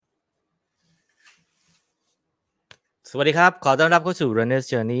สวัสดีครับขอต้อนรับเข้าสู่ Runner's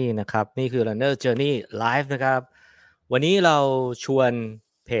Journey นะครับนี่คือ Runner's Journey Live นะครับวันนี้เราชวน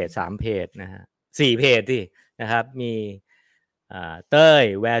เพจ3เพจนะฮะ4เพจที่นะครับมีเต้ย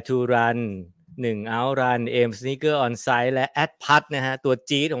Where to Run 1 Out Run Aim Sneaker On Site และ Ad Pat นะฮะตัว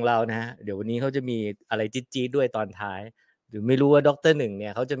จี๊ดของเรานะฮะเดี๋ยววันนี้เขาจะมีอะไรจี๊ดด้วยตอนท้ายหรือไม่รู้ว่าดร1เนี่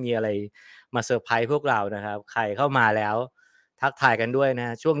ยเขาจะมีอะไรมาเซอร์ไพรส์พวกเรานะครับใครเข้ามาแล้วทักทายกันด้วยน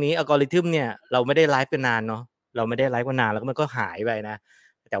ะช่วงนี้อัลกอริทึมเนี่ยเราไม่ได้ไลฟ์กันนานเนาะเราไม่ได้ไลฟ์กันนานแล้วมันก็หายไปนะ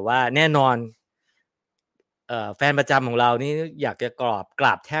แต่ว่าแน่นอนแฟนประจำของเรานี่อยากจะกร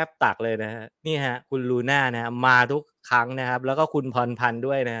าบแทบตักเลยนะฮะนี่ฮะคุณลูน่านะมาทุกครั้งนะครับแล้วก็คุณพรพันธ์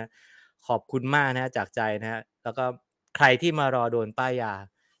ด้วยนะขอบคุณมากนะจากใจนะฮะแล้วก็ใครที่มารอโดนป้ายยา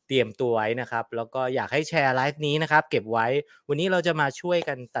เตรียมตัวไว้นะครับแล้วก็อยากให้แชร์ไลฟ์นี้นะครับเก็บไว้วันนี้เราจะมาช่วย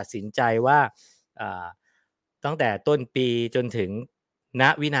กันตัดสินใจว่าตั้งแต่ต้นปีจนถึงณ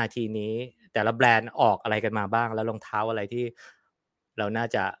วินาทีนี้แต่ละแบรนด์ออกอะไรกันมาบ้างแล้วรองเท้าอะไรที่เราน่า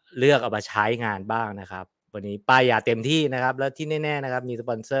จะเลือกเอามาใช้งานบ้างนะครับวันนี้ป้ายยาเต็มที่นะครับแล้วที่แน่ๆนะครับมีสป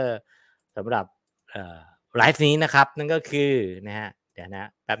อนเซอร์สำหรับไลฟ์นี้นะครับนั่นก็คือนะฮะเดี๋ยวนะ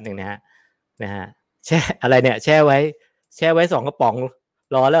แป๊บหนึ่งนะฮะแช่อะไรเนี่ยแช่ไว้2กระป๋อง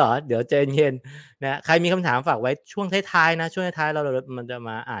รอแล้วเหรอเดี๋ยวใจเย็นนะใครมีคำถามฝากไว้ช่วงท้ายๆนะช่วงท้ายๆเรามันจะม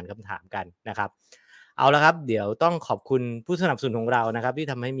าอ่านคำถามกันนะครับเอาละครับเดี๋ยวต้องขอบคุณผู้สนับสนุนของเรานะครับที่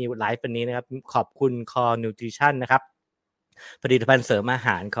ทำให้มีไลฟ์วันนี้นะครับขอบคุณ Core Nutrition นะครับผลิตภัณฑ์เสริมอาห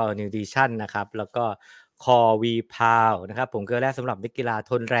าร Core Nutrition นะครับแล้วก็ Core V Power นะครับผงเกลือแร่สำหรับนักกีฬา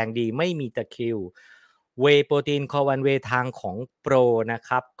ทนแรงดีไม่มีตะคริว Whey Protein Core One Way ทางของโปรนะค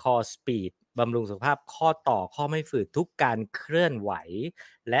รับ Core Speed บำรุงสุขภาพข้อต่อข้อไม่ฝืดทุกการเคลื่อนไหว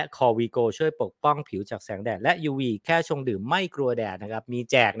และ Core Vigo ช่วยปกป้องผิวจากแสงแดดและ UV แค่ชงดื่มไม่กลัวแดดนะครับมี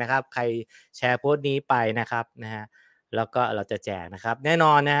แจกนะครับใครแชร์โพสต์นี้ไปนะครับนะฮะแล้วก็เราจะแจกนะครับแน่น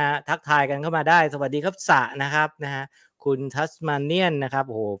อนนะฮะทักทายกันเข้ามาได้สวัสดีครับสะนะครับนะฮะคุณทัสมาเนียนนะครับ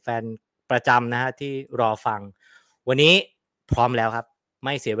โอ้โหแฟนประจำนะฮะที่รอฟังวันนี้พร้อมแล้วครับไ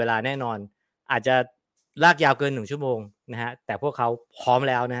ม่เสียเวลาแน่นอนอาจจะลากยาวเกิน1ชั่วโมงนะฮะแต่พวกเขาพร้อม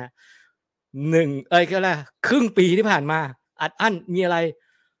แล้วนะฮะก็แล้วครึ่งปีที่ผ่านมาอัดอั้นมีอะไร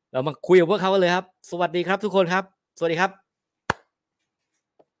เรามาคุยกับพวกเขากันเลยครับสวัสดีครับทุกคนครับสวัสดีครับ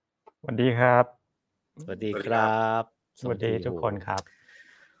สวัสดีครับสวัสดีครับสวัสดีทุกคนครับ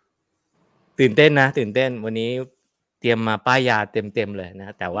ตื่นเต้นนะตื่นเต้นวันนี้เตรียมมาป้ายยาเต็มเลยน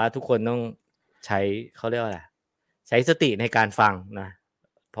ะแต่ว่าทุกคนต้องใช้เขาเรียกว่าอะไรใช้สติในการฟังนะ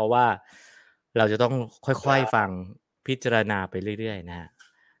เพราะว่าเราจะต้องค่อยๆฟังพิจารณาไปเรื่อยๆนะ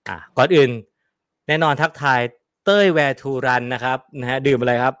ก่อนอื่นแน่นอนทักทายเต้ยแวร์ทูรันนะครับนะฮะดื่มอะ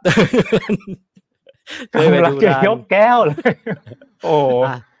ไรครับกำลังจะยกแก้วเลยโอ้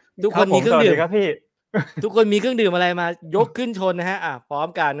ทุกคนมีเครื่องดื่มครับพี่ทุกคนมีเครื่องดื่มอะไรมายกขึ้นชนนะฮะพร้อม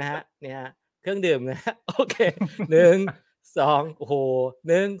กันนะฮะเนี่ยฮะเครื่องดื่มนะฮะโอเค1 2โอ้โห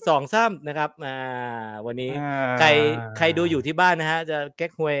1 2 3นะครับวันนี้ใครดูอยู่ที่บ้านนะฮะจะเก๊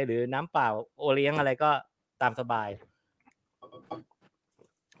กฮวยหรือน้ำเปล่าโอเลี้ยงอะไรก็ตามสบาย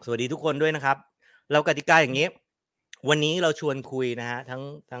สวัสดีทุกคนด้วยนะครับเรากติกาอย่างนี้วันนี้เราชวนคุยนะฮะ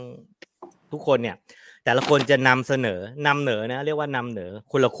ทั้งทุกคนเนี่ยแต่ละคนจะนำเสนนะเรียกว่านำเหนอ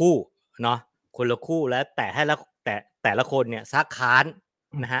คนละคู่เนาะคนละคู่แล้วแต่ละคนเนี่ยซักค้าน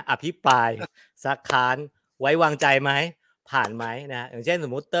นะฮะอภิปรายซักค้านไว้วางใจไหมผ่านไหมนะอย่างเช่นส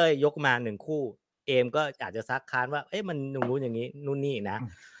มมุติเต้ยยกมา1คู่เอมก็อาจจะซักค้านว่าเอ๊ะมันนู้นอย่างนี้นู่นนี่นะ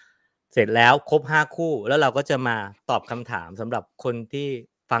เสร็จแล้วครบ5คู่แล้วเราก็จะมาตอบคำถามสำหรับคนที่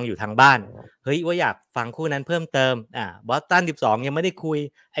ฟังอยู่ทางบ้านเฮ้ยว่าอยากฟังคู่นั้นเพิ่มเติมบอสตัน12ยังไม่ได้คุย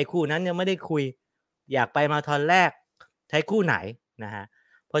ไอ้คู่นั้นยังไม่ได้คุยอยากไปมาราธอนแรกใช้คู่ไหนนะฮะ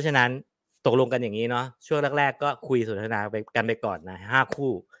เพราะฉะนั้นตกลงกันอย่างนี้เนาะช่วงแรกๆก็คุยสนทนาไปก่อนนะ5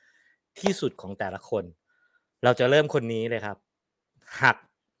คู่ที่สุดของแต่ละคนเราจะเริ่มคนนี้เลยครับหัก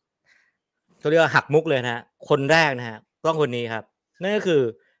เขาเรียกว่าหักมุกเลยนะฮะคนแรกนะฮะต้องคนนี้ครับนั่นก็คือ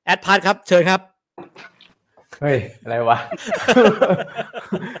แอดพาร์ทครับเชิญครับเฮ้ยอะไรวะ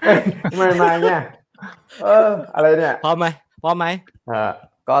ไม่มาเนี่ยอะไรเนี่ยพร้อมไหม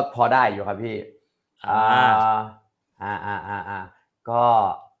ก็พอได้อยู่ครับพี่ก็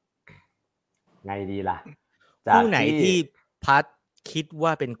ไงดีล่ะคู่ไหนที่พัดคิดว่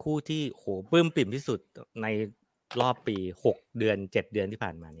าเป็นคู่ที่โหปลื้มปิ่มที่สุดในรอบปี6เดือน7เดือนที่ผ่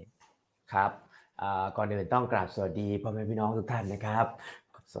านมานี้ครับก่อนอื่นต้องกราบสวัสดีพ่อแม่พี่น้องทุกท่านนะครับ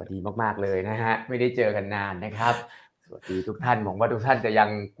สวัสดีมากๆเลยนะฮะไม่ได้เจอกันนานนะครับสวัสดีทุกท่านหวังว่าทุกท่านจะยัง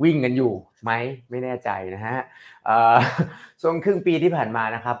วิ่งกันอยู่ไหมไม่แน่ใจนะฮะช่วงครึ่งปีที่ผ่านมา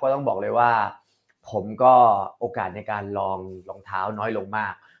นะครับก็ต้องบอกเลยว่าผมก็โอกาสในการลองรองเท้าน้อยลงมา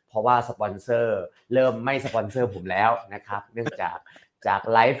กเพราะว่าสปอนเซอร์เริ่มไม่สปอนเซอร์ผมแล้วนะครับเนื่องจาก จาก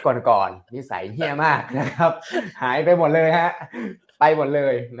ไลฟ์ก่อนๆนิสัยเหี้ยมากนะครับหายไปหมดเลยฮะไปหมดเล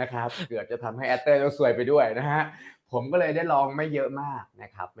ยนะครับเกือบจะทำให้แอตเตอร์ต้องซวยไปด้วยนะฮะผมก็เลยได้ลองไม่เยอะมากนะ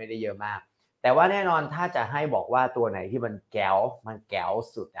ครับไม่ได้เยอะมากแต่ว่าแน่นอนถ้าจะให้บอกว่าตัวไหนที่มันแก๋ว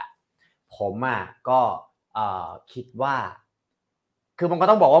สุดอ่ะผมอ่ะก็คิดว่าคือมันก็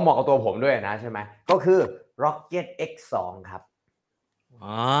ต้องบอกว่าเหมาะกับตัวผมด้วยนะใช่ไหมก็คือ Rocket X2 ครับ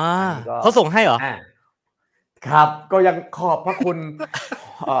เขาส่งให้เหรอครับก็ยังขอบพระคุณ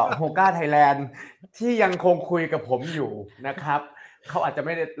โฮก้าไทยแลนด์ที่ยังคงคุยกับผมอยู่นะครับเขาอาจจะไ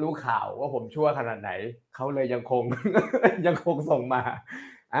ม่ได้รู้ข่าวว่าผมชั่วขนาดไหนเขาเลยยังคงส่งมา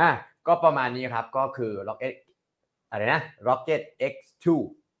ก็ประมาณนี้ครับก็คือ Rocket X2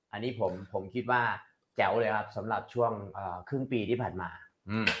 อันนี้ผมคิดว่าแจ๋วเลยครับสำหรับช่วงครึ่งปีที่ผ่านมา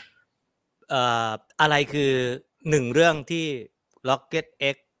อะไรคือ1เรื่องที่ Rocket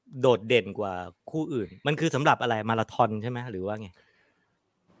X โดดเด่นกว่าคู่อื่นมันคือสำหรับอะไรมาราธอนใช่ไหมหรือว่าไง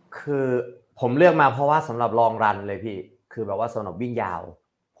คือผมเลือกมาเพราะว่าสำหรับลองรันเลยพี่คือแบบว่าสำหรับวิ่งยาว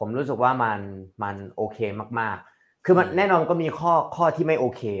ผมรู้สึกว่ามันโอเคมากๆคือมันแน่นอนก็มีข้อที่ไม่โอ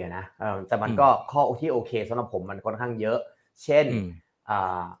เคนะแต่มันก็ข้อที่โอเคสำหรับผมมันค่อนข้างเยอะเช่น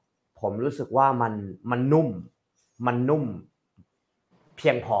ผมรู้สึกว่ามันนุ่มเพี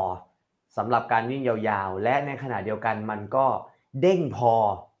ยงพอสำหรับการวิ่งยาวๆและในขณะเดียวกันมันก็เด้งพอ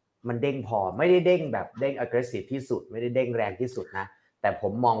ไม่ได้เด้งแบบเด้ง aggressive ที่สุดไม่ได้เด้งแรงที่สุดนะแต่ผ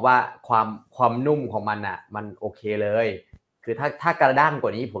มมองว่าความนุ่มของมันอ่ะมันโอเคเลยคือถ้ากระด้างกว่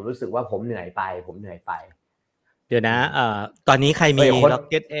านี้ผมรู้สึกว่าผมเหนื่อยไปเดี๋ยวนะตอนนี้ใครมี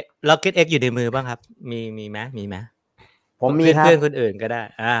Rocket X อยู่ในมือบ้างครับมีไหมผมมีครับเพื่อนคนอื่นก็ได้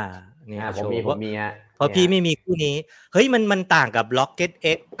นี่ผมมีเพราะพี่ไม่มีคู่นี้เฮ้ยมันต่างกับ Rocket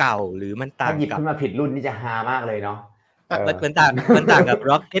X เก่าหรือมันต่างกับถ้าหยิบขึ้นมาผิดรุ่นนี่จะฮามากเลยเนาะมันต่างกับ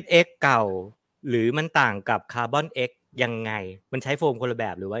Rocket X เก่าหรือมันต่างกับ Carbon X ยังไงมันใช้โฟมคนละแบ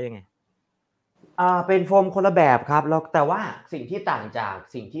บหรือว่ายังไงเป็นโฟมคนละแบบครับแล้วแต่ว่าสิ่งที่ต่าง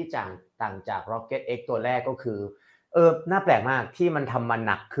จาก Rocket X ตัวแรกก็คือน่าแปลกมากที่มันทำมัน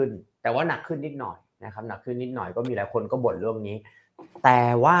หนักขึ้นแต่ว่าหนักขึ้นนิดหน่อยนะครับหนักขึ้นนิดหน่อยก็มีหลายคนก็บ่นเรื่องนี้แต่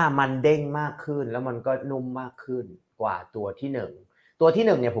ว่ามันเด้งมากขึ้นแล้วมันก็นุ่มมากขึ้นกว่าตัวที่1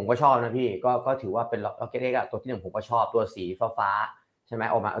เนี่ยผมก็ชอบนะพี่ก็ถือว่าเป็น Rocket X ตัวที่1ผมก็ชอบตัวสีฟ้าใช่ไหม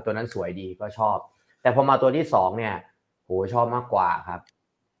ออกมาตัวนั้นสวยดีก็ชอบแต่พอมาตัวที่2เนี่ยโหชอบมากกว่าครับ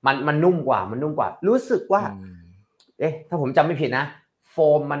มันนุ่มกว่ารู้สึกว่าถ้าผมจำไม่ผิดนะโฟ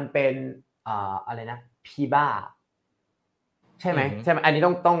มมันเป็นอะไรนะพีบ้าใช่ไหมอันนี้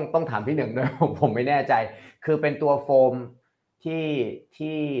ต้องถามพี่หนึ่งด้วยผมไม่แน่ใจคือเป็นตัวโฟม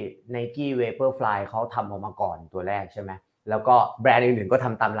ที่ Nike Vaporfly เขาทำออกมาก่อนตัวแรกใช่ไหมแล้วก็แบรนด์อื่นๆก็ท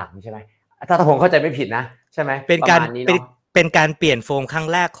ำตามหลังใช่ไหมถ้าผมเข้าใจไม่ผิดนะใช่ไหมเป็นการเปลี่ยนโฟมครั้ง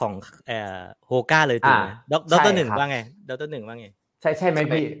แรกของโฮก้าเลยถูกไหมดร.1ว่าไงดร.1ว่าไงใช่ไหม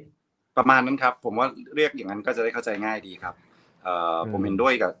พี่ประมาณนั้นครับผมว่าเรียกอย่างนั้นก็จะได้เข้าใจง่ายดีครับผมเห็นด้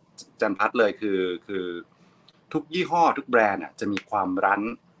วยกับจันพัฒน์เลยคือทุกยี่ห้อทุกแบรนด์จะมีความรั้น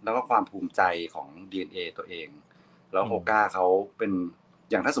แล้วก็ความภูมิใจของ DNA ตัวเองแล้วโฮก้าเขาเป็น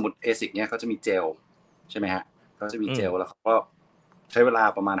อย่างถ้าสมมติ ASIC เนี่ยเขาจะมีเจลใช่ไหมฮะเขาจะมีเจลแล้วเขาก็ใช้เวลา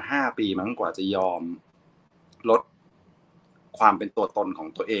ประมาณ5ปีมั้งกว่าจะยอมลดความเป็นตัวตนของ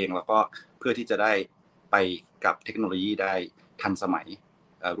ตัวเองแล้วก็เพื่อที่จะได้ไปกับเทคโนโลยีได้ทันสมัย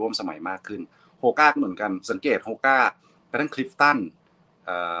ร่วมสมัยมากขึ้นโฮก้าก็เหมือนกันสังเกตโฮก้ากระทั่งคลิฟตัน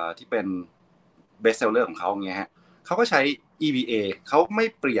ที่เป็นเบสเซลเลอร์ของเขาเงี้ยฮะเขาก็ใช้ EVA เขาไม่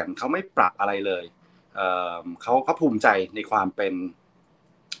เปลี่ยนเขาไม่ปรับอะไรเลยเขาภูมิใจในความเป็น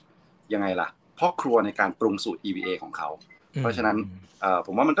ยังไงล่ะพ่อครัวในการปรุงสูตร EVA ของเขาเพราะฉะนั้นผ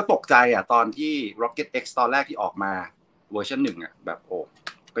มว่ามันก็ตกใจตอนที่ Rocket X ตอนแรกที่ออกมาเวอร์ชัน1แบบ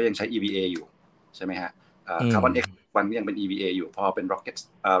ก็ยังใช้ EVA อยู่ใช่ไหมฮะCarbon X วันนี้ยังเป็น EVA อยู่พอเป็น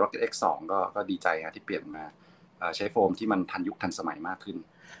Rocket X 2ก็ดีใจที่เปลี่ยนมาใช้โฟมที่มันทันยุคทันสมัยมากขึ้น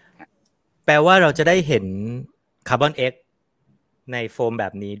แปลว่าเราจะได้เห็น Carbon X ในโฟมแบ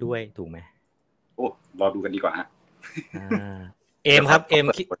บนี้ด้วยถูกไหมรอดูกันดีกว่าฮะเอมครับเอม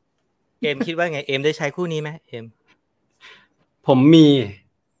คิดว่าไงเอมได้ใช้คู่นี้ไหมเอมผมมี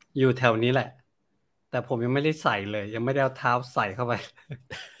อยู่แถวนี้แหละแต่ผมยังไม่ได้ใส่เลยยังไม่ได้เอาเท้าใส่เข้าไป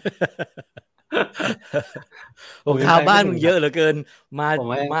ผมเท้าบ้านมึงเยอะเหลือเกินมา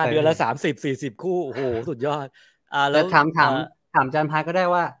เดือนละ30-40คู่โอ้โหสุดยอดแล้วถามจันพายก็ได้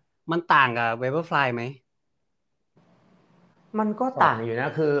ว่ามันต่างกับ Vaporfly ไหมมันก็ต่างอยู่นะ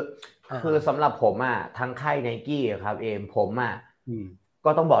คือสำหรับผมทั้งค่าย Nike ครับเอมผมก็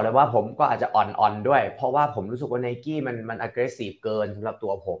ต้องบอกเลยว่าผมก็อาจจะอ่อนด้วยเพราะว่าผมรู้สึกว่า Nike มัน aggressive เกินสำหรับตั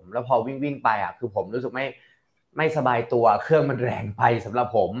วผมแล้วพอวิ่งไปคือผมรู้สึกไม่สบายตัวเครื่องมันแรงไปสำหรับ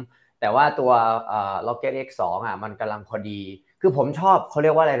ผมแต่ว่าตัวRocket X2 มันกำลังพอดี คือผมชอบเขาเรี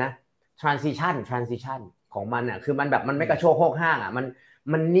ยกว่าอะไรนะ transition ของมันอ่ะคือมันแบบมันไม่กระโชกโฮกห้างอ่ะ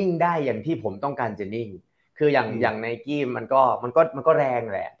มันนิ่งได้อย่างที่ผมต้องการจะนิ่งคืออย่างไนกี้มันก็แรง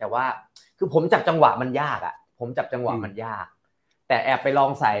แหละแต่ว่าคือผมจับจังหวะมันยากอ่ะผมจับจังหวะมันยากแต่แอบไปลอ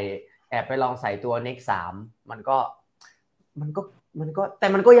งใส่ตัว Next 3มันก็แต่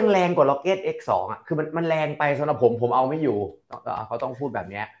มันก็ยังแรงกว่า Rocket X2 อ่ะคือมันแรงไปสำหรับผมเอาไม่อยู่เขาต้องพูดแบบ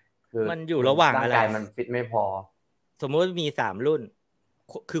นี้คือมันอยู่ระหว่างอะไรร่างกายมันฟิตไม่พอสมมติมี3รุ่น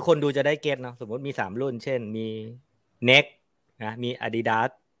คือคนดูจะได้เก็ทเนาะสมมติมี3รุ่นเช่นมี Next นะมี Adidas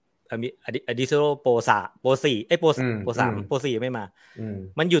มี Adidas Pro 3 Pro 4Pro 3 Pro 4ไม่มา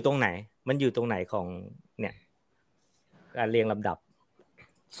มันอยู่ตรงไหนของเนี่ยการเรียงลำดับ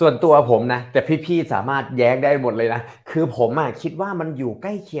ส่วนตัวผมนะแต่พี่ๆสามารถแย้งได้หมดเลยนะคือผมคิดว่ามันอยู่ใก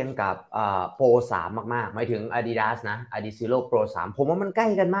ล้เคียงกับPro 3มากๆหมายถึง Adidas นะ Adidas Pro 3ผมว่ามันใกล้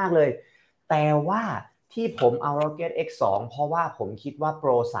กันมากเลยแต่ว่าที่ผมเอา Rocket X2 เพราะว่าผมคิดว่า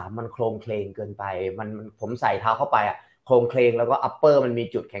Pro 3มันโครงเคลงเกินไปผมใส่เท้าเข้าไปโครงเคลงแล้วก็ upper มันมี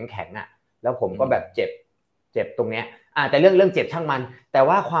จุดแข็งๆแล้วผมก็แบบเจ็บตรงเนี้ยแต่เรื่องเจ็บช่างมันแต่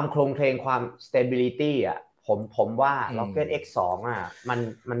ว่าความโครงเคลงความ stability ผมว่า Rocket X2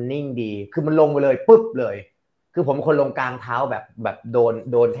 มันนิ่งดีคือมันลงไปเลยปึ๊บเลยคือผมคนลงกลางเท้าแบบโ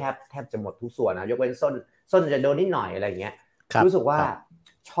ดนแทบจะหมดทุกส่วนนะยกเว้นส้นจะโดนนิดหน่อยอะไรอย่างเงี้ยรู้สึกว่า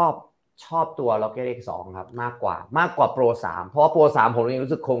ชอบตัว Rocket X2 ครับมากกว่า Pro 3เพราะว่า Pro 3ผมยัง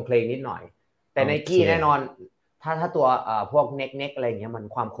รู้สึกโครงเคลงนิดหน่อยแต่ Nike แน่นอนถ้าตัวพวก Neck อะไรอย่างเงี้ยมัน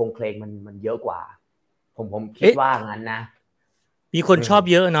ความโครงเคลงมันเยอะกว่าผมคิดว่างั้นนะมีคนชอบ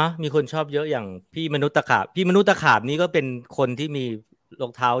เยอะเนาะมีคนชอบเยอะอย่างพี่มนุษย์ตะขาบนี่ก็เป็นคนที่มีรอ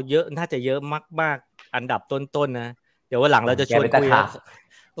งเท้าเยอะน่าจะเยอะมากๆอันดับต้นๆนะเดี๋ยววันหลังเราจะชวนคุย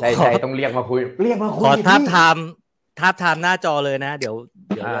ใช่ต้องเรียกมาคุยขอทาบทามหน้าจอเลยนะเดี๋ยว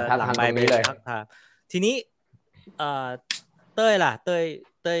หลังไปทักทามทีนี้เต้ยล่ะเต้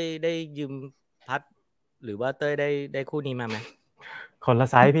ยได้ยืมพัดหรือว่าเต้ยได้คู่นี้มาไหมคนละ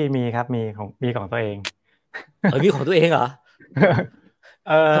ไซส์พี่มีครับมีของตัวเองมีของตัวเองเหรอ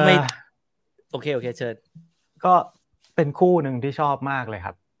ทำไมโอเคเชิญก็เป็นคู่หนึ่งที่ชอบมากเลยค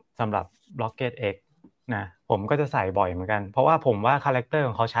รับสำหรับ Rocket X นะผมก็จะใส่บ่อยเหมือนกันเพราะว่าผมว่าคาแรคเตอร์ข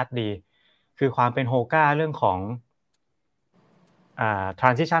องเขาชัดดีคือความเป็นโฮก้าเรื่องของ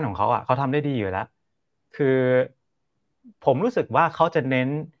transition ของเขาเขาทำได้ดีอยู่แล้วคือผมรู้สึกว่าเขาจะเน้น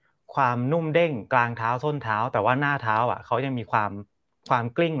ความนุ่มเด้งกลางเท้าส้นเท้าแต่ว่าหน้าเท้าเขายังมีความ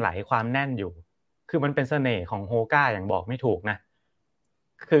กลิ้งไหลความแน่นอยู่คือมันเป็นเสน่ห์ของโฮก้าอย่างบอกไม่ถูกนะ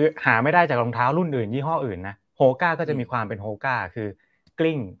คือหาไม่ได้จากรองเท้ารุ่นอื่นยี่ห้ออื่นนะโฮก้าก็จะมีความเป็นโฮก้าคือก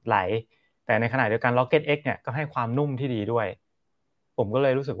ลิ้งไหลแต่ในขณะเดียวกัน Rocket X เนี่ยก็ให้ความนุ่มที่ดีด้วยผมก็เล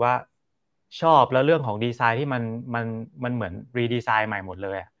ยรู้สึกว่าชอบแล้วเรื่องของดีไซน์ที่มันเหมือนรีดีไซน์ใหม่หมดเล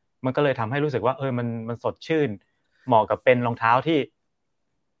ยมันก็เลยทำให้รู้สึกว่ามันสดชื่นเหมาะกับเป็นรองเท้าที่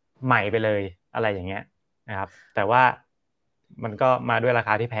ใหม่ไปเลยอะไรอย่างเงี้ยนะครับแต่ว่ามันก็มาด้วยราค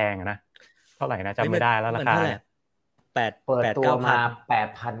าที่แพงนะเท่าไหร่นะจำไม่ได้แล้วราคาเปิดตัวมา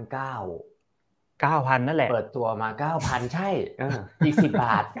 8,900 นั่นแหละเปิดตัวมา 9,000 ใช่อีก10 บ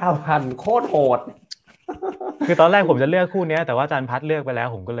าท 9,000 โคตรโหดคือตอนแรกผมจะเลือกคู่นี้แต่ว่าอาจารย์พัดเลือกไปแล้ว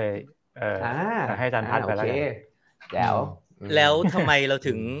ผมก็เลยให้อาจารย์พัดไปแล้วกันแล้วทำไมเรา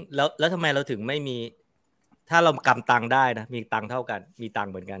ถึงแล้วทำไมเราถึงไม่มีถ้าเรากำตังได้นะมีตังเท่ากันมีตัง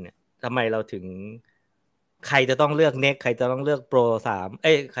เหมือนกันเนี่ยทำไมเราถึงใครจะต้องเลือก Next ใครจะต้องเลือก Pro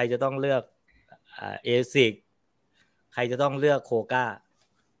 3ใครจะต้องเลือกASIC ใครจะต้องเลือกโคก้า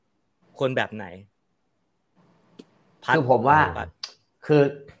คนแบบไหนคือผมว่า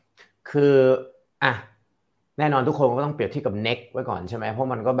คือแน่นอนทุกคนก็ต้องเปรียบเทียบกับ Next ไว้ก่อนใช่ไหมเพราะ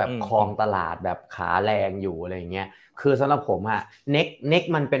มันก็แบบครองตลาดแบบขาแรงอยู่อะไรอย่างเงี้ยคือสำหรับผมNext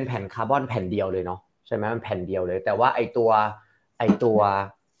มันเป็นแผ่นคาร์บอนแผ่นเดียวเลยเนาะใช่ไหมมันแผ่นเดียวเลยแต่ว่าไอตัว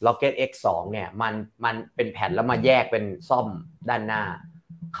Rocket X2 เนี่ยมันเป็นแผ่นแล้วมาแยกเป็นซ่อมด้านหน้า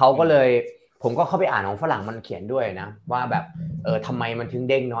เขาก็เลยผมก็เข้าไปอ่านของฝรั่งมันเขียนด้วยนะว่าแบบทำไมมันถึง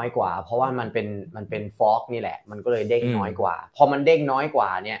เด้งน้อยกว่าเพราะว่ามันเป็นฟอกนี่แหละมันก็เลยเด้งน้อยกว่าพอมันเด้งน้อยกว่า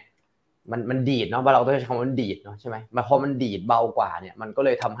เนี่ยมันดีดเนาะเราต้องใช้คำว่ามันดีดเนาะใช่ไหมพอมันดีดเบากว่าเนี่ยมันก็เล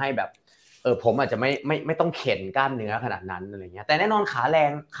ยทำให้แบบผมอาจจะไม่ต้องเข็นกล้ามเนื้อขนาดนั้นอะไรเงี้ยแต่แน่นอนขาแ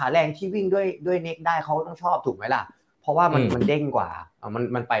รงที่วิ่งด้วยเน็กได้เขาต้องชอบถูกไหมล่ะเพราะว่ามันเด้งกว่า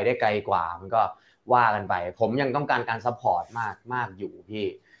มันไปได้ไกลกว่ามันก็ว่ากันไปผมยังต้องการซัพพอร์ตมากอยู่พี่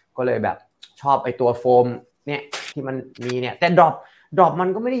ก็เลยแบบชอบไอตัวโฟมเนี่ยที่มันมีเนี่ยแต่ดรอปมัน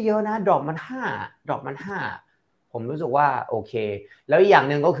ก็ไม่ได้เยอะนะดรอปมัน5ผมรู้สึกว่าโอเคแล้วอีกอย่าง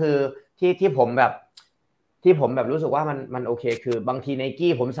นึงก็คือที่ผมแบบรู้สึกว่ามันโอเคคือบางที Nike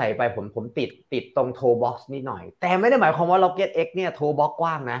ผมใส่ไปผมติดตรงโทบ็อกซ์นิดหน่อยแต่ไม่ได้หมายความว่า Rocket X เนี่ยโทบ็อกซ์ก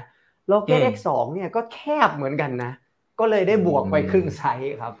ว้างนะ Rocket X2 เนี่ยก็แคบเหมือนกันนะ ก็เลยได้บวกไปครึ่งไซ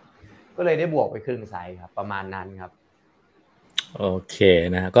ส์ครับก็เลยได้บวกไปครึ่งไซส์ครับประมาณนั้นครับโอเค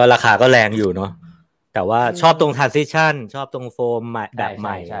นะก็ราคาก็แรงอยู่เนาะแต่ว่าชอบตรง transition ชอบตรงโฟมแบบให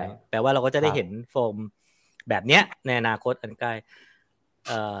ม่แปลว่าเราก็จะได้เห็นโฟมแบบเนี้ยในอนาคตอันใกล้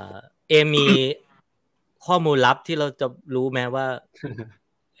มีข้อมูลลับที่เราจะรู้ไหมว่า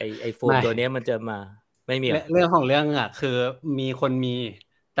ไอโฟมตัวนี้มันจะมาไม่มีเรื่องของเรื่องอ่ะคือมีคนมี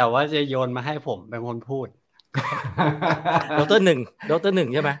แต่ว่าจะโยนมาให้ผมเป็นคนพูดดร.หนึ่ง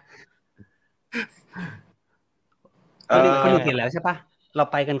ใช่ไหมคนหนึ่งเห็นแล้วใช่ปะเรา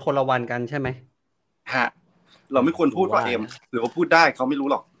ไปกันคนละวันกันใช่ไหมฮะเราไม่ควรพูดว่าเอ็มหรือว่าพูดได้เขาไม่รู้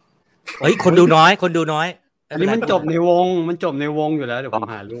หรอกเฮ้ยคนดูน้อยอันนี้มันจบในวงอยู่แล้วเดี๋ยวผม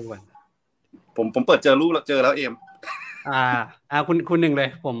หารูปก่อนผมเปิดเจอรูปแล้วเจอแล้วเอ็มคุณหนึ่งเลย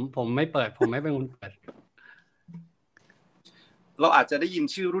ผมไม่เปิดผมไม่เป็นคนเปิดเราอาจจะได้ยิน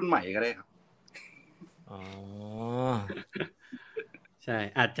ชื่อรุ่นใหม่ก็ได้ครับอ๋อใช่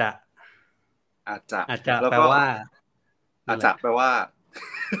อาจจะแล้วแปลก็ว่าอาจจะแปลว่า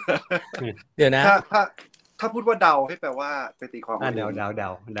เดี๋ยวนะถ้าพูดว่าเดาให้แปลว่าไปตีความเด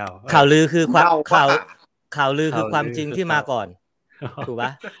าข่าวลือคือข่าวลือคือความจริงที่มาก่อนถูกป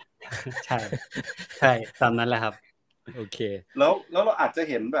ะใช่ตามนั้นแหละครับโอเคแล้วเราอาจจะ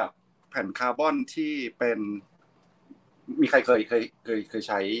เห็นแบบแผ่นคาร์บอนที่เป็นมีใครเคย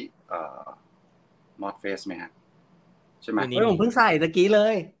ใช้North Face ไหมฮะใช่ไหมผมเพิ่งใส่ตะกี้เล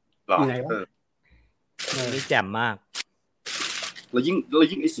ยอยู่ไหนวะนี่แจ่มมากแล้ว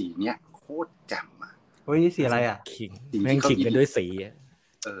ยิ่งไอ้สีเนี้ยโคตรแจ่มอ่ะเฮ้ยนี่สีอะไรอ่ะแม่งขิงกันด้วยสี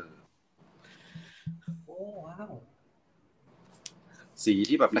โอ้ว้าวสี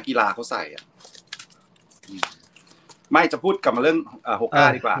ที่แบบนักกีฬาเขาใส่อ่ะไม่จะพูดกลับมาเรื่องโฮก้า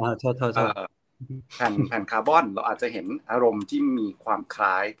ดีกว่าโทษแผ่นคาร์บอนเราอาจจะเห็นอารมณ์ที่มีความค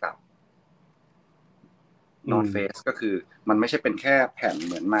ล้ายกับ North Face ก็คือมันไม่ใช่เป็นแค่แผ่นเ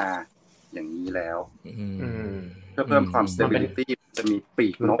หมือนมาอย่างนี้แล้วเพื่อเพิ่มความ stability จะมีปี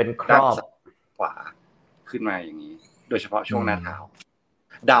กนกด้านขวาขึ้นมาอย่างนี้โดยเฉพาะช่วงหน้าเท้า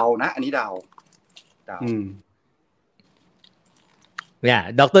เดานะอันนี้เดาเนี่ย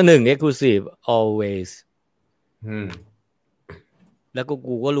ดร. 1 exclusive always แล้ว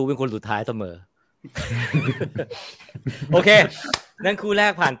กูก็รู้เป็นคนสุดท้ายเสมอ โอเคนั่นคู่แร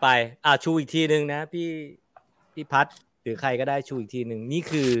กผ่านไปชูอีกทีนึงนะพี่พัดหรือใครก็ได้ชูอีกทีนึงนี่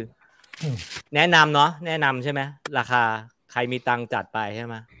คือแนะนำเนาะแนะนำใช่ไหมราคาใครมีตังค์จัดไปใช่ไ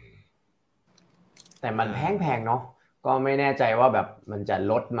หมแต่มันแพงเนาะก็ไม่แน่ใจว่าแบบมันจะ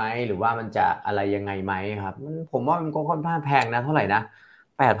ลดไหมหรือว่ามันจะอะไรยังไงไหมครับผมว่ามันก็ค่อนข้างแพงนะเท่าไหร่นะ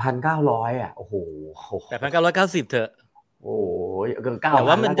 8,900 อ่ะโอ้โห 8,990 เถอะโอ้ยเกิน 9,000 แต่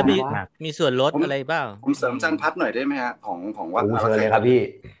ว่ามันจะมีส่วนลดอะไรบ้างผมเสริมจันพัดหน่อยได้ไหมฮะของว่าเชิญเลยครับพี่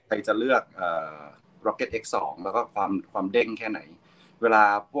ใครจะเลือกRocket X2 แล้วก็ความเด้งแค่ไหนเวลา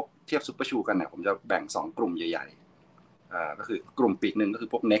พวกเทียบซุปเปอร์ชูกันเนี่ยผมจะแบ่ง2กลุ่มใหญ่ๆก็คือกลุ่มปีกนึงก็คือ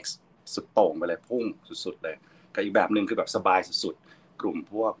พวก Next สุดโต่งไปเลยพุ่งสุดๆเลยกับอีกแบบนึงคือแบบสบายสุดๆกลุ่ม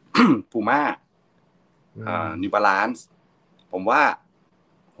พวก Puma New Balance ผมว่า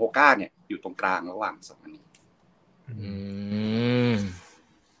โฮก้าเนี่ยอยู่ตรงกลางระหว่าง2อันนี้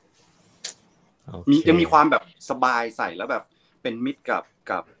ยังมีความแบบสบายใส่แล้วแบบเป็นมิตร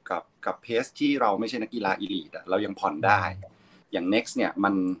กับเพสที่เราไม่ใช่นักกีฬาอีลีทเรายังผ่อนได้อย่าง Next เนี่ยมั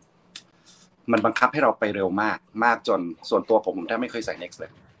นบังคับให้เราไปเร็วมากจนส่วนตัวผมแทบไม่เคยใส่ Next เล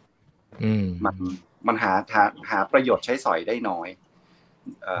ยมันหาประโยชน์ใช้สอยได้น้อย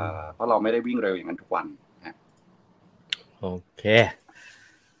เพราะเราไม่ได้วิ่งเร็วอย่างนั้นทุกวันโอเค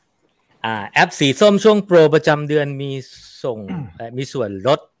แอปสีส้มช่วงโปรประจำเดือนมีส่งมีส่วนล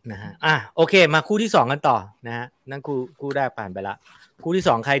ดนะฮะโอเคมาคู่ที่2กันต่อนะฮะนั่นคู่แรกผ่านไปละคู่ที่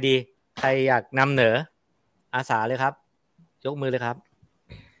2ใครดีใครอยากนำเหนออาสาเลยครับยกมือเลยครับ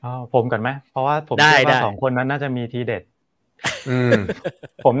ผมก่อนไหมเพราะว่าผมคิดว่า2คนนั้นน่าจะมีทีเด็ด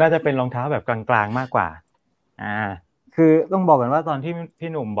ผมน่าจะเป็นรองเท้าแบบกลางๆมากกว่าคือต้องบอกกันว่าตอนที่พี่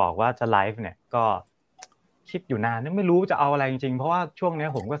หนุ่มบอกว่าจะไลฟ์เนี่ยก็คิดอยู่นานไม่รู้จะเอาอะไรจริงๆเพราะว่าช่วงนี้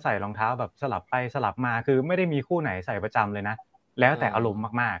ผมก็ใส่รองเท้าแบบสลับไปสลับมาคือไม่ได้มีคู่ไหนใส่ประจำเลยนะแล้วแต่อารมณ์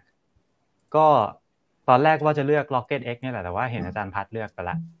มากๆก็ตอนแรกว่าจะเลือก Rocket X เนี่ยแหละแต่ว่าเห็นอาจารย์พัดเลือกไป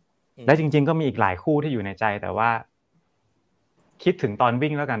ละและจริงๆก็มีอีกหลายคู่ที่อยู่ในใจแต่ว่าคิดถึงตอน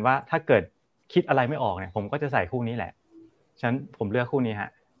วิ่งแล้วกันว่าถ้าเกิดคิดอะไรไม่ออกเนี่ยผมก็จะใส่คู่นี้แหละฉะนั้นผมเลือกคู่นี้ฮะ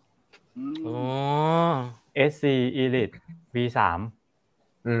SC Elite V3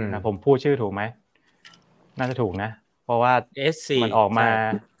 นะผมพูดชื่อถูกไหมน่าจะถูกนะเพราะว่า SC มันออกมา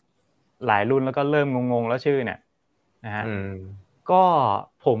หลายรุ่นแล้วก็เริ่มงงๆแล้วชื่อเนี่ยนะฮะก็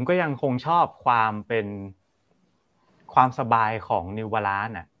ผมก็ยังคงชอบความเป็นความสบายของ New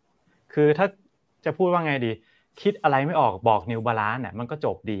Balance น่ะคือถ้าจะพูดว่าไงดี คิดอะไรไม่ออกบอก New Balance เนี่ยมันก็จ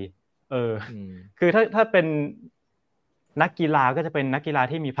บดีคือถ้าเป็นนักกีฬาก็จะเป็นนักกีฬา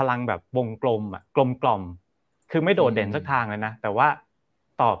ที่มีพลังแบบวงกลมอ่ะกลมกล่อมคือไม่โดดเด่นสักทางเลยนะแต่ว่า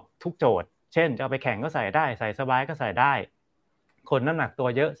ตอบทุกโจทย์เช่นจะเอาไปแข่งก็ใส่ได้ใส่สบายก็ใส่ได้คนน้ำหนักตัว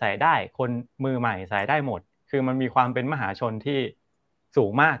เยอะใส่ได้คนมือใหม่ใส่ได้หมดคือมันมีความเป็นมหาชนที่สู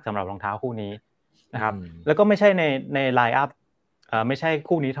งมากสำหรับรองเท้าคู่นี้นะครับแล้วก็ไม่ใช่ในไลน์อัพไม่ใช่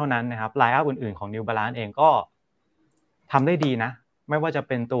คู่นี้เท่านั้นนะครับไลน์อัพอื่นๆของ New Balance เองก็ทำได้ดีนะไม่ว่าจะเ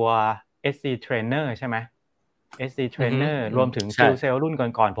ป็นตัว SC Trainer ใช่ไหม SC Trainer รวมถึง Fuel Cell รุ่นก่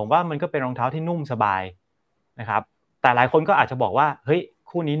อนๆผมว่ามันก็เป็นรองเท้าที่นุ่มสบายนะครับแต่หลายคนก็อาจจะบอกว่าเฮ้ย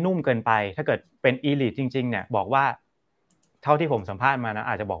คู่นี้นุ่มเกินไปถ้าเกิดเป็น Elite จริงๆเนี่ยบอกว่าเท่าที่ผมสัมภาษณ์มานะ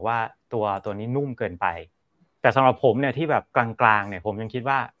อาจจะบอกว่าตัวนี้นุ่มเกินไปแต่สำหรับผมเนี่ยที่แบบกลางๆเนี่ยผมยังคิด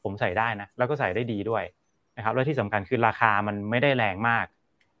ว่าผมใส่ได้นะแล้วก็ใส่ได้ดีด้วยนะครับแล้วที่สำคัญคือราคามันไม่ได้แรงมาก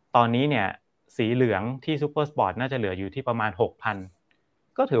ตอนนี้เนี่ยสีเหลืองที่ซูเปอร์สปอร์ตน่าจะเหลืออยู่ที่ประมาณ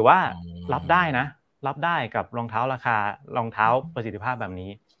 6,000 ก็ถือว่ารับได้นะรับได้กับรองเท้ารองเท้าประสิทธิภาพแบบนี้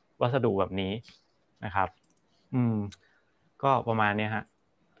วัสดุแบบนี้นะครับก็ประมาณนี้ฮะ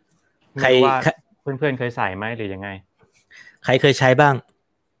ไม่รู้ว่าเพื่อนๆเคยใส่ไหมหรือยังไงใครเคยใช้บ้าง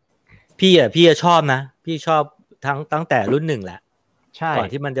พี่ชอบนะพี่ชอบตั้งแต่รุ่น1แหละก่อน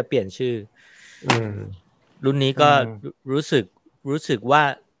ที่มันจะเปลี่ยนชื่อรุ่นนี้ก็รู้สึกว่า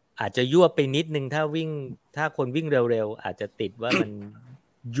อาจจะยั่วไปนิดนึงถ้าคนวิ่งเร็วๆอาจจะติดว่ามัน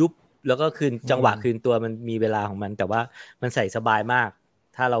ยุบแล้วก็คืนจังหวะคืนตัวมันมีเวลาของมันแต่ว่ามันใส่สบายมาก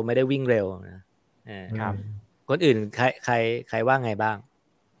ถ้าเราไม่ได้วิ่งเร็วนะครับคนอื่นใครว่าไงบ้าง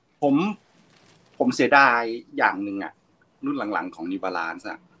ผมเสียดายอย่างนึงอ่ะรุ่นหลังๆของ New Balance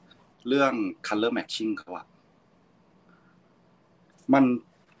อ่ะเรื่อง color matching เขาอ่ะมัน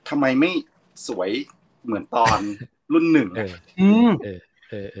ทำไมไม่สวยเหมือนตอนรุ่น1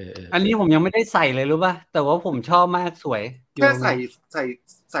อันนี้ผมยังไม่ได้ใส่เลยรู้ป่ะแต่ว่าผมชอบมากสวยแค่ใ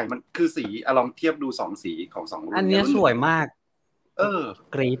ส่มันคือสีลองเทียบดู2สีของ2รุ่นอันนี้สวยมาก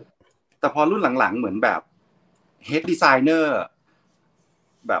กรี๊ดแต่พอรุ่นหลังๆเหมือนแบบ head designer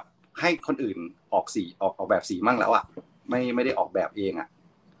แบบให้คนอื่นออกแบบสีมั่งแล้วอ่ะไม่ได้ออกแบบเองอ่ะ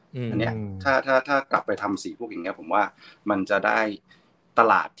อันเนี้ยถ้ากลับไปทำสีพวกอย่างเงี้ยผมว่ามันจะได้ต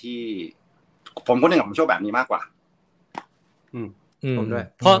ลาดที่ผมก็เนี่ยผมชอบแบบนี้มากกว่าผมด้วย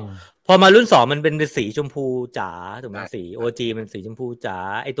พอมารุ่น2มันเป็นสีชมพูจ๋าถูกมั้ยสี OG มันสีชมพูจ๋า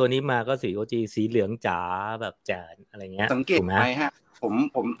ไอตัวนี้มาก็สี OG สีเหลืองจ๋าแบบแจ๋นอะไรเงี้ยสังเกตมั้ยฮะ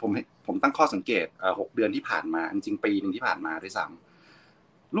ผมตั้งข้อสังเกต6เดือนที่ผ่านมาจริงๆปีนึงที่ผ่านมาด้วยซ้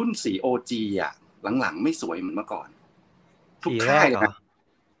ำรุ่นสี OG อ่ะหลังๆไม่สวยเหมือนเมื่อก่อนทุกค่ายเลยนะ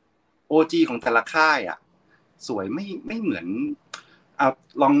OG ของแต่ละค่ายอ่ะสวยไม่เหมือน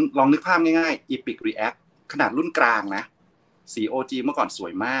ลองนึกภาพง่ายๆ Epic React ขนาดรุ่นกลางนะสี OG เมื่อก่อนสว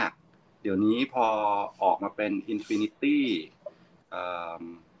ยมากเดี๋ยวนี้พอออกมาเป็น Infinity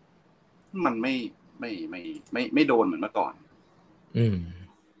มันไม่โดนเหมือนเมื่อก่อน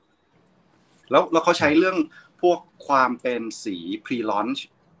แล้วเขาใช้เรื่องพวกความเป็นสี pre-launch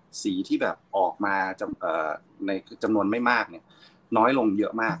สีที่แบบออกมาในจำนวนไม่มากเนี่ยน้อยลงเยอ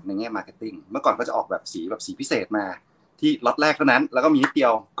ะมากในแง่ marketing เมื่อก่อนก็จะออกแบบสีพิเศษมาที่ล็อตแรกเท่านั้นแล้วก็มีนิดเดีย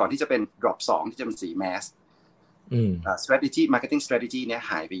วก่อนที่จะเป็น drop 2ที่จะเป็นสี mass strategy marketing strategy เนี่ย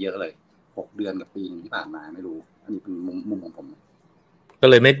หายไปเยอะเลย6เดือนกับปีนึงที่ผ่านมาไม่รู้อันนี้เป็นมุมของผมก็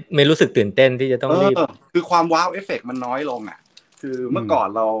เลยไม่รู้สึกตื่นเต้นที่จะต้องรีบคือความว้าวเอฟเฟคมันน้อยลงอ่ะคือเมื่อก่อน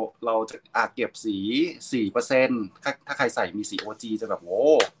เราจะเก็บสี 4% ถ้าใครใส่มีสี OG จะแบบโอ้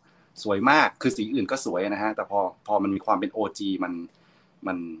สวยมากคือสีอื่นก็สวยนะฮะแต่พอมันมีความเป็น OG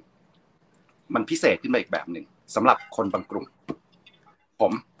มันพิเศษขึ้นมาอีกแบบนึงสำหรับคนบางกลุ่ม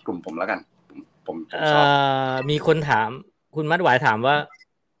ผมแล้วกันผมชอบมีคนถามคุณมัดหวายถามว่า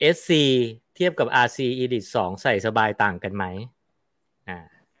SC เทียบกับ RC Elite 2ใส่สบายต่างกันไหม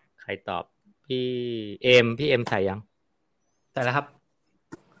ใครตอบพี่เอ็มใส่ยังใส่แล้วครับ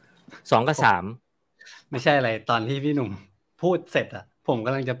2กับ3ไม่ใช่อะไรตอนที่พี่หนุ่มพูดเสร็จอ่ะผมก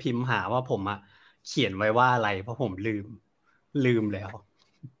ำลังจะพิมพ์หาว่าผมอ่ะเขียนไว้ว่าอะไรเพราะผมลืมแล้ว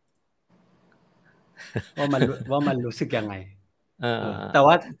ว่ามันรู้สึกยังไงแต่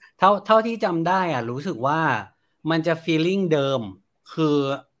ว่าเท่าที่จำได้อ่ะรู้สึกว่ามันจะ feeling เดิมคือ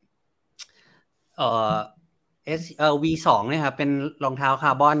V2 เนี่ยครับเป็นรองเท้าค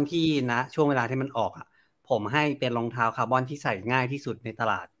าร์บอนที่นะช่วงเวลาที่มันออกอ่ะผมให้เป็นรองเท้าคาร์บอนที่ใส่ง่ายที่สุดในต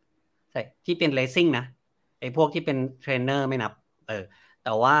ลาดใส่ที่เป็นเลสซิ่งนะไอ้พวกที่เป็นเทรนเนอร์ไม่นับแ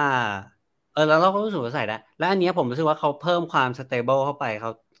ต่ว่าแล้วเราก็รู้สึกว่าใส่ได้และอันนี้ผมรู้สึกว่าเขาเพิ่มความสเตเบิลเข้าไปเข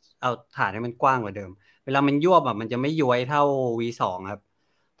าเอาฐานให้มันกว้างกว่าเดิมเวลามันยวบมันจะไม่ย้วยเท่า V2 ครับ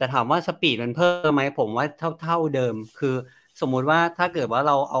แต่ถามว่าสปีดมันเพิ่มไหมผมว่าเท่าเดิมคือสมมุติว่าถ้าเกิดว่าเ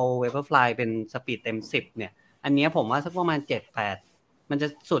ราเอา Vaporfly เป็นสปีดเต็ม10เนี่ย อันเนี้ยผมว่าสักประมาณ 7-8 มันจะ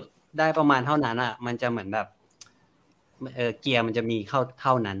สุดได้ประมาณเท่านั้นอ่ะมันจะเหมือนแบบเกียร์มันจะมีเ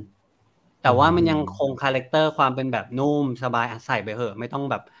ท่านั้นแต่ว่ามันยังคงคาแรคเตอร์ความเป็นแบบนุ่มสบายใส่ไปเหอะไม่ต้อง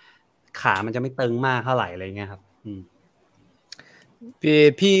แบบขามันจะไม่ตึงมากเท่าไหร่อะไรเงี้ยครับ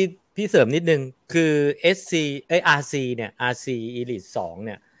พี่เสริมนิดนึงคือ SC RC เนี่ย RC Elite 2เ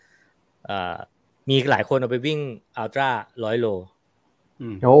นี่ยมีหลายคนเอาไปวิ่งอัลตร้า100 โล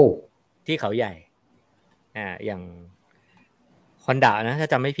ที่เขาใหญ่อย่าง Honda นะถ้า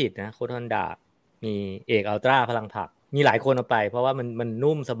จำไม่ผิดนะโค้ด Honda มีเอกอัลตร้าพลังผักมีหลายคนเอาไปเพราะว่ามัน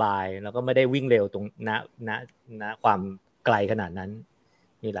นุ่มสบายแล้วก็ไม่ได้วิ่งเร็วตรงณความไกลขนาดนั้น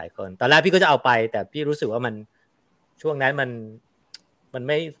มีหลายคนตอนแรกพี่ก็จะเอาไปแต่พี่รู้สึกว่ามันช่วงนั้นมันไ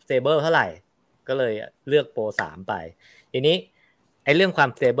ม่สเตเบิลเท่าไหร่ก็เลยเลือกโปร3ไปทีนี้ไอ้เรื่องความ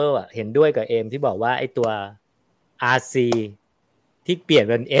สเตเบิลเห็นด้วยกับเอมที่บอกว่าไอ้ตัว RC ที่เปลี่ยน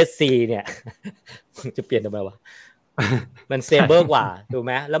เป็น SC เนี่ยจะเปลี่ยนทำไมวะมันสเตเบิลกว่าถูกไ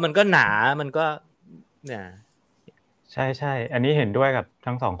หมแล้วมันก็หนามันก็เนี่ยใช่ๆอันนี้เห็นด้วยกับ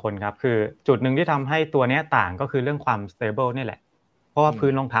ทั้งสองคนครับคือจุดหนึ่งที่ทำให้ตัวนี้ต่างก็คือเรื่องความสเตเบิลนี่แหละเพราะว่าพื้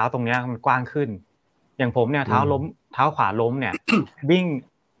นรองเท้าตรงนี้มันกว้างขึ้นอย่างผมเนี่ยเท้าขวาล้มเนี่ย วิ่ง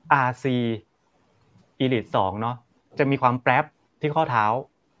RC Elite 2เนาะจะมีความแป๊บที่ข้อเท้า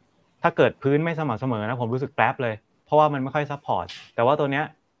ถ้าเกิดพื้นไม่สม่ำเสมอนะผมรู้สึกแป๊บเลยเพราะว่ามันไม่ค่อยซัพพอร์ตแต่ว่าตัวเนี้ย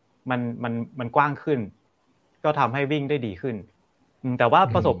มันกว้างขึ้นก็ทำให้วิ่งได้ดีขึ้นแต่ว่า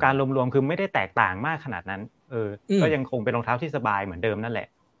ประสบการณ์รวมๆคือไม่ได้แตกต่างมากขนาดนั้นก็ยังคงเป็นรองเท้าที่สบายเหมือนเดิมนั่นแหละ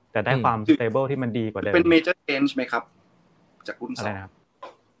แต่ได้ความสเตเบิลที่มันดีกว่าเดิมเป็น major change ไหมครับจากรุ่น2อะไรนะครับ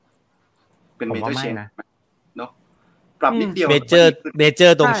เป็น major change นะเนาะปรับนิดเดียว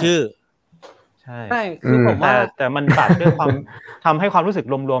major ตรงชื่อใช่คือผมว่าแต่มันตัดด้วยความทำให้ความรู้สึก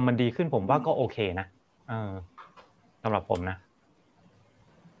รวมๆมันดีขึ้นผมว่าก็โอเคนะสำหรับผมนะ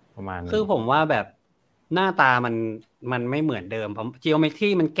ประมาณคือผมว่าแบบหน้าตามันไม่เหมือนเดิมเพราะ geometry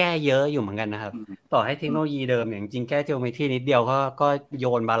มันแก้เยอะอยู่เหมือนกันนะครับต่อให้เทคโนโลยีเดิมอย่างจริงแก้ geometry นิดเดียวก็โย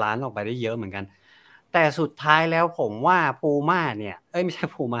นบาลานซ์ออกไปได้เยอะเหมือนกันแต่สุดท้ายแล้วผมว่าพูม่าเนี่ยไม่ใช่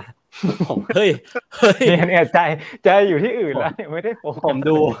พูม่าผมเฮ้ยเนี่ยใจอยู่ที่อื่นแล้วเนี่ยไม่ได้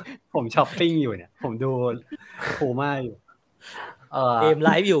ผมช้อปปิ้งอยู่เนี่ยผมดูพูม่าอยู่เอมไล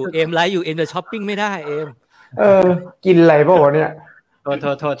ฟ์อยู่เอมจะช้อปปิ้งไม่ได้เอมกินอะไรเปล่าวะเนี่ยโ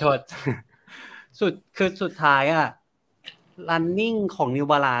ทษสุดท้ายrunning ของ New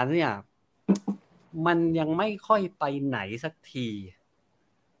Balance เนี่ยมันยังไม่ค่อยไปไหนสักที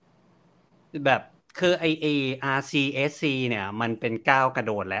แบบคือไอ้ RCSC เนี่ยมันเป็นก้าวกระโ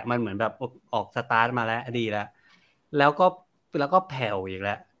ดดแล้วมันเหมือนแบบออกสตาร์ทมาแล้วดีแล้วก็แผ่วอีก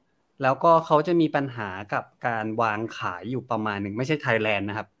แล้วก็เขาจะมีปัญหากับการวางขายอยู่ประมาณหนึ่งไม่ใช่ไทยแลนด์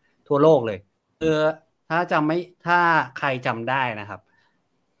นะครับทั่วโลกเลยถ้าใครจำได้นะครับ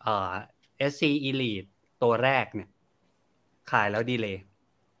SC Elite ตัวแรกเนี่ยขายแล้วดีเลย์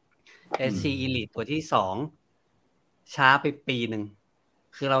SC Elite ตัวที่2ช้าไปปีนึง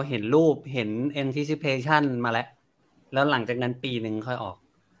คือเราเห็นรูปเห็น anticipation มาแล้วหลังจากนั้นปีนึงค่อยออก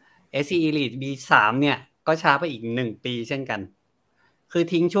SC Elite V3 เนี่ยก็ช้าไปอีก1ปีเช่นกันคือ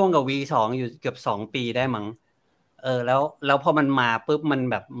ทิ้งช่วงกับ V2 อยู่เกือบ2ปีได้มั้งแล้วพอมันมาปุ๊บมัน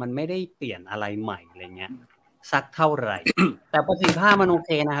แบบมันไม่ได้เปลี่ยนอะไรใหม่อะไรเงี้ยสักเท่าไหร่ แต่ประสิทธิภาพมันโอเค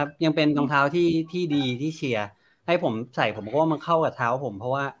นะครับยังเป็นรองเท้าที่ดีที่เชียร์ให้ผมใส่ผมก็ว่ามันเข้ากับเท้าผมเพรา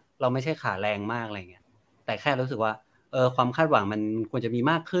ะว่าเราไม่ใช่ขาแรงมากอะไรเงี้ยแต่แค่รู้สึกว่าความคาดหวังมันควรจะมี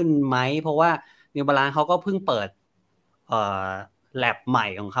มากขึ้นไหมเพราะว่า New Balance เขาก็เพิ่งเปิดแลบใหม่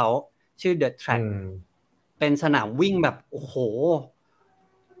ของเขาชื่อ The Track เป็นสนามวิ่งแบบโอ้โห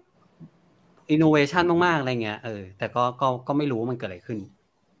innovation มากๆอะไรเงี้ยแต่ก็ไม่รู้ว่ามันเกิดอะไรขึ้น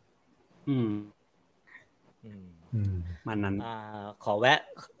มันนั้นขอแวะ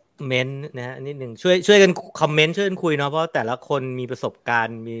เมนต์นะฮะนิดนึงช่วยกันคอมเมนต์ช่วยกันคุยเนาะเพราะแต่ละคนมีประสบการ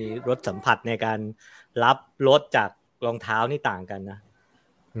ณ์มีรสสัมผัสในการรับรสจากรองเท้านี่ต่างกันนะ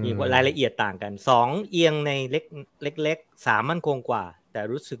มีรายละเอียดต่างกัน2เอียงในเล็ก3มั่นคงกว่าแต่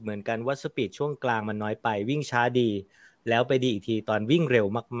รู้สึกเหมือนกันว่าสปีดช่วงกลางมันน้อยไปวิ่งช้าดีแล้วไปดีอีกทีตอนวิ่งเร็ว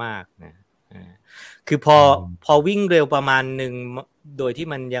มากๆนะคือพอวิ่งเร็วประมาณนึงโดยที่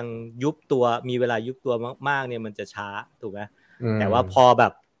มันยังยุบตัวมีเวลายุบตัวมากๆเนี่ยมันจะช้าถูกไหมแต่ว่าพอแบ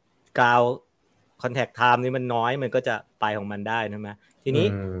บกราวคอนแทคไทม์นี่มันน้อยมันก็จะไปของมันได้ใช่ไหมทีนี้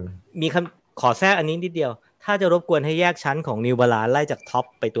มีขอแทรกอันนี้นิดเดียวถ้าจะรบกวนให้แยกชั้นของ New Balance ไล่จากท็อป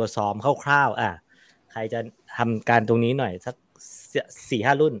ไปตัวซ้อมคร่าวๆใครจะทำการตรงนี้หน่อยสัก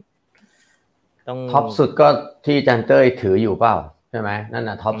 4-5 รุ่นต้องท็อปสุดก็ที่จันเต้ยถืออยู่เปล่าใช่ไหมนั่น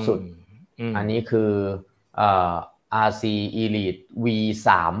น่ะท็อปสุดอันนี้คือRC Elite V3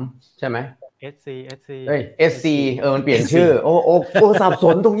 ใช่ไหม SC เฮ้ย SC มันเปลี่ยนชื่อโอ้สับส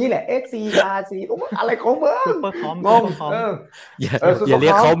นตรงนี้แหละ SC RC โอ้อะไรของมึง ซุปเปอร์คอม งงอย่าเรี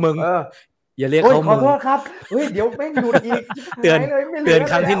ยกเขามึงอย่าเรียกเขามึงขอโทษครับเฮ้ยเดี๋ยวแม่งหลุดอีกเตือน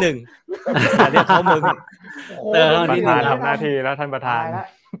ครั้งที่1อย่าเรียกเขามึงประธานทำหน้าที่แล้วท่านประธาน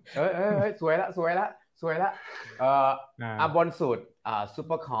สวยละบนสุดซูเ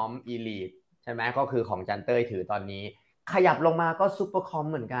ปอร์คอมอีลีทใช่ไหมก็คือของจันเต้ยถือตอนนี้ขยับลงมาก็ซูเปอร์คอม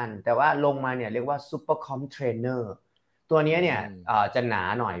เหมือนกันแต่ว่าลงมาเนี่ยเรียกว่าซูเปอร์คอมเทรนเนอร์ตัวนี้เนี่ยจะหนา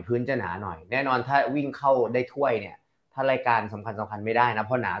หน่อยพื้นจะหนาหน่อยแน่นอนถ้าวิ่งเข้าได้ถ้วยเนี่ยถ้ารายการสำคัญไม่ได้นะเ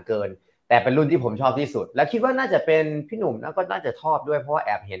พราะหนาเกินแต่เป็นรุ่นที่ผมชอบที่สุดและคิดว่าน่าจะเป็นพี่หนุ่มแล้วก็น่าจะชอบด้วยเพราะว่าแอ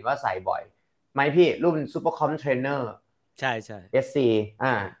บเห็นว่าใส่บ่อยไหมพี่รุ่นซูเปอร์คอมเทรนเนอร์ใช่ SC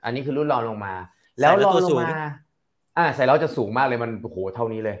อันนี้คือรุ่นรองลงมาแล้วรองลงมาใส่แล้วจะสูงมากเลยมันโอ้โหเท่า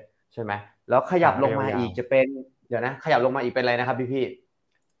นี้เลยใช่ไหมแล้วขยับลงมาอีกจะเป็นเดี๋ยวนะขยับลงมาอีกเป็นอะไรนะครับพี่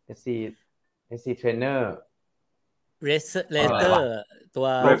SC Trainer Racer ตัว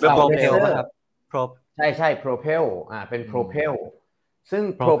Propel ครับ ใช่ Propel เป็น Propel ซึ่ง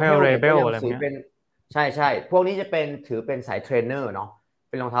Propel Rebel อะไรถือเป็นใช่พวกนี้จะเป็นถือเป็นสายเทรนเนอร์เนาะ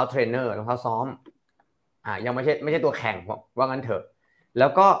เป็นรองเท้าเทรนเนอร์รองเท้าซ้อมยังไม่ใช่ตัวแข่งว่างั้นเถอะแล้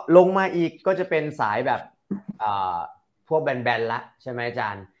วก็ลงมาอีกก็จะเป็นสายแบบพวกแบนๆละใช่ไหมอาจ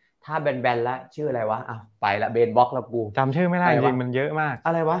ารย์ถ้าแบนๆละชื่ออะไรวะไปละเบนบ็อกแล้วกูจำชื่อไม่ได้จริงมันเยอะมากอ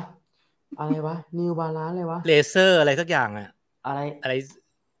ะไรวะนิวบาลานซ์อะไรวะเลเซอร์อะไรสักอย่างอะไร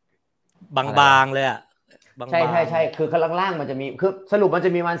บางๆเลยใช่คือข้างล่างมันจะมีคือสรุปมันจ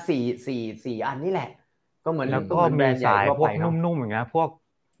ะมีประมาณ4อันนี่แหละก็เหมือนแล้วก็มีสายพวกนุ่มๆอย่างเงี้ยพวก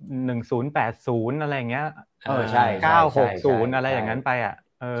1080อะไรอย่างเงี้ยใช่960อะไรอย่างนั้นไป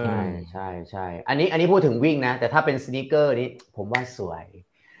ใช่อันนี้พูดถึงวิ่งนะแต่ถ้าเป็นสนีกเกอร์นี่ผมว่าสวย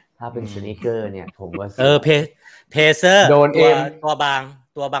ถ้าเป็นสนีกเกอร์เนี่ยผมว่าเพเซอร์ตัวบาง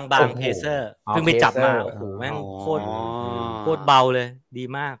เพเซอร์เพิ่งไปจับมาโอ้โหแม่งโคตรเบาเลยดี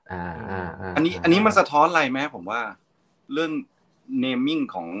มากอันนี้มันสะท้อนอะไรไหมผมว่าเรื่อง naming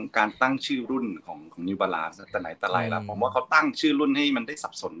ของการตั้งชื่อรุ่นของ New Balance แต่ไหนแต่ไรแล้วผมว่าเขาตั้งชื่อรุ่นให้มันได้สั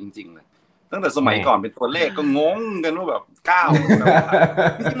บสนจริงๆเลยตั้งแต่สมัยก่อนเป็นตัวเลขก็งงกันว่าแบบ9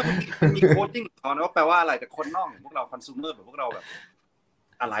จริงๆมันมีโค้ดดิ้งเขานะว่าแปลว่าอะไรแต่คนนอกพวกเราคอน sumer แบบพวกเราแบบ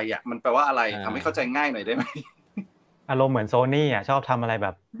อะไรมันแปลว่าอะไรทำให้เข้าใจง่ายหน่อยได้ไหมอารมณ์เหมือน Sony ชอบทำอะไรแบ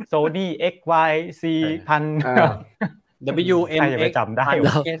บ Sony XYZ พันWMX จำได้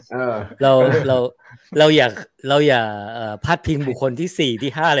เราอย่าพาดพิงบุคคลที่4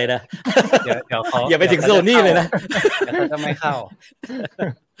ที่5เลยนะเดี๋ยวเขาอย่าไปถึง Sony เลยนะเดี๋ยวเขาจะไม่เข้า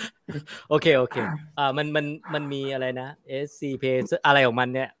โอเคมันมีอะไรนะ SC Pace อะไรของมัน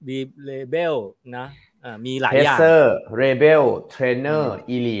เนี่ยมี Label นะมีหลายอย่าง Pacer Rebel Trainer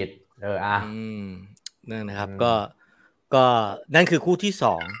Elite นั่นนะครับก็นั่นคือคู่ที่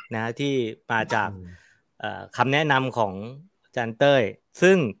2นะที่มาจากคำแนะนำของอาจารย์เต้ย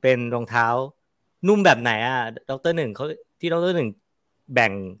ซึ่งเป็นรองเท้านุ่มแบบไหนดร.1เขาที่ดร.1แบ่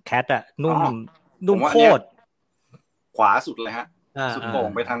งแคทนุ่มโคตรขวาสุดเลยฮะสุดโป่ง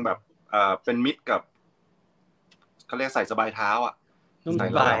ไปทางแบบเป็นมิดกับเขาเรียกใส่สบายเท้านุ่มส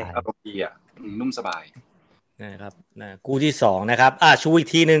บายอารมณ์ดีนุ่มสบายนะครับคู่ที่2นะครับชูอีก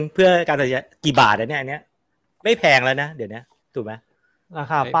ทีนึงเพื่อการตัดสินใจกี่บาทเนี่ยอันเนี้ยไม่แพงแล้วนะเดี๋ยวนี้ถูกไหมรา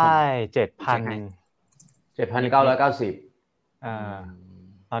คาป้าย 7,990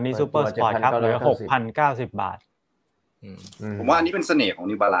 ตอนนี้ซูเปอร์สปอร์ตครับเหลือ 6,090 บาทผมว่าอันนี้เป็นเสน่ห์ของ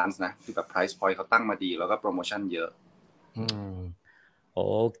New Balance นะที่แบบ price point เขาตั้งมาดีแล้วก็โปรโมชั่นเยอะโอ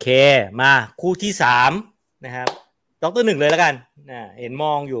เคมาคู่ที่3นะครับดร.1เลยแล้วกันเห็นม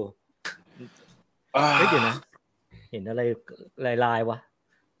องอยู่เดี๋ยวนะเห็นอะไรลายๆวะ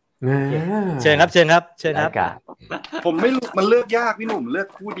เชิญครับผมไม่รู้มันเลือกยากพี่หนุ่มเลือก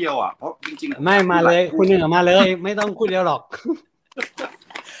คู่เดียวเพราะจริงๆไม่มาเลยคู่นึงมาเลยไม่ต้องคู่เดียวหรอก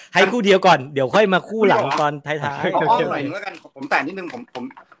ให้คู่เดียวก่อนเดี๋ยวค่อยมาคู่หลังตอนท้ายๆอ้อนหน่อยนึงแล้วกันผมแต่นิดนึงผม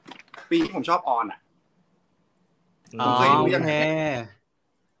ปีที่ผมชอบออนผมเคยรู้ยังไง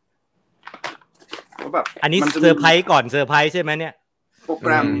แบบ อันนี้เซอร์ไพรส์ก่อนเซอร์ไพรส์ใช่ไหมเนี่ยโปรแก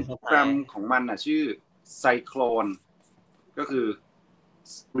รมของมันชื่อไซโคลนก็คือ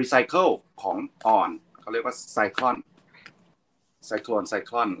recycle ของอ่อนเขาเรียกว่าไซคลอน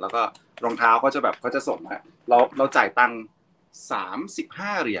แล้วก็รองเท้าก็จะแบบเขาจะส่งเราจ่ายตังค์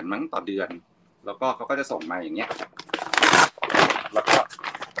$35มั้งต่อเดือนแล้วก็เขาก็จะส่งมาอย่างเงี้ยแล้วก็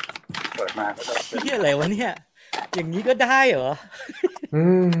เปิดมาก็จะเป็นอะไรวะเนี่ยอย่างนี้ก็ได้เหรอ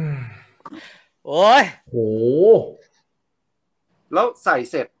โอ้ยโหแล้วใส่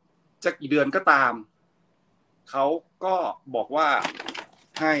เสร็จจะกี่เดือนก็ตามเขาก็บอกว่า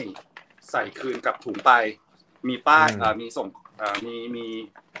ให้ใส่คืนกับถุงไปมีป้ายมีส่ง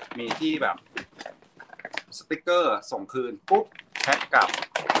มีที่แบบสติ๊กเกอร์ส่งคืนปุ๊บแพ็คกลับ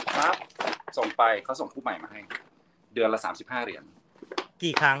ปั๊บส่งไปเขาส่งคู่ใหม่มาให้เดือนละ$35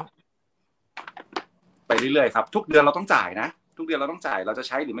กี่ครั้งไปเรื่อยๆครับทุกเดือนเราต้องจ่ายนะทุกเดือนเราต้องจ่ายเราจะใ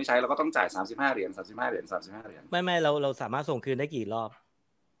ช้หรือไม่ใช้เราก็ต้องจ่าย$35ไม่เราสามารถส่งคืนได้กี่รอบ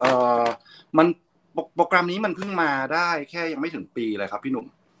มันโปรแกรมนี้มันเพิ่งมาได้แค่ยังไม่ถึงปีเลยครับพี่หนุ่ม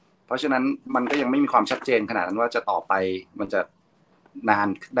เพราะฉะนั้นมันก็ยังไม่มีความชัดเจนขนาดนั้นว่าจะต่อไปมันจะนาน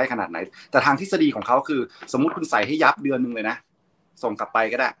ได้ขนาดไหนแต่ทางทฤษฎีของเขาคือสมมุติคุณใส่ให้ยับเดือนนึงเลยนะส่งกลับไป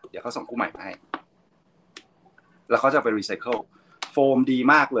ก็ได้เดี๋ยวเขาส่งคู่ใหม่มาให้แล้วเขาจะไปรีไซเคิลโฟมดี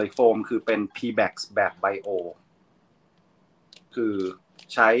มากเลยโฟมคือเป็น PBAX แบบไบโอคือ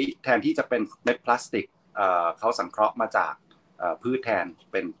ใช้แทนที่จะเป็นเม็ดพลาสติกเขาสังเคราะห์มาจากพืชแทน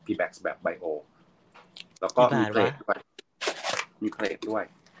เป็น PBAX แบบไบโอแล้วก็มีเพลทด้วย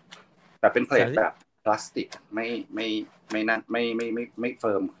แต่เป็นเพลทแบบพลาสติกไม่นั่นไม่เ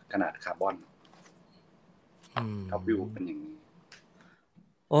ฟิร์มขนาดคาร์บอนท็อปวิวเป็นอย่างนี้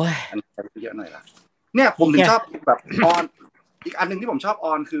โอ้ยอันนี้เยอะหน่อยละเนี่ยผมถึงชอบแบบออนอีกอันนึงที่ผมชอบอ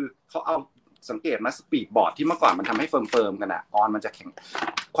อนคือเขาเอาสังเกตมาสปีดบอร์ดที่เมื่อก่อนมันทำให้เฟิร์มกันอะออนมันจะแข็ง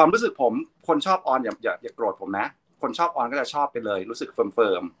ความรู้สึกผมคนชอบออนอย่าโกรธผมนะคนชอบออนก็จะชอบไปเลยรู้สึกเฟิ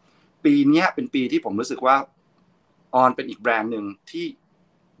ร์มปีนี้เป็นปีที่ผมรู้สึกว่าออนเป็นอีกแบรนด์นึงที่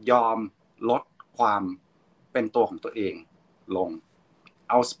ยอมลดความเป็นตัวของตัวเองลง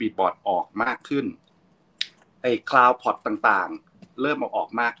เอาสปีดบอร์ดออกมากขึ้นไอ้คลาวด์พอตต่างๆเริ่มออก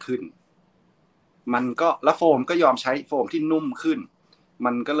มากขึ้นมันก็แล้วโฟมก็ยอมใช้โฟมที่นุ่มขึ้น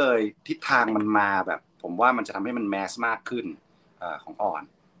มันก็เลยทิศทางมันมาแบบผมว่ามันจะทำให้มันแมสมากขึ้นของออน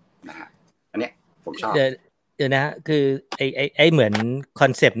นะฮะอันเนี้ยผมชอบเดี๋ยวนะคือไอเหมือนคอ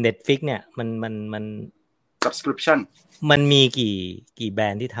นเซปต์ Netflix เนี่ยมัน subscription มันมีกี่แบร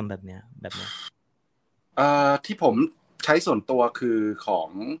นด์ที่ทำแบบเนี้ยที่ผมใช้ส่วนตัวคือขอ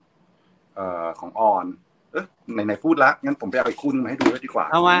งออนไหนพูดละงั้นผมไปเอาอีกคู่นึงมาให้ดูด้วยดีกว่า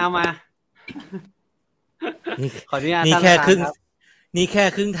เอามาขออนุญาตนี่แค่ค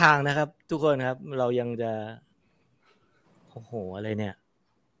รึ่งทางนะครับทุกคนครับเรายังจะโอ้โหอะไรเนี่ย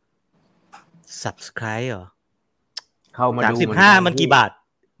subscribe เหรอเข้ามาดู35มันกี่บาท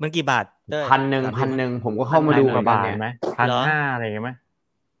1,000ผมก็เข้ามาดูเหมือนกันเนี่ยไหม1,500อะไรอย่างเงี้ยไหม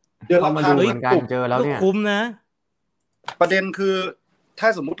เข้ามาดูเหมือนกันเจอแล้วเนี่ยคุ้มนะประเด็นคือถ้า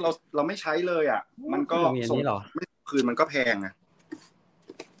สมมุติเราไม่ใช้เลยอ่ะมันก็ส่งไม่คืนมันก็แพงอ่ะ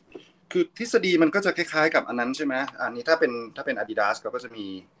คือทฤษฎีมันก็จะคล้ายๆกับอันนั้นใช่ไหมอันนี้ถ้าเป็น Adidas เขาก็จะมี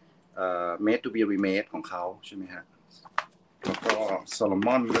made to be remade ของเขาใช่ไหมฮะแล้วก็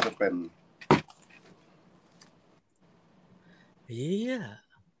Solomon ก็จะเป็น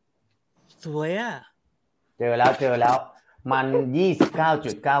สวยอ่ะเจอแล้วมัน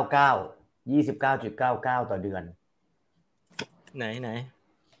29.99ต่อเดือนไหน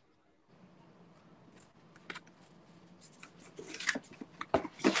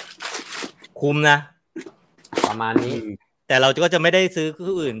คุ้มนะประมาณนี้แต่เราก็จะไม่ได้ซื้อ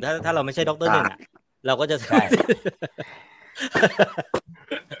คู่อื่นถ้าเราไม่ใช่ด็อกเตอร์หนึ่งอ่ะเราก็จะใช่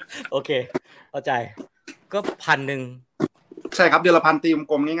โอเคเข้าใจก็1,000ใช่ครับเดือนละ1,000ตี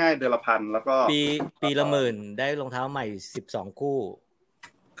กลมง่ายๆเดือนละ1,000แล้วก็ปีละ10,000ได้รองเท้าใหม่12คู่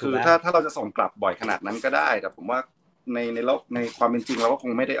คือถ้าเราจะส่งกลับบ่อยขนาดนั้นก็ได้แต่ผมว่าในความเป็นจริงเราก็ค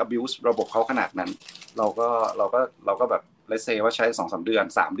งไม่ได้ abuse ระบบเขาขนาดนั้นเราก็แบบlet's say ว่าใช้ 2-3 เดือน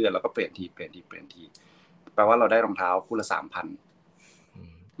3เดือนแล้วก็เปลี่ยนทีแปลว่าเราได้รองเท้าคู่ละ 3,000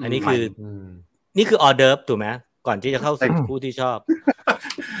 อันนี้คือออเดิร์ฟถูกไหมก่อนที่จะเข้าสู่คู่ที่ชอบ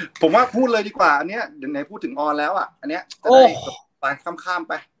ผมว่าพูดเลยดีกว่าอันเนี้ยไหนพูดถึงออนแล้วอ่ะอันเนี้ยจะได้ไปข้าม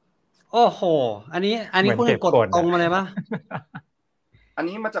ไปโอ้โหอันนี้คุณกดตรงมาเลยป่ะอัน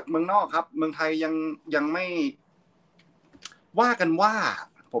นี้มาจากเมืองนอกครับเมืองไทยยังไม่ว่ากันว่า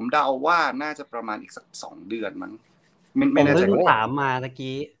ผมเดาว่าน่าจะประมาณอีกสัก2เดือนมั้งไม่แน่ใจผมถามมาตะ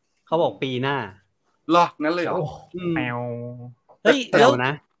กี้เขาบอกปีหน้าหรองั้นเลยเหรอแมวเฮ้ย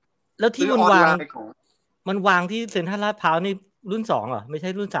แล้วที่มันวางที่เซ็นทรัลลาดพร้าวนี่รุ่น2เหรอไม่ใช่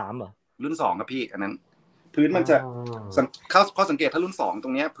รุ่น3เหรอรุ่น2ครับพี่อันนั้นพื้นมันจะข้อสังเกตถ้ารุ่น2ตร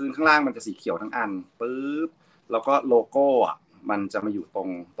งเนี้ยพื้นข้างล่างมันจะสีเขียวทั้งอันปึ๊บแล้วก็โลโก้อ่ะมันจะมาอยู่ต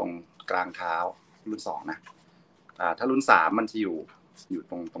รงกลางเท้ารุ่น2นะถ้ารุ่น3มันจะอยู่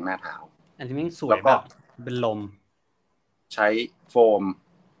ตรงหน้าเท้าอันนี้มันสวยแบบเป็นลมใช้โฟม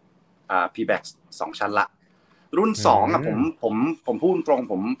PBAX 2ชั้นละรุ่น2อ่ะผมพูดตรง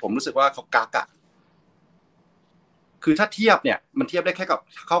ผมรู้สึกว่าเขากักอ่ะคือถ้าเทียบเนี่ยมันเทียบได้แค่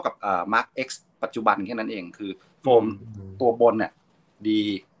เข้ากับMark X ปัจจุบันแค่นั้นเองคือโฟมตัวบนเนี่ยดี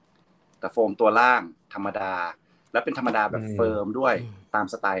แต่โฟมตัวล่างธรรมดาและเป็นธรรมดาแบบเฟิร์มด้วยตาม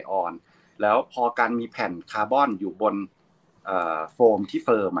สไตล์ออนแล้วพอการมีแผ่นคาร์บอนอยู่บน โฟมที่เ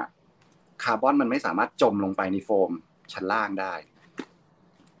ฟิร์มอ่ะคาร์บอนมันไม่สามารถจมลงไปในโฟมชั้นล่างได้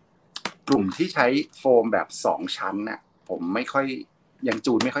กลุ่มที่ใช้โฟมแบบ2ชั้นน่ะผมไม่ค่อยยัง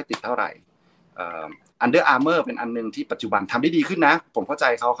จูนไม่ค่อยติดเท่าไหร่Under Armour เป็นอันนึงที่ปัจจุบันทำได้ดีขึ้นนะผมเข้าใจ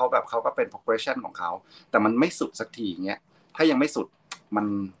เขาแบบเขาก็เป็น progression ของเขาแต่มันไม่สุดสักทีเงี้ยถ้ายังไม่สุด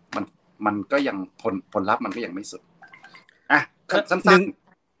มันก็ยังผลลัพธ์มันก็ยังไม่สุดอ่ะสั้น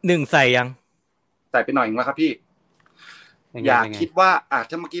ๆหนึ่งใส่ยังใส่ไปหน่อยนึงแล้วครับพี่อยากคิดว่า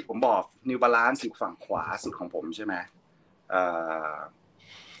ถ้าเมื่อกี้ผมบอก New Balance อยู่ฝั่งขวาสุดของผมใช่ไหม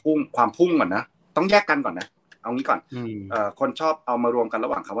ความพุ่งก่อนนะต้องแยกกันก่อนนะเอางี้ก่อนคนชอบเอามารวมกันระ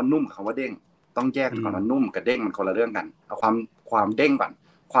หว่างคำว่านุ่มกับคำว่าเด้งต้องแยกก่อนว่านุ่มกับเด้งมันคนละเรื่องกันเอาความเด้งก่อน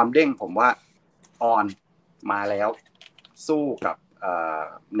ความเด้งผมว่าออนมาแล้วสู้กับ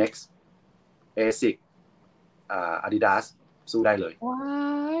Next ASIC Adidas สู้ได้เลยว้า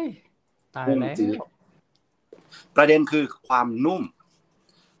ยตายแล้วประเด็นคือความนุ่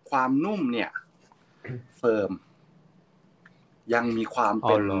มเนี่ยเฟิร์มยังมีความเ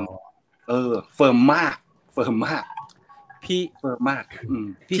ป็นเฟิร์มมากพี่เฟิร์มมาก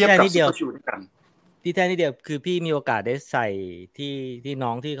พี่แค่นิดเดียวพี่แค่นิดเดียวคือพี่มีโอกาสได้ใส่ที่น้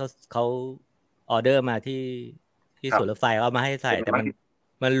องที่เขาออเดอร์มาที่สวนรถไฟเอามาให้ใส่แต่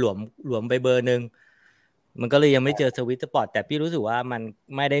มันหลวมไปเบอร์นึงมันก็เลยยังไม่เจอสวิตช์สปอร์ตแต่พี่รู้สึกว่ามัน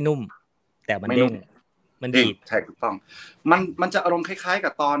ไม่ได้นุ่มแต่มันเด้งมันดีดใช่ถูกต้องมันจะอารมณ์คล้ายๆ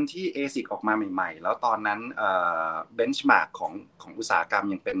กับตอนที่ ASIC ออกมาใหม่ๆแล้วตอนนั้นbenchmark ของอุตสาหกรรม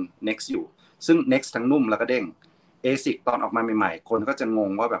ยังเป็น Next อยู่ซึ่ง Next ทั้งนุ่มแล้วก็เด้ง ASIC ตอนออกมาใหม่ๆคนก็จะง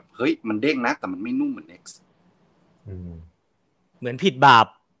งว่าแบบเฮ้ยมันเด้งนะแต่มันไม่นุ่มเหมือน Next เหมือนผิดบาป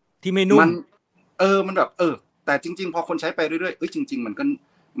ที่ไม่นุ่มมันแบบแต่จริงๆพอคนใช้ไปเรื่อยๆจริงๆมัน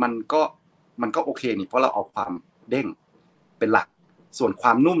ก็โอเคนี่เพราะเราเอาความเด้งเป็นหลักส่วนคว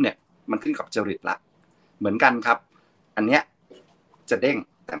ามนุ่มเนี่ยมันขึ้นกับจริตละเหมือนกันครับอันเนี้ยจะเด้ง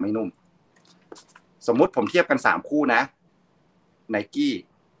แต่ไม่นุ่มสมมุติผมเทียบกัน3คู่นะ Nike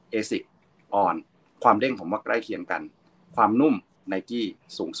ASIC On ความเด้งผมว่าใกล้เคียงกันความนุ่ม Nike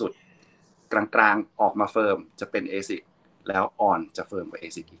สูงสุดกลางๆออกมาเฟิร์มจะเป็น ASIC แล้ว On จะเฟิร์มกว่า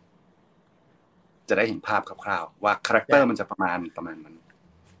ASIC จะได้เห็นภาพคร่าวๆว่าคาแรคเตอร์มันจะประมาณนั้น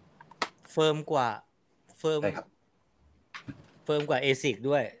เฟิร์มกว่าใช่ครับเฟิร์มกว่า ASIC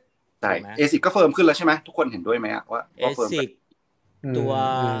ด้วยใช่ ASIC ก็เฟิร์มขึ้นแล้วใช่ไหมทุกคนเห็นด้วยไหมว่าเฟิร์ม ASIC ตัว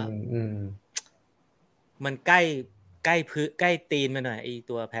มันใกล้พื้นใกล้ตีนมาหน่อยไอ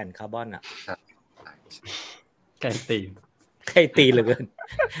ตัวแผ่นคาร์บอนอ่ะใกล้ตีนเหลือเกิน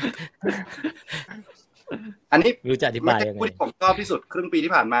อันนี้รู้จะอธิบายยังไงคู่ที่ผมชอบที่สุดครึ่งปี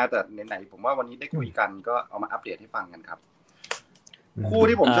ที่ผ่านมาแต่ไหนๆผมว่าวันนี้ได้คุยกันก็เอามาอัปเดตให้ฟังกันครับคู่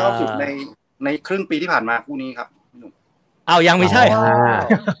ที่ผมชอบสุดในครึ่งปีที่ผ่านมาคู่นี้ครับพี่หนุ่มยังไม่ใช่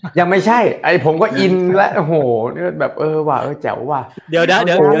ยังไม่ใช่ไอผมก็อินและโอ้โหนี่แบบว่ะแจ๋วว่ะเดี๋ยว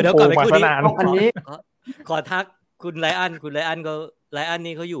ก่อนไปคู่นี้อันนี้ขอทักคุณไลอ้อนก็ไลอ้อน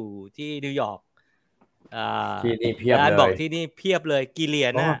นี่เขาอยู่ที่นิวยอร์กที่นี่เพียบเลยบอกที่นี่เพียบเลยกี่เหรีย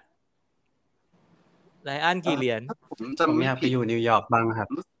ญน่ะไลอ้อนกี่เหรียญผมอยากไปอยู่นิวยอร์กบ้างครับ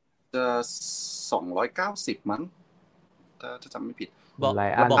จะ290มั้งถ้าจำไม่ผิดบอก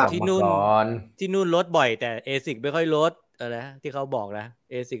ที่นู่นลดบ่อยแต่ ASIC ไม่ค่อยลดอะไรที่เขาบอกนะ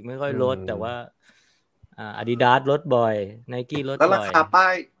ASIC ไม่ค่อยลดแต่ว่าAdidas ลดบ่อย Nike ลดบ่อยแล้วราคาป้า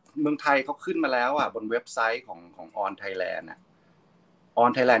ยเมืองไทยเขาขึ้นมาแล้วบนเว็บไซต์ของ On Thailand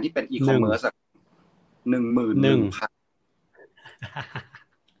On Thailand ที่เป็น e-commerce 11,000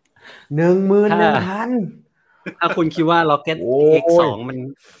 ถ้าคุณคิดว่า Rocket X2 มัน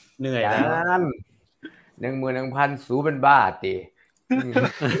เหนื่อยแล้ว 11,000 สูเป็นบ้าติ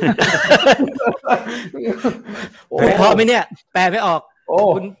พอไหมเนี่ยแปลไม่ออก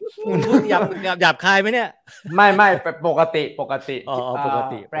คุณพูดหยาบคายไหมเนี่ยไม่ปกติปกติ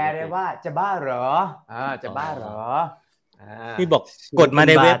แปลได้ว่าจะบ้าเหรอจะบ้าเหรอพี่บอกกดมา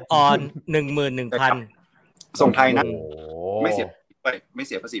ในเว็บ On 11,000ส่งไทยนะไม่เ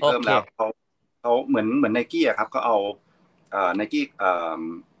สียภาษีเพิ่มแล้วเขาเหมือน Nike อ่ะครับก็เอาNike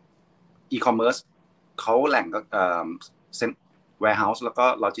e-commerce เขาแหล่งก็warehouse แล้วก็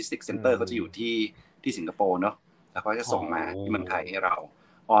logistics center เขาจะอยู่ที่สิงคโปร์เนาะแล้วเขาจะส่งมาที่เมืองไทยให้เรา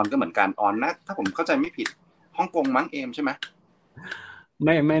ออนก็เหมือนกันออนนะถ้าผมเข้าใจไม่ผิดฮ่องกงมั้งเอมใช่ไหม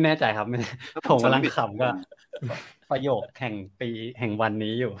ไม่แน่ใจครับผมกำลังขำก็ประโยคแห่งปีแห่งวัน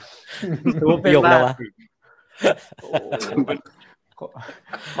นี้อยู่ประโยคแล้ววะ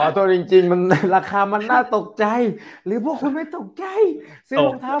ขอโทษจริงๆมันราคามันน่าตกใจหรือพวกคุณไม่ตกใจซื้อร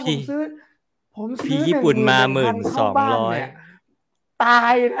องเท้าผมซื้อพี่ญี่ปุ่นมา 1,200 ตา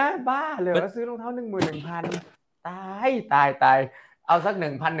ยนะบ้าเลยว่าซื้อรองเท้า 11,000 ตายเอาสัก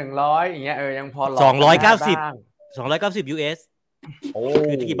 1,100 อย่างเงี้ยยังพอ290 290 US โอ้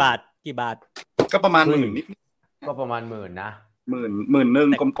คือกี่บาทก็ประมาณ10,000นิด ก็ประมาณ10,000นะ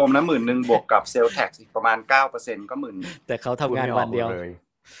10,000กลมๆนะ10,000บวกกับเซลล์แท็กซ์อีกประมาณ 9% ก็10,000แต่เขาทำงานวันเดียว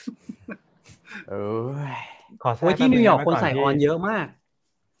ขอแทรก ที่นิวยอร์กคนใส่ออนเยอะมาก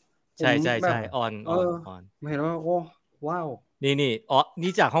ใช่ออนไม่เห็นว่าโอ้ว้าวนี่อ๋อ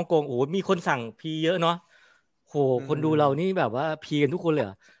นี่จากฮ่องกงโอ้มีคนสั่งพีเยอะเนาะโหคนดูเรานี่แบบว่าพีกันทุกคนเลย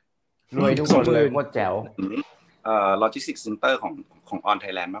รวยทุกคนเลยโคตรแจ๋วLogistics Center ของ On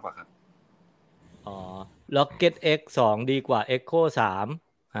Thailand มากกว่าครับอ๋อ Rocket X 2ดีกว่า Echo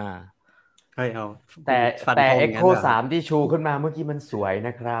 3ใช่เอาแต่ Echo 3ที่ชูขึ้นมาเมื่อกี้มันสวยน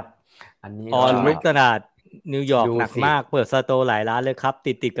ะครับอันนี้ออนลึกขนาดนิวยอร์กหนักมากเปิดสโตร์หลายร้านเลยครับ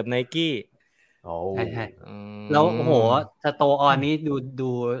ติดกับ Nike ใช่แล้วโอ้โหสโตร์ออนนี้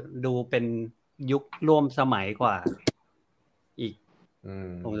ดูเป็นยุคร่วมสมัยกว่าอีก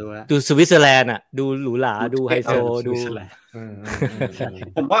ผมดูแล้วดูสวิตเซอร์แลนด์อ่ะดูหรูหราดูไฮโซดู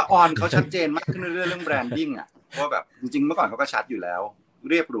ผมว่าออนเขาชัดเจนมากขึ้นเรื่องแบรนดิ้งอ่ะว่าแบบจริงๆเมื่อก่อนเขาก็ชัดอยู่แล้ว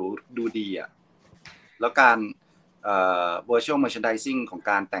เรียบหรูดูดีอ่ะแล้วการvirtual merchandising ของ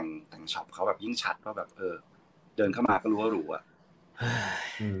การแต่งช็อปเขาแบบยิ่งชัดว่าแบบเดินเข้ามาก็รู้ว่าหรูอ่ะ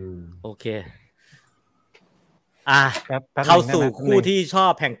โอเคเข้าสู่คู่ที่ชอ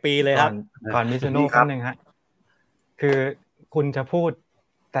บแห่งปีเลยครับก่อนมิซูโน่คนนึงฮะคือคุณจะพูด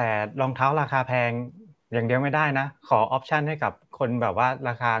แต่รองเท้าราคาแพงอย่างเดียวไม่ได้นะขอออปชันให้กับคนแบบว่าร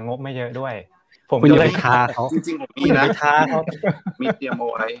าคางบไม่เยอะด้วยผมจะเลยท้าเขาจริงๆผมมีนะท้าเขามีเตรียมเอา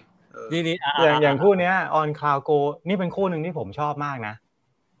ไว้นี่อย่างคู่เนี้ย On Cloud Go นี่เป็นคู่นึงที่ผมชอบมากนะ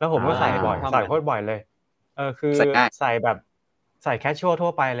แล้วผมก็ใส่บ่อยใส่โคตรบ่อยเลยคือใส่แบบใส่แคชชวลทั่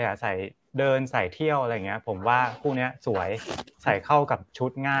วไปเลยอ่ะใส่เดินใส่เที่ยวอะไรเงี้ยผมว่าคู่เนี้ยสวยใส่เข้ากับชุ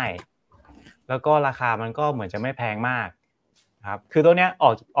ดง่ายแล้วก็ราคามันก็เหมือนจะไม่แพงมากครับคือตัวเนี้ย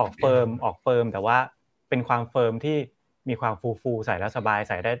ออกเฟิร์มแต่ว่าเป็นความเฟิร์มที่มีความฟูใส่แล้วสบายใ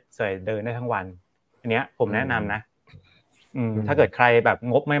ส่เดินได้ทั้งวันอันเนี้ยผมแนะนำนะถ้าเกิดใครแบบ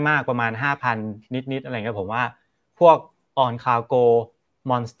งบไม่มากประมาณ 5,000 นิดๆอะไรเงี้ยผมว่าพวก On Cloud Go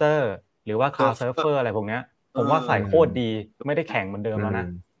Monster หรือว่า Cloud Surfer อะไรพวกเนี้ยผมว่าใส่โคตรดีไม่ได้แข็งเหมือนเดิมแล้วนะ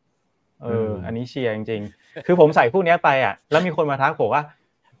อันนี้เชียร์จริงๆคือผมใส่พวกนี้ไปอ่ะแล้วมีคนมาทักผมว่า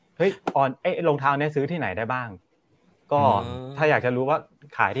เฮ้ยรองเท้าเนี้ยซื้อที่ไหนได้บ้างก็ถ้าอยากจะรู้ว่า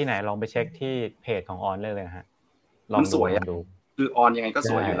ขายที่ไหนลองไปเช็คที่เพจของออนเลยนะฮะลองดูคือออนยังไงก็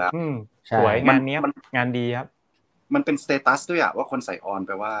สวยอยู่แล้วสวยงานนี้งานดีครับมันเป็นสเตตัสด้วยอะว่าคนใส่ออนแ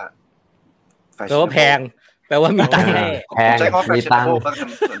ปลว่าแปลว่าแพงแปลว่ามีตังค์ใช้คำว่าแฟชั่นโบก็ท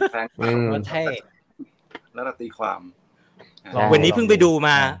ำส่วนแพงมันเท่แล้วเราตีความวันนี้เพิ่งไปดูม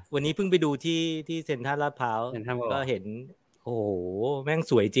าวันนี้เพิ่งไปดูที่เซ็นทรัลลาดพร้าวก็เห็นโอ้โหแม่ง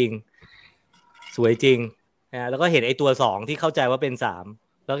สวยจริงนะแล้วก็เห็นไอ้ตัว2ที่เข้าใจว่าเป็น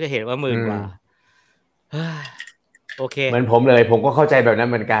3แล้วก็เห็นว่า10,000 กว่าโอเคเหมือนผมเลยผมก็เข้าใจแบบนั้น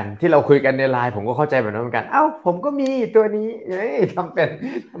เหมือนกันที่เราคุยกันในไลน์ผมก็เข้าใจแบบนั้นเหมือนกันเอ้าผมก็มีตัวนี้ทำ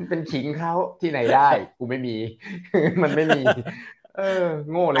เป็นขิงเขาที่ไหนได้กูไม่มีมันไม่มี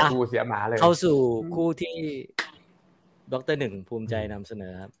โง่เลยกูเสียหมาเลยเข้าสู่คู่ที่ดร. 1ภูมิใจนำเสน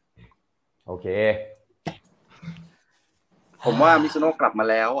อครับโอเคผมว่ามิซุโน่กลับมา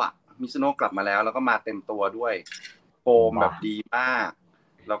แล้วแล้วก็มาเต็มตัวด้วยโฟมแบบดีมาก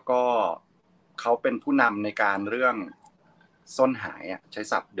แล้วก็เขาเป็นผู้นำในการเรื่องส้นหายอ่ะใช้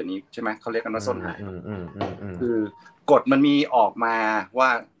ศัพท์เดี๋ยวนี้ใช่ไหมเขาเรียกกันว่าส้นหายคือกฎมันมีออกมาว่า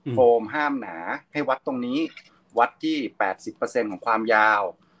โฟมห้ามหนาให้วัดตรงนี้วัดที่ 80% ของความยาว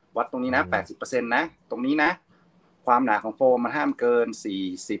วัดตรงนี้นะ 80% นะตรงนี้นะความหนาของโฟมมันห้ามเกิน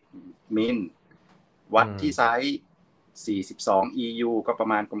40มิลวัดที่ไซส์42 EU ก็ประ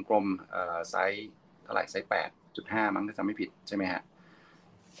มาณกลมๆไซส์เท่าไหร่ไซส์ 8.5 มั้งถ้าจำไม่ผิดใช่ไหมฮะ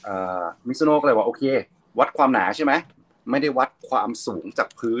มิซุโน่ก็เลยว่าโอเควัดความหนาใช่ไหมไม่ได้วัดความสูงจาก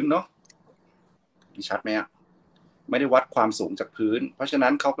พื้นเนาะชัดไหมอ่ะไม่ได้วัดความสูงจากพื้นเพราะฉะนั้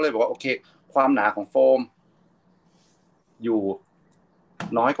นเขาก็เลยบอกว่าโอเคความหนาของโฟมอยู่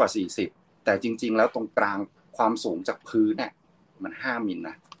น้อยกว่า40แต่จริงๆแล้วตรงกลางความสูงจากพื้นเนี่ยมัน5มิลน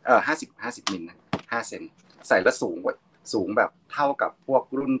ะ50มิลนะ5เซนใส่แล้วสูงแบบเท่ากับพวก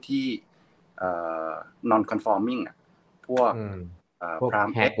รุ่นที่non conforming อ่ะพวกพราม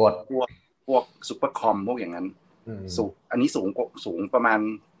เอ็กพวกซุปเปอร์คอมพวกอย่างนั้นสูงอันนี้สูงประมาณ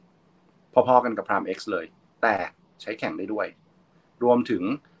พอๆกันกับพราม X เลยแต่ใช้แข่งได้ด้วยรวมถึง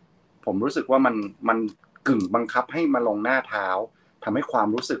ผมรู้สึกว่ามันกึ่งบังคับให้มาลงหน้าเท้าทำให้ความ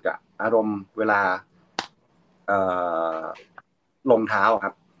รู้สึกอะอารมณ์เวลาลงเท้าค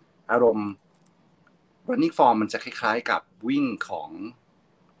รับอารมณ์ running form มันจะคล้ายๆกับวิ่งของ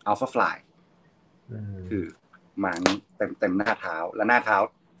Alpha Fly คือมาเต็มหน้าเท้าและหน้าเท้า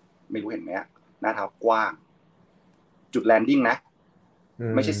ไม่รู้เห็นไหมหน้าเท้ากว้าง จุดแลนดิ้งนะ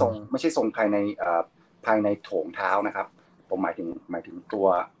ไม่ใช่ทรงภายในโถงเท้านะครับผมหมายถึง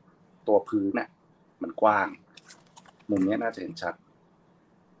ตัวพื้นน่ะมันกว้างมุมนี้น่าจะเห็นชัด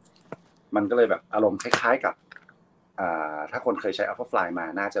มันก็เลยแบบอารมณ์คล้ายๆกับถ้าคนเคยใช้ Alpha Fly มา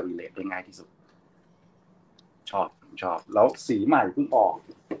น่าจะ relate ได้ง่ายที่สุดชอบแล้วสีใหม่เพิ่งออก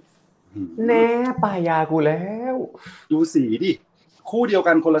แน่ป้ายยากูแล้วดูสีดิคู่เดียว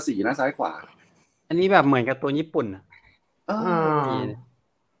กันคนละสีนะซ้ายขวาอันนี้แบบเหมือนกับตัวญี่ปุ่น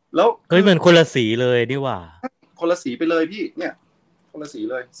แล้วเฮ้ยเหมือนคนละสีเลยดีว่าคนละสีไปเลยพี่เนี่ยคนละสี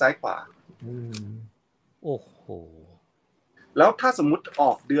เลยซ้ายขวาโอ้โหแล้วถ้าสมมุติอ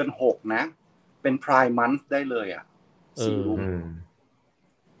อกเดือน6นะเป็น Prime Month ได้เลยอ่ะสีรุ้ง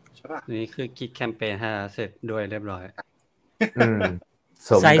ใช่ป่ะนี่คือคิดแคมเปญให้เสร็จด้วยเรียบร้อย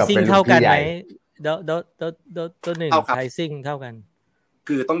ไซซิ่งเท่ากันไหมตัวหนึ่งไซซิ่งเท่ากัน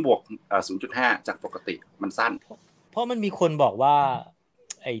คือต้องบวก0.5 จากปกติมันสั้นเพราะมันมีคนบอกว่า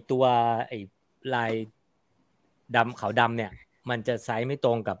ไอ้ตัวไอ้ลายดำขาวดำเนี่ยมันจะไซส์ไม่ต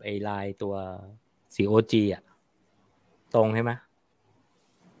รงกับไอ้ลายตัว COG อ่ะตรงใช่ไหม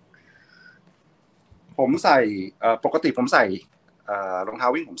ผมใส่ปกติผมใส่รองเท้า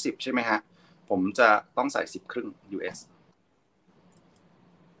วิ่งผม10ใช่ไหมฮะผมจะต้องใส่10 ครึ่ง US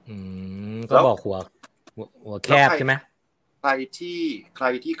ก็บอกหัวแคบใช่ไหมใครที่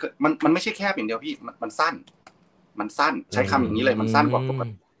มันไม่ใช่แคบอย่างเดียวพี่มันสั้นใช้คำอย่างนี้เลยมันสั้นกว่าปก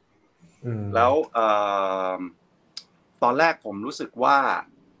ติแล้วตอนแรกผมรู้สึกว่า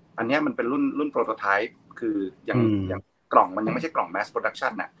อันนี้มันเป็นรุ่นโปรโตไทป์คืออย่างกล่องมันยังไม่ใช่กล่อง mass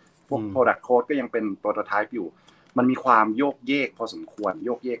production น่ะพวก product code ก็ยังเป็นโปรโตไทป์อยู่มันมีความโยกเยกพอสมควรโย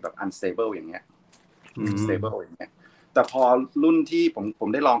กเยกแบบ unstable อย่างเงี้ยstable อย่างเงี้ยแต่พอรุ่นที่ผม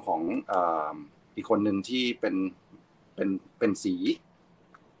ได้ลองของอีกคนหนึ่งที่เป็นสี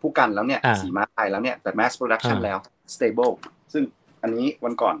ผู้กันแล้วเนี่ยสีม้าลายแล้วเนี่ยแต่ mass production แล้ว stable ซึ่งอันนี้วั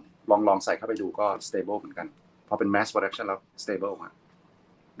นก่อนลองใส่เข้าไปดูก็ stable เหมือนกันพอเป็น mass production แล้ว stable ฮะ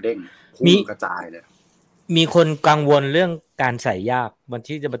เด้งพุ่งกระจายเลยมีคนกังวลเรื่องการใส่ยากมัน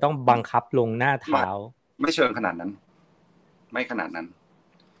ที่จะต้องบังคับลงหน้าเท้าไม่เชิงขนาดนั้นไม่ขนาดนั้น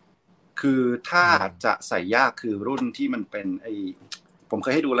คือถ้าจะใส่ยากคือรุ่นที่มันเป็นผมเค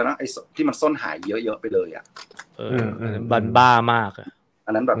ยให้ดูแล้วนะไอ้ที่มันส้นหายเยอะๆไปเลยอ่ะบ้ามากอ่ะอั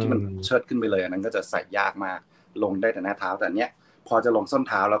นนั้นแบบที่มันเชิดขึ้นไปเลยอันนั้นก็จะใส่ยากมากลงได้แต่หน้าเท้าแต่เนี้ยพอจะลงส้น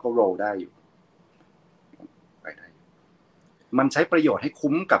เท้าแล้วก็โรลได้อยู่ไปได้มันใช้ประโยชน์ให้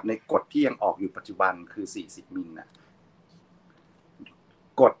คุ้มกับในกฎที่ยังออกอยู่ปัจจุบันคือ40 มิลนะ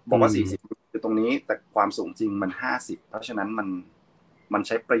กฎบอกว่า40มิลคือตรงนี้แต่ความสูงจริงมัน50เพราะฉะนั้นมันใ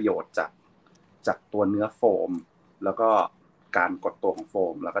ช้ประโยชน์จากตัวเนื้อโฟมแล้วก็การกดตัวของโฟ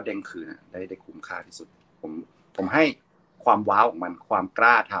มแล้วก็เด้งคืนได้คุ้มค่าที่สุดผมให้ความว้าวของมันความก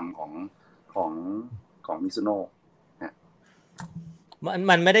ล้าทำของมิซุโนะนะ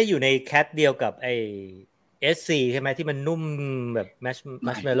มันไม่ได้อยู่ในแคทเดียวกับไอ้ SC ใช่ไหมที่มันนุ่มแบบ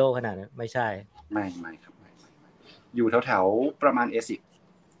มัชเมลโล่ขนาดนั้นไม่ใช่ไม่ครับไม่อยู่แถวๆประมาณ ASIC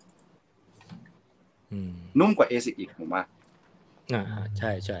นุ่มกว่า ASIC อีกผมว่าใ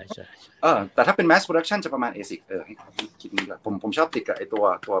ช่แต่ถ้าเป็น mass production จะประมาณ ASIC ให้คิดนี้ก่อนผมชอบติดกับไอ้ตัว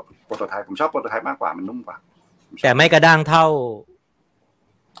โปรโตไทป์ผมชอบโปรโตไทป์มากกว่ามันนุ่มกว่าแต่ไม่กระด้างเท่า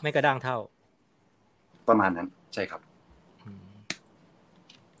ประมาณนั้นใช่ครับ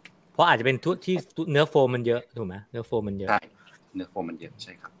เพราะอาจจะเป็นที่เนื้อโฟมมันเยอะถูกไหมเนื้อโฟมมันเยอะใช่เนื้อโฟมมันเยอะใ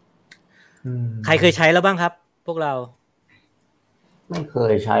ช่ครับใครเคยใช้แล้วบ้างครับพวกเราไม่เค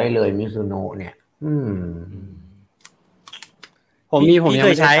ยใช้เลยมิซุโนะเนี่ยผมยังไม่เค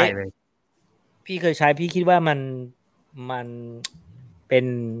ยใช้เลยพี่เคยใช้พี่คิดว่ามันเป็น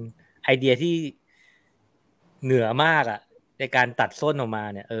ไอเดียที่เหนือมากอ่ะในการตัดส้นออกมา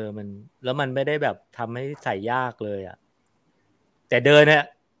เนี่ยมันแล้วมันไม่ได้แบบทำให้ใส่ยากเลยอ่ะแต่เดินเนี่ย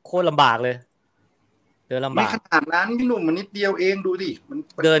โคตรลำบากเลยเดินลำบากไม่ขนาดนั้นพี่หนุ่มมันนิดเดียวเองดูดิมัน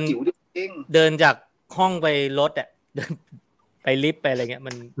เดินจิ๋วเองเดินจากห้องไปรถอ่ะเดินไปลิฟต์ไปอะไรเงี้ย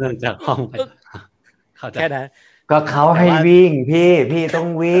มันเดินจากห้องไปแค่นั้นก็เขาให้วิ่งพี่ต้อง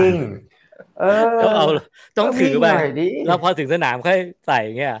วิ่งต้องถือไปแล้วพอถึงสนามค่อยใส่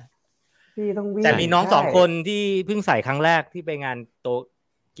เงี้ยพี่ต้องวิ่งแต่มีน้อง2 คนที่เพิ่งใส่ครั้งแรกที่ไปงาน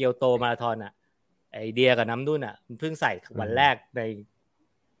เกียวโตมาราธอนอ่ะไอเดียกับน้ำดุ้นอ่ะเพิ่งใส่วันแรกใน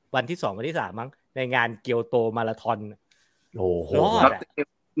วันที่2วันที่3มั้งในงานเกียวโตมาราธอนโอ้โห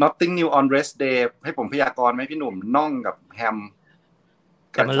Nothing new on rest day ให้ผมพยากรณ์ไหมพี่หนุ่มน่องกับแฮม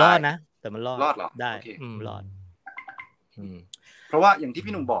แต่มันรอดนะแต่มันรอดเหรอได้รอดเพราะว่าอย่างที่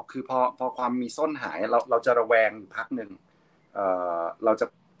พี่หนุ่มบอกคือพอความมีส้นหายเราจะระแวงอยู่พักนึงเราจะ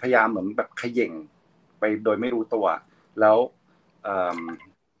พยายามเหมือนแบบเขย่งไปโดยไม่รู้ตัวแล้ว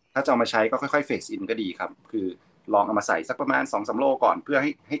ถ้าจะเอามาใช้ก็ค่อยๆ phase in ก็ดีครับคือ ลองเอามาใส่สักประมาณ 2-3 โลก่อนเพื่อ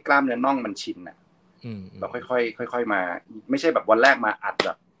ให้กล้ามเนื้อน่องมันชินน่ะเราค่อยๆมาไม่ใช่แบบวันแรกมาอัดแบ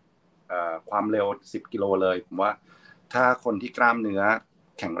บความเร็ว10 กิโลเลยผมว่าถ้าคนที่กล้ามเนื้อ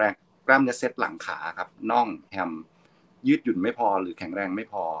แข็งแรงกล้ามเนื้อเซตหลังขาครับน่องแฮมยืดหยุ่นไม่พอหรือแข็งแรงไม่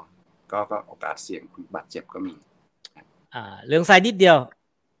พอก็โอกาสเสี่ยงบาดเจ็บก็มีเรื่องไซด์นิดเดียว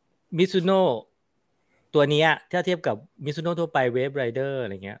มิซุโน่ตัวนี้ถ้าเทียบกับมิซุโน่ทั่วไปเวฟไรเดอร์อะ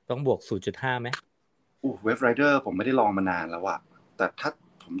ไรเงี้ยต้องบวก 0.5 ไหมเวฟไรเดอร์ผมไม่ได้ลองมานานแล้วอะแต่ถ้า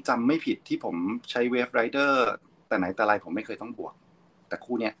ผมจำไม่ผิดที่ผมใช้เวฟไรเดอร์แต่ไหนแต่ไรผมไม่เคยต้องบวกแต่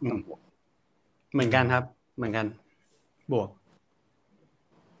คู่เนี้ยต้องบวกเหมือนกันครับเหมือนกันบวก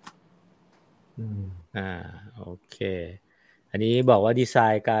โอเคอันนี้บอกว่าดีไซ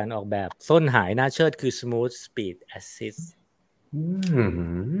น์การออกแบบส้นหายหน้าเชิดคือ Smooth Speed Assist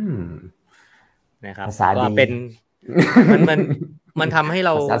นะครับก็เป็นมันทำให้เ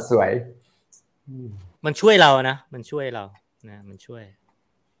ราภาษาสวยมันช่วยเรานะมันช่วยเรานะมันช่วย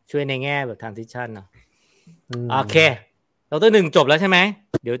ในแง่แบบ transition เนาะโอเคดร. 1จบแล้วใช่ไหม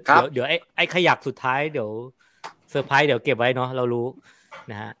เดี๋ยวไอ้ขยักสุดท้ายเดี๋ยวเซอร์ไพรส์เดี๋ยวเก็บไว้เนาะเรารู้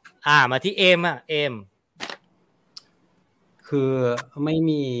นะฮะมาที่เอมคือไม่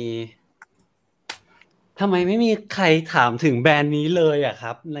มีทำไมไม่มีใครถามถึงแบรนด์นี้เลยอ่ะค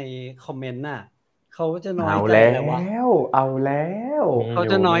รับในคอมเมนต์น่ะเขาจะน้อยใจแล้วเอาแล้วเขา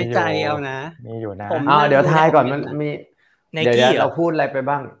จะน้อยใจเอานะมีอยู่นะเดี๋ยวทายก่อนมันมีเดี๋ยวเราพูดอะไรไป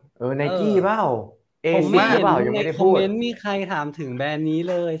บ้างNike เปล่าผมไม่เห็น เปล่ายังไม่ได้พูดในคอมเมนต์มีใครถามถึงแบรนด์นี้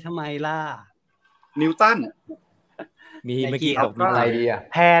เลยทำไมล่ะนิวตันมีเมื่อกี้อะไรดีอ่ะ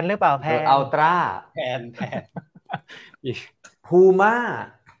แพนหรือเปล่าแพนอัลตร้าแพนพูม่า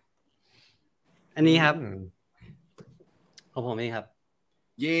อันนี้ครับของผมเองครับ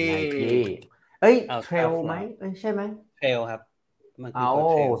เย่ Nike เทรลไหมใช่ไหมเทรลครับมันคื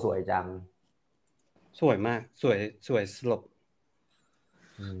อสวยจังสวยมากสวยสลบ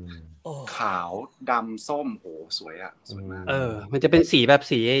ขาวดำส้มโหสวยอ่ะสวยมากมันจะเป็นสีแบบ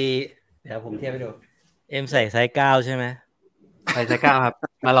สีเดี๋ยวผมเทียบให้ดูเอ็มใส่ไซส์9ใช่ไหมใส่ไซส์9ครับ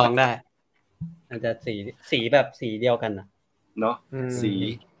มาลองได้มันจะสีแบบสีเดียวกันนะเนาะสี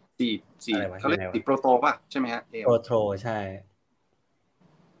เขาเรียกสีโปรโตป่ะใช่ไหมฮะโปรโตใช่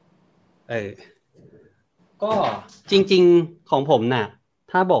ก็จริงๆของผมน่ะ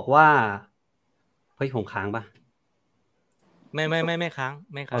ถ้าบอกว่าเฮ้ยผมค้างป่ะไม่ค้างไม่ค้าง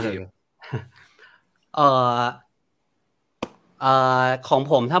ของ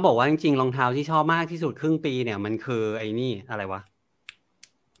ผมถ้าบอกว่าจริงๆรองเท้าที่ชอบมากที่สุดครึ่งปีเนี่ยมันคือไอ้นี่อะไรวะ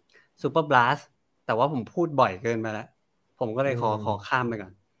ซูเปอร์บลัสแต่ว่าผมพูดบ่อยเกินไปแล้วผมก็เลยขอข้ามไปก่อ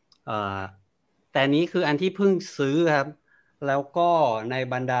นแต่นี้คืออันที่เพิ่งซื้อครับแล้วก็ใน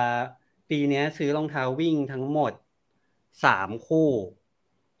บรรดาปีนี้ซื้อรองเท้าวิ่งทั้งหมด3คู่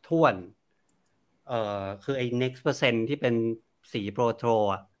ถ้วนคือไอ้ next percent ที่เป็นสี Pro Tro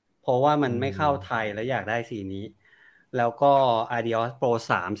อ่ะเพราะว่ามันไม่เข้าไทยแล้วอยากได้สีนี้แล้วก็ Adios Pro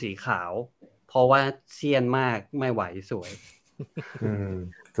 3สีขาวเพราะว่าเซียนมากไม่ไหวสวย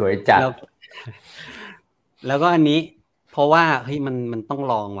สวยจัดแล้วก็อันนี้เพราะว่าเฮ้ยมันต้อง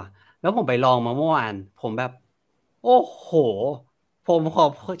ลองว่ะแล้วผมไปลองมาเมื่อวานผมแบบโอ้โหผม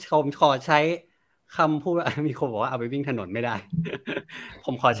ขอใช้คำพูดมีคนบอกว่าเอาไปวิ่งถนนไม่ได้ ผ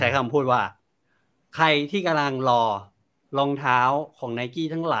มขอใช้คำพูดว่าใครที่กำลังรอรองเท้าของ Nike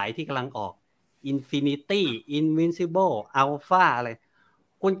ทั้งหลายที่กำลังออก Infinity Invincible Alpha อะไร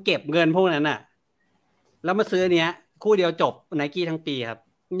คุณเก็บเงินพวกนั้นน่ะแล้วมาซื้อเนี้ยคู่เดียวจบ Nike ทั้งปีครับ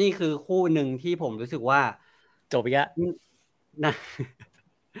นี่คือคู่หนึ่งที่ผมรู้สึกว่าจบอีกแล้ว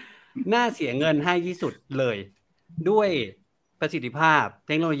น่าเสียเงินให้ที่สุดเลยด้วยประสิทธิภาพเ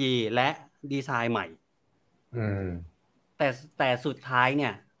ทคโนโลยีและดีไซน์ใหม่แต่สุดท้ายเนี่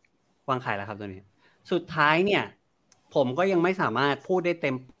ยวางขายแล้วครับตัวนี้สุดท้ายเนี่ยผมก็ยังไม่สามารถพูดได้เต็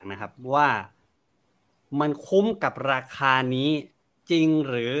มปากนะครับว่ามันคุ้มกับราคานี้จริง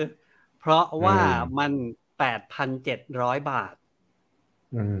หรือเพราะว่ามัน 8,700 บาท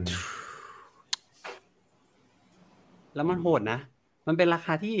แล้วมันโหดนะมันเป็นราค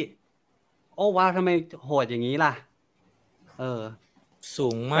าที่โอ้ว้าวทำไมโหดอย่างนี้ล่ะสู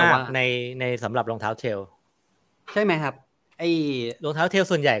งมากในสำหรับรองเท้าเทรลใช่ไหมครับไอ้รองเท้าเทรล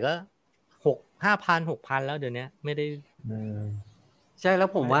ส่วนใหญ่ก็ 5,000 6,000 แล้วเดี๋ยวนี้ไม่ได้ใช่แล้ว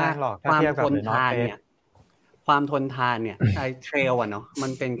ผมว่าความทนทานเนี่ยไอ้เทรลอ่ะเนาะมั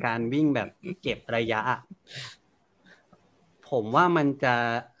นเป็นการวิ่งแบบเก็บระยะผมว่ามัน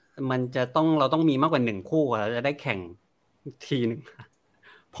จะต้องเราต้องมีมากกว่า1คู่เราจะได้แข่งทีนึง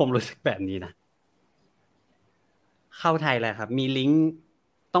ผมรู้สึกแบบนี้นะเข้าไทยแล้วครับมีลิงก์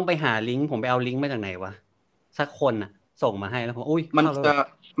ต้องไปหาลิงก์ผมไปเอาลิงก์มาจากไหนวะสักคนน่ะส่งมาให้แล้วผมอุ้ย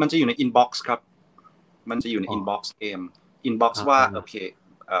มันจะอยู่ในอินบ็อกซ์ครับ มันจะอยู่ใน inbox เอม inbox ว่าโอเค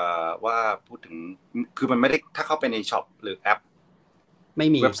ว่าพูดถึงคือมันไม่ได้ถ้าเข้าไปในช็อปหรือแอปไม่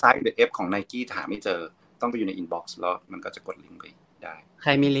มีเว็บไซต์หรือแอปของ Nike หาไม่เจอต้องไปอยู่ใน inbox แล้วมันก็จะกดลิงก์ไปได้ใค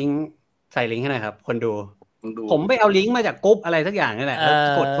รมีลิงก์ใส่ลิงก์ให้หน่อยครับคนดูผมไปเอาลิงก์มาจากกรุ๊ปอะไรสักอย่างนี่แหละแล้ว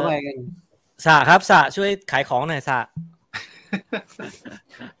กดเข้าไปกันสะครับสะช่วยขายของหน่อยสะ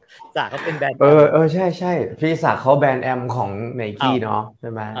สะเขาเป็นแบรนด์ใช่ใช่พี่สะเขาแบรนด์แอมของ Nike เนาะใช่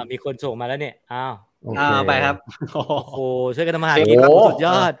ไหมมีคนส่งมาแล้วเนี่ยไปครับโอ้โหช่วยกันทำอาหารกินสุดย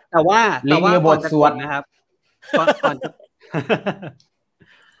อดแต่ว่าบทสวดนะครับ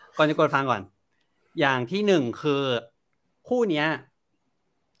ก่อนจะกดฟังก่อนอย่างที่หนึ่งคือคู่เนี้ย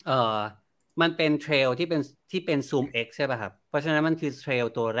มันเป็นเทรลที่เป็น Zoom X ใช่ป่ะครับเพราะฉะนั้นมันคือเทรล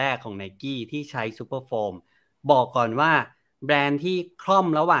ตัวแรกของ Nike ที่ใช้ซูเปอร์โฟมบอกก่อนว่าแบรนด์ที่คล่อม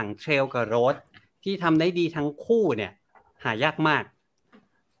ระหว่างเทรลกับโรดที่ทำได้ดีทั้งคู่เนี่ยหายากมาก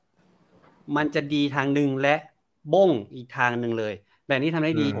มันจะดีทางนึงและบ้งอีกทางนึงเลยแบรนด์ที่ทำไ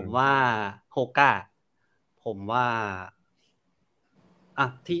ด้ดีผมว่าโฮก้าผมว่า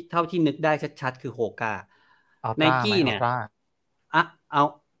ที่เท่าที่นึกได้ชัดๆคือโฮก้า Nike เนี่ย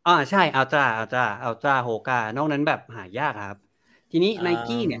ใช่อัลตร้าโฮก้านอกนั้นแบบหายากครับทีนี้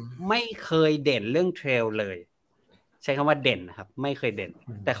Nike เนี่ยไม่เคยเด่นเรื่องเทรลเลยใช้คำว่าเด่นนะครับไม่เคยเด่น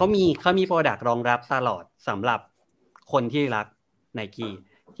แต่เขามีโปรดักต์รองรับตลอดสำหรับคนที่รัก Nike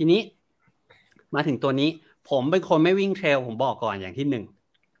ทีนี้มาถึงตัวนี้ผมเป็นคนไม่วิ่งเทรลผมบอกก่อนอย่างที่หนึ่ง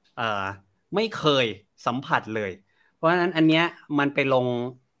ไม่เคยสัมผัสเลยเพราะฉะนั้นอันเนี้ยมันไปลง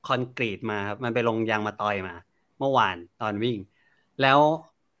คอนกรีตมาครับมันไปลงยางมะตอยมาเมื่อวานตอนวิ่งแล้ว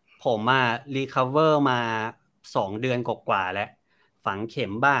ผมรีคัฟเวอร์มา2 เดือนกว่าแล้วฝังเข็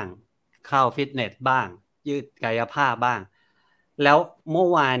มบ้างเข้าฟิตเนสบ้างยืดกายภาพบ้างแล้วเมื่อ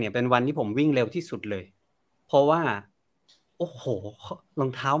วานเนี่ยเป็นวันที่ผมวิ่งเร็วที่สุดเลยเพราะว่าโอ้โหรอ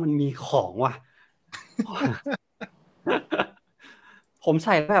งเท้ามันมีของว่ะ ผมใ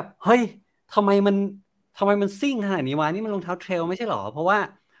ส่แบบเฮ้ยทำไมมันซิ่งขนาดนี้วะนี่มันรองเท้าเทรลไม่ใช่หรอเพราะว่า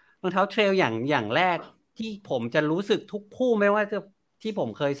รองเท้าเทรลอย่างแรกที่ผมจะรู้สึกทุกคู่ไม่ว่าจะที่ผม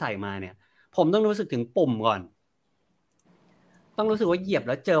เคยใส่มาเนี่ยผมต้องรู้สึกถึงปุ่มก่อนต้องรู้สึกว่าเหยียบแ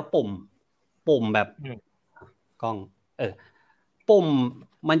ล้วเจอปุ่มแบบกล้องปุ่ม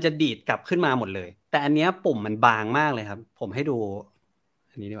มันจะดีดกลับขึ้นมาหมดเลยแต่อันเนี้ยปุ่มมันบางมากเลยครับผมให้ดู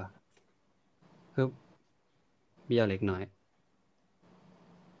อันนี้ดีกว่าคือเบี้ยวเล็กน้อย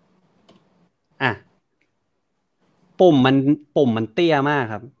ปุ่มมันเตี้ยมาก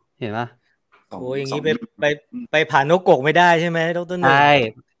ครับเห็นปะโอ้อย่างนี้ไปผ่านนกกกไม่ได้ใช่ไหมดร.หนึ่งใช่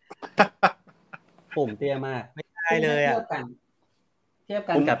ปุ่มเตี้ยมากไม่ได้เลยเทียบ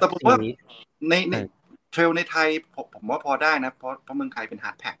กันกับผมว่าในเทรลในไทยผมว่าพอได้นะเพราะเมืองไทยเป็นฮา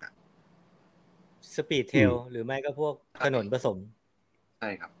ร์ดแพ็คสปีดเทรลหรือไม่ก็พวกถนนผสมใช่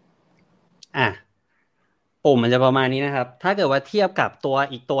ครับปุ่มมันจะประมาณนี้นะครับถ้าเกิดว่าเทียบกับตัว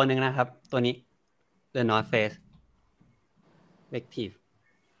อีกตัวหนึ่งนะครับตัวนี้ The North Face Active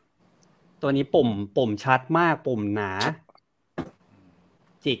ตัวนี้ปุ่มชัดมากปุ่มหนา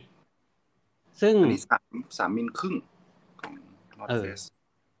จิกซึ่งอันนี้3 มิลครึ่งของ North Face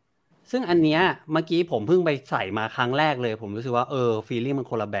ซึ่งอันเนี้ยเมื่อกี้ผมเพิ่งไปใส่มาครั้งแรกเลยผมรู้สึกว่าฟีลลิ่งมัน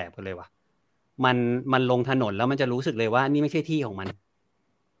คนละแบบกันเลยว่ะมันลงถนนแล้วมันจะรู้สึกเลยว่านี่ไม่ใช่ที่ของ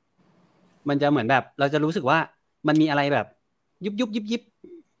มันจะเหมือนแบบเราจะรู้สึกว่ามันมีอะไรแบบยิบ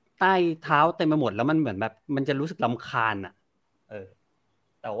ใต้เท้าเต็มไปหมดแล้วมันเหมือนแบบมันจะรู้สึกรำคาญ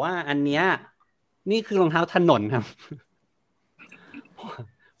แต่ว่าอันเนี้ยนี่คือรองเท้าถนนครับ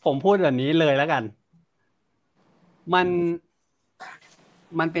ผมพูดแบบนี้เลยแล้วกัน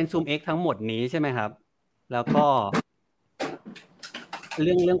มันเป็น Zoom X ทั้งหมดนี้ใช่ไหมครับแล้วก็เ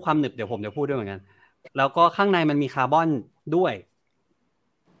รื่องความหนึบเดี๋ยวผมจะพูดด้วยเหมือนกันแล้วก็ข้างในมันมีคาร์บอนด้วย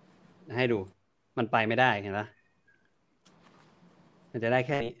ให้ดูมันไปไม่ได้เห็นปะมันจะได้แ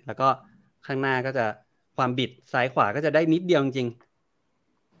ค่นี้แล้วก็ข้างหน้าก็จะความบิดซ้ายขวาก็จะได้นิดเดียวจริง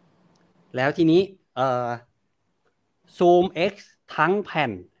ๆแล้วทีนี้Zoom X ทั้งแผ่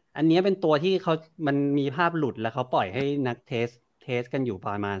นอันนี้เป็นตัวที่มันมีภาพหลุดแล้วเขาปล่อยให้นักเทสกันอยู่ป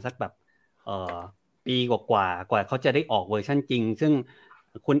ระมาณสักแบบปีกว่าเขาจะได้ออกเวอร์ชันจริงซึ่ง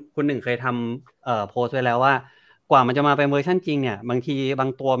คุณหนึ่งเคยทำโพสต์ไว้แล้วว่ากว่ามันจะมาเป็นเวอร์ชันจริงเนี่ยบางทีบาง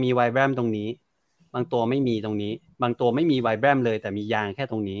ตัวมีไวแบรมตรงนี้บางตัวไม่มีตรงนี้บางตัวไม่มีไวแบรมเลยแต่มียางแค่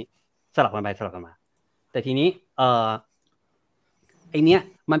ตรงนี้สลับกันไปสลับกันมาแต่ทีนี้ไอเนี้ย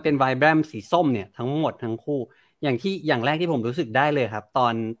มันเป็นไวแบรมสีส้มเนี่ยทั้งหมดทั้งคู่อย่างแรกที่ผมรู้สึกได้เลยครับต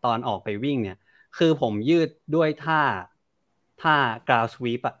อนออกไปวิ่งเนี่ยคือผมยืดด้วยท่ากราวส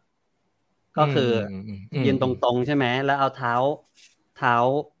วีปก็คือยืนตรงๆใช่ไหมแล้วเอาเท้า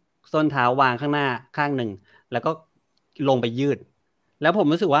ส้นเท้าวางข้างหน้าข้างหนึ่งแล้วก็ลงไปยืดแล้วผม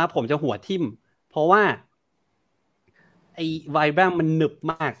รู้สึกว่าผมจะหัวทิ่ม เพราะว่าไอ้ไวแบรมมันหนึบ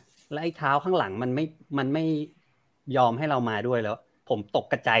มากและไอ้เท้าข้างหลังมันไม่ยอมให้เรามาด้วยแล้วผมตก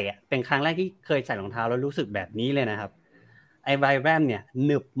กระจายอ่ะเป็นครั้งแรกที่เคยใส่รองเท้าแล้วรู้สึกแบบนี้เลยนะครับไอ้ไวแบรมเนี่ยห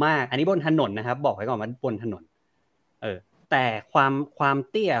นึบมากอันนี้บนถนนนะครับบอกไว้ก่อนว่าบนถนนแต่ความ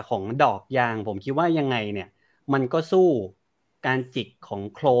เตี้ยของดอกยางผมคิดว่ายังไงเนี่ยมันก็สู้การจิกของ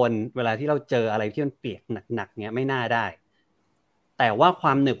โคลนเวลาที่เราเจออะไรที่มันเปียกหนักๆเนี่ยไม่น่าได้แต่ว่าคว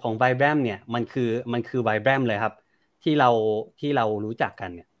ามหนึบของไวแบรมเนี่ยมันคือไวแบรมเลยครับที่เรารู้จักกัน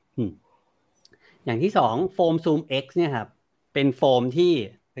เนี่ยอย่างที่สองโฟมซูม X เนี่ยครับเป็นโฟมที่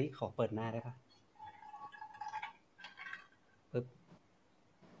ขอเปิดหน้าได้ปะ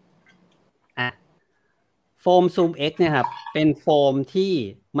โฟมซูม X เนี่ยครับเป็นโฟมที่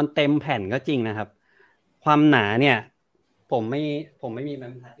มันเต็มแผ่นก็จริงนะครับความหนาเนี่ยผมไม่มีบร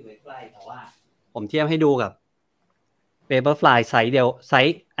รทัดอยู่ใกล้แต่ว่าผมเทียบให้ดูกับเปเปอร์ฟลายไซส์เดียวไซ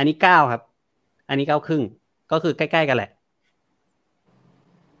ส์อันนี้9ครับอันนี้9ครึ่งก็คือใกล้ๆกันแหละ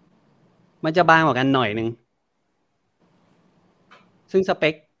มันจะบางกว่ากันหน่อยนึงซึ่งสเ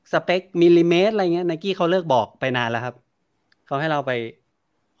ปคมิลลิเมตรอะไรเงี้ย Nike เขาเลิกบอกไปนานแล้วครับเขาให้เราไป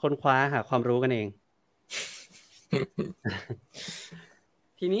ค้นคว้าหาความรู้กันเอง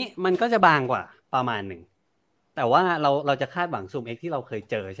ทีนี้มันก็จะบางกว่าประมาณหนึ่งแต่ว่าเราจะคาดหวังซูม X ที่เราเคย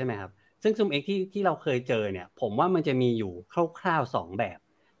เจอใช่ไหมครับซึ่งซูม X ที่เราเคยเจอเนี่ยผมว่ามันจะมีอยู่คร่าวๆ2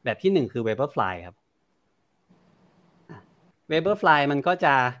แบบที่1คือ Vaporfly ครับ Vaporfly มันก็จ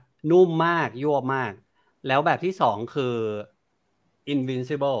ะนุ่มมากยวบมากแล้วแบบที่2คือ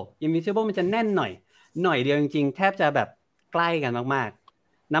Invincible มันจะแน่นหน่อยเดียวจริงๆแทบจะแบบใกล้กันมาก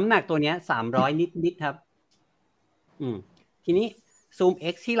ๆน้ำหนักตัวเนี้ย300นิดๆครับทีนี้ Zoom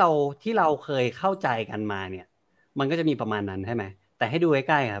X ที่เราเคยเข้าใจกันมาเนี่ยมันก็จะมีประมาณนั้นใช่ไหมแต่ให้ดูใ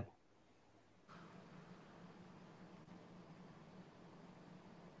กล้ๆครับ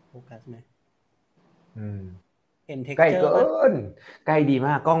โฟกัสไหมเห็น texture ใกล้เกินใกล้ดีม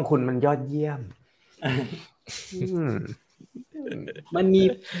ากกล้องคุณมันยอดเยี่ยมมั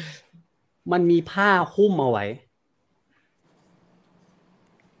นมีผ้าหุ้มเอาไว้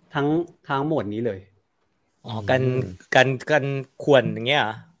ทั้งหมดนี้เลยกันข่วนอย่างเงี้ย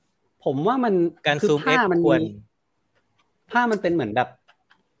ผมว่ามันคือผ้ามันมีผ้ามันเป็นเหมือนแบบ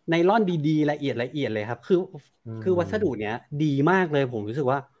ไนลอนดีๆละเอียดเลยครับคือวัสดุเนี้ยดีมากเลยผมรู้สึก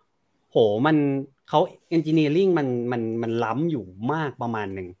ว่าโหมันเขาเอนจิเนียริ่งมันล้ำอยู่มากประมาณ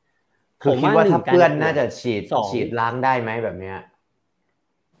หนึ่งผมว่าถ้าเปื้อนน่าจะฉีดล้างได้ไหมแบบเนี้ย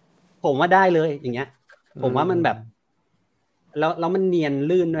ผมว่าได้เลยอย่างเงี้ยผมว่ามันแบบแล้วมันเนียน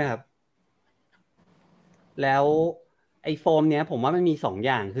ลื่นด้วยครับแล้วไอ้โฟมเนี้ยผมว่ามันมี2อ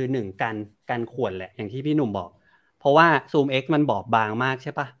ย่างคือ1กันข่วนแหละอย่างที่พี่หนุ่มบอกเพราะว่า Zoom X มันบอบบางมากใ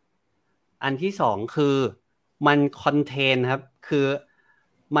ช่ปะอันที่2คือมันคอนเทนครับคือ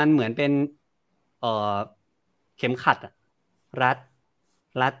มันเหมือนเป็นเข็มขัดอะ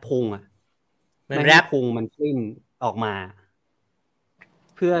รัดพุงอะไม่ให้พุงมันปลิ้นออกมา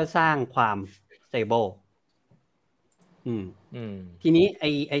เพื่อสร้างความ stable ทีนี้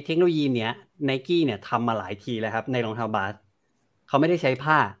ไอเทคโนโลยีเนี้ย Nike เนี่ยทำมาหลายทีแล้วครับในรองเท้าบาสเขาไม่ได้ใช้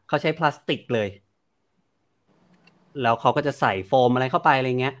ผ้าเขาใช้พลาสติกเลยแล้วเขาก็จะใส่โฟมอะไรเข้าไปอะไร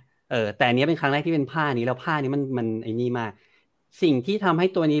เงี้ยแต่อันนี้เป็นครั้งแรกที่เป็นผ้านี้แล้วผ้านี้มันไอ้นี่มากสิ่งที่ทำให้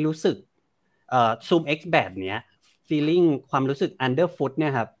ตัวนี้รู้สึกZoom X แบบเนี้ย feeling ความรู้สึก underfoot เนี่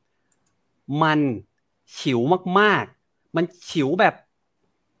ยครับมันฉิวมากๆมันฉิวแบบ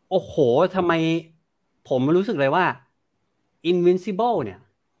โอ้โหทำไมผมรู้สึกเลยว่าInvincible เนี่ย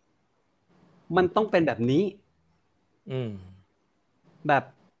มันต้องเป็นแบบนี้แบบ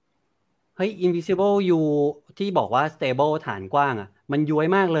เฮ้ย Invisible อยู่ที่บอกว่า stable ฐานกว้างอ่ะมันย้วย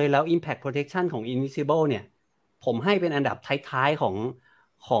มากเลยแล้ว impact protection ของ Invisible เนี่ยผมให้เป็นอันดับท้ายๆ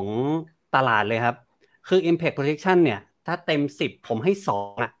ของตลาดเลยครับคือ impact protection เนี่ยถ้าเต็ม10ผมให้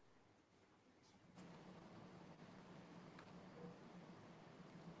2อ่ะ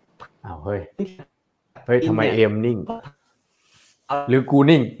เฮ้ยทำไมเอมนิ่งหรือกู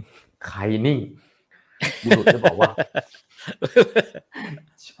นิ่งใครนิ่งบุรุษจะบอกว่า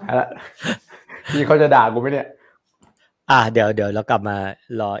แล้วพี่เขาจะด่ากูไหมเนี่ยเดี๋ยวเรากลับมา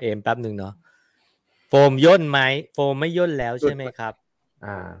รอเอมแป๊บนึงเนาะโฟมย่นไหมโฟมไม่ย่นแล้วใช่ไหมครับ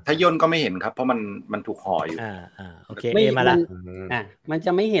ถ้าย่นก็ไม่เห็นครับเพราะมันถูกห่ออยู่โอเคเอมมาละมันจ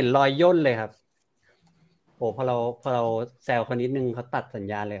ะไม่เห็นรอยย่นเลยครับโอ้พอเราแซวคนนิดนึงเขาตัดสัญ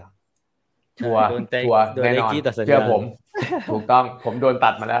ญาณเลยเหรอชัวร์แน่นอนเชื่อผมถูกต้องผมโดนตั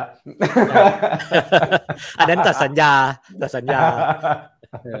ดมาแล้วอันนั้นตัดสัญญา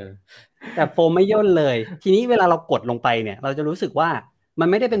แต่โฟมไม่ย่นเลยทีนี้เวลาเรากดลงไปเนี่ยเราจะรู้สึกว่ามัน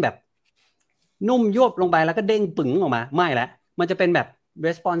ไม่ได้เป็นแบบนุ่มยวบลงไปแล้วก็เด้งปึ๋งออกมาไม่ละมันจะเป็นแบบ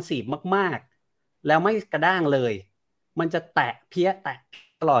responsive มาก แล้วไม่กระด้างเลยมันจะแตะเพี้ยแตะ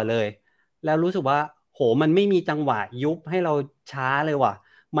ตลอดเลยแล้วรู้สึกว่าโหมันไม่มีจังหวะยุบให้เราช้าเลยว่ะ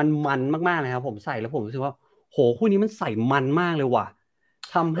มันมากๆเลยครับผมใส่แล้วผมรู้สึกว่าโหคู่นี้มันใส่มันมากเลยว่ะ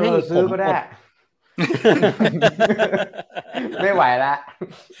ทำให้ผ ซื้อ ม ก็ได้ อด ไม่ไหวละ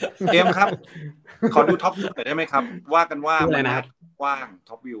เกมครับ ขอดูท็อปวิวหน่อยได้ไหมครับ ว่ากันว่า ดูอะไร มัน นะครับ กว้าง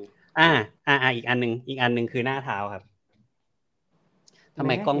ท็อปวิว อีกอันนึงคือหน้าเท้าครับทำไ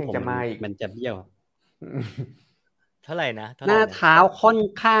มกล้องผมมันจะเบี้ยว เท่าไหร่นะ หน้าเท้าค่อน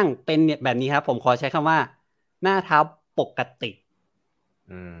ข้างเป็นเนี่ยแบบนี้ครับผมขอใช้คำว่าหน้าเท้าปกติ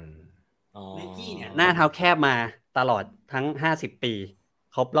ไนกี้เนี่ยหน้าเท้าแคบมาตลอดทั้ง50ปี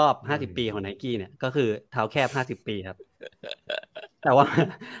ครบรอบ50ปีของไนกี้เนี่ยก็คือเท้าแคบ50ปีครับแต่ว่า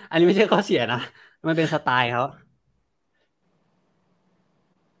อันนี้ไม่ใช่ข้อเสียนะมันเป็นสไตล์เขา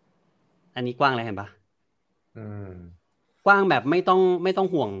อันนี้กว้างเลยเห็นปะกว้างแบบไม่ต้อง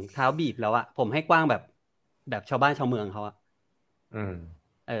ห่วงเท้าบีบแล้วอะผมให้กว้างแบบชาวบ้านชาวเมืองเขาอะ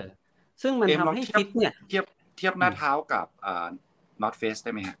ซึ่งมันทำให้ฟิตเนี่ยเทียบหน้าเท้ากับNorth Face ไ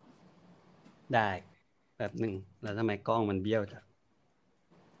ด้ไหมฮะได้แบบหนึ่งแล้วทำไมกล้องมันเบี้ยวจัง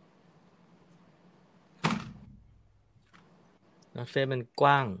North Face มันก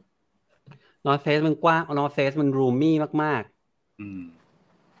ว้าง North Face มันกว้าง North Face มันรูมี่มาก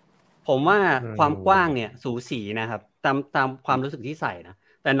ๆผมว่าความกว้างเนี่ยสูสีนะครับตามความรู้สึกที่ใส่นะ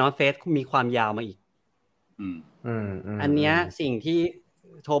แต่ North Face มีความยาวมาอีกอันเนี้ยสิ่งที่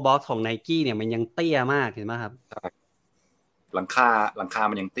โทบ็อกซ์ของ Nike เนี่ยมันยังเตี้ยมากเห็นไหมครับหลังคา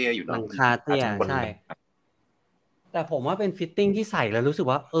มันยังเตี้ยอยู่เนาะหลังคาเตี้ยใช่แต่ผมว่าเป็นฟิตติ้งที่ใส่แล้วรู้สึก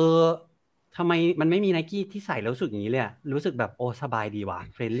ว่าทำไมมันไม่มี Nike ที่ใส่แล้วรู้สึกอย่างนี้เลยรู้สึกแบบโอ้สบายดีว่ะ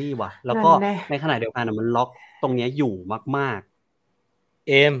เฟรนลี่ว่ะแล้วก็ในขณะเดียวกันมันล็อกตรงนี้อยู่มาก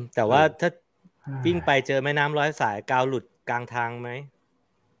ๆแต่ว่าถ้าวิ่งไปเจอแม่น้ำร้อยสายกาวหลุดกลางทางไหม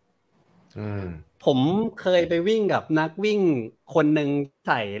ผมเคยไปวิ่งกับนักวิ่งคนหนึ่งใ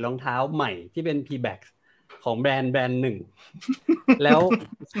ส่รองเท้าใหม่ที่เป็น P-Back ของแบรนด์หนึ่ง แล้ว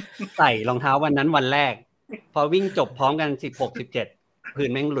ใส่รองเท้าวันนั้นวันแรกพอวิ่งจบพร้อมกัน16-17พื้น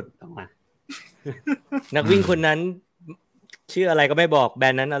แม่งหลุดออกมานักวิ่งคนนั้นชื่ออะไรก็ไม่บอกแบร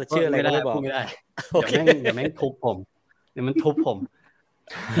นด์นั้นชื่ออะไรก็ไม่บอกไม่ได้เดี๋ยวแม่งทุบผมเดี๋ยวมันทุบผม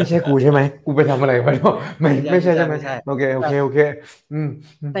ไม่ใช่กูใช่ไหมกูไปทำอะไรไปเนาะไม่ใช่ใช่ไหมโอเค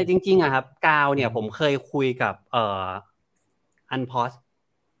แต่จริงๆอะครับกาวเนี่ยผมเคยคุยกับอันพอส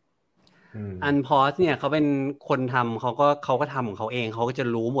เนี่ยเขาเป็นคนทำเขาก็ทำของเขาเองเขาก็จะ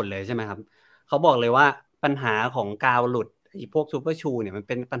รู้หมดเลยใช่ไหมครับเขาบอกเลยว่าปัญหาของกาวหลุดไอ้พวกซูเปอร์ชูเนี่ยมันเ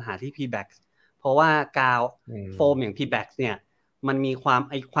ป็นปัญหาที่ P-Back เพราะว่ากาวโฟมอย่าง P-Back เนี่ยมันมีค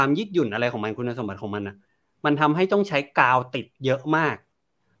วามยืดหยุ่นอะไรของมันคุณสมบัติของมันนะมันทำให้ต้องใช้กาวติดเยอะมาก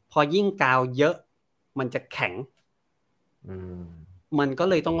พอยิ่งกาวเยอะมันจะแข็งมันก็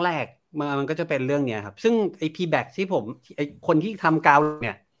เลยต้องแลกมันก็จะเป็นเรื่องเนี้ยครับซึ่งไอ้ P-Back ที่ผมไอ้คนที่ทำกาวเ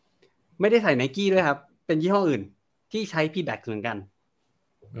นี่ยไม่ได้ใส่ Nike ด้วยครับเป็นยี่ห้ออื่นที่ใช้ P-Back เหมือนกัน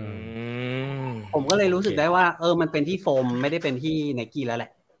ผมก็เลยรู้สึกได้ว่ามันเป็นที่โฟมไม่ได้เป็นที่ Nike แล้วแหล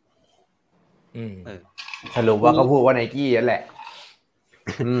ะสรุปว่าเขาพูดว่า Nike นั่นแหละ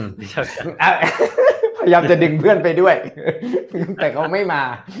พยายามจะดึงเพื่อนไปด้วยแต่เขาไม่มา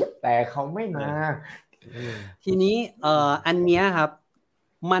ทีนี้อันเนี้ยครับ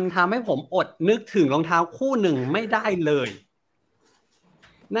มันทำให้ผมอดนึกถึงรองเท้าคู่หนึ่งไม่ได้เลย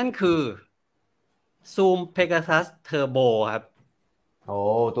นั่นคือ Zoom Pegasus Turbo ครับโอ้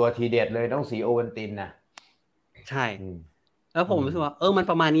ตัวทีเด็ดเลยต้องสีโอวัลตินนะใช่แล้วผมรู้สึกว่ามัน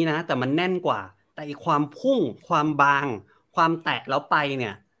ประมาณนี้นะแต่มันแน่นกว่าแต่อีกความพุ่งความบางความแตะแล้วไปเนี่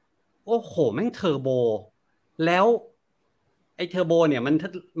ยโอ้โหแม่งเทอร์โบแล้วไอ้เทอร์โบเนี่ย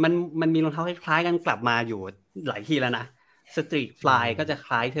มันมีรองเท้าคล้ายๆกันกลับมาอยู่หลายทีแล้วนะสตรีทฟลายก็จะค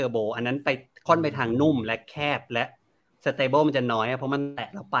ล้ายเทอร์โบอันนั้นไปค่อนไปทางนุ่มและแคบและสเตเบิลมันจะน้อยเพราะมันแตะ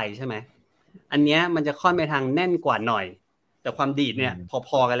แล้วไปใช่ไหมอันเนี้ยมันจะค่อนไปทางแน่นกว่าหน่อยแต่ความดีดเนี่ยพ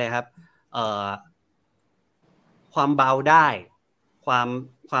อๆกันเลยครับความเบาได้ค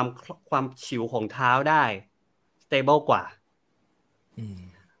วามฉิวของเท้าได้สเตเบิลกว่า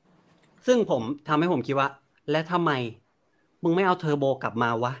ซึ่งผมทำให้ผมคิดว่าและทำไมมึงไม่เอาเทอร์โบกลับมา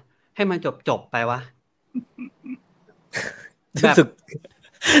วะให้มันจบไปวะรู้สึก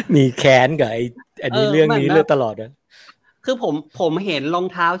มีแค้นกับอันนี้เรื่องนี้เรื่องตลอดนะคือผมเห็นรอง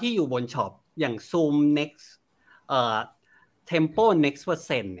เท้าที่อยู่บนช็อปอย่าง Zoom Next Tempo Next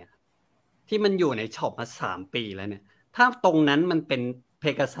Percent เนี่ยที่มันอยู่ในช็อปมา3 ปีแล้วเนี่ยถ้าตรงนั้นมันเป็น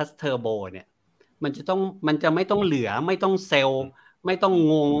Pegasus Turbo เนี่ยมันจะไม่ต้องเหลือไม่ต้องเซลล์ไม่ต้อง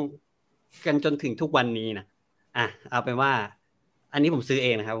งงกันจนถึงทุกวันนี้นะเอาเป็นว่าอันนี้ผมซื้อเอ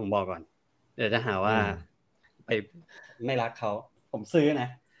งนะครับผมบอกก่อนเดี๋ยวจะหาว่าไปไม่รักเขาผมซื้อนะ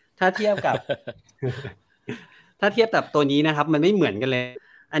ถ้าเทียบกับ ถ้าเทียบกับตัวนี้นะครับมันไม่เหมือนกันเลย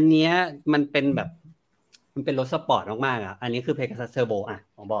อันเนี้ยมันเป็นแบบมันเป็นรถสปอร์ตมากๆอ่ะอันนี้คือ Pegasus Turbo อ่ะ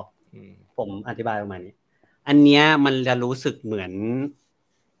ผมอธิบายประมาณนี้อันเนี้ยมันจะรู้สึกเหมือน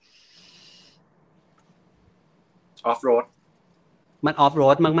ออฟโรดมันออฟโร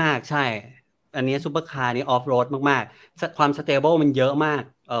ดมากๆใช่อันนี้ซุปเปอร์คาร์นี้ออฟโรดมากๆความสเตเบิลมันเยอะมาก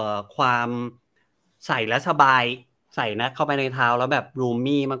ความใส่และสบายใส่นะเข้าไปในเท้าแล้วแบบรูม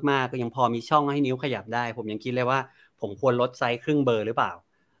มี่มากๆก็ยังพอมีช่องให้นิ้วขยับได้ผมยังคิดเลยว่าผมควรลดไซส์ครึ่งเบอร์หรือเปล่า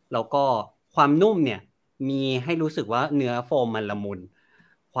แล้วก็ความนุ่มเนี่ยมีให้รู้สึกว่าเนื้อโฟมมันละมุน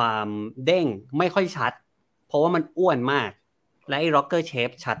ความเด้งไม่ค่อยชัดเพราะว่ามันอ้วนมากและไอ้ rocker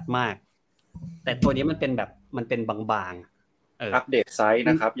shape ชัดมากแต่ตัวนี้มันเป็นแบบมันเป็นบางๆอัปเดตไซส์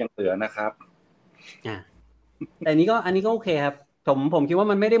นะครับยังเหลือนะครับแต่อันนี้ก็โอเคครับผมคิดว่า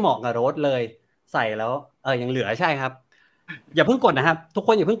มันไม่ได้เหมาะกับรถเลยใส่แล้วยังเหลือใช่ครับอย่าเพิ่งกดนะครับทุกค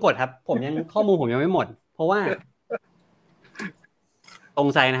นอย่าเพิ่งกดครับข้อมูลผมยังไม่หมดเพราะว่าตรง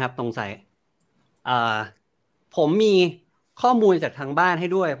ไซส์นะครับตรงไซส์ผมมีข้อมูลจากทางบ้านให้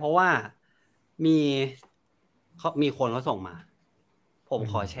ด้วยเพราะว่ามีคนเขาส่งมาผม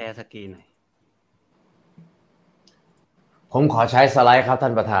ขอแชร์สกรีนหน่อยผมขอใช้สไลด์ครับท่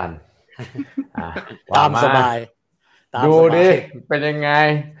านประธานตามสบายดูดิเป็นยังไง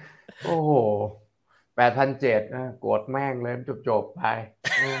โอ้โห 8,700 นะกดแม่งเลยจบไป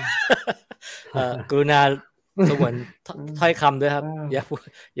กรุณาสงวนถ้อยคำด้วยครับอย่าพู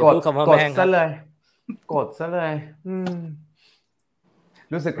ดคำว่าแม่งครับกดซะเลย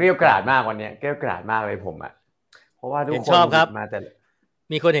รู้สึกเกรี้ยวกราดมากวันนี้เกรี้ยวกราดมากเลยผมเพราะว่าทุกคนมาแต่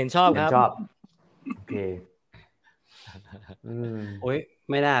มีคนเห็นชอบครับโอเคโอ๊ย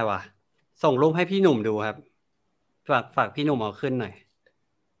ไม่ได้ว่ะส่งรูปให้พี่หนุ่มดูครับฝากพี่หนุ่มเอาขึ้นหน่อย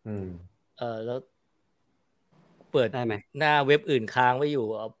แล้วเปิดได้ไหมหน้าเว็บอื่นค้างไว้อยู่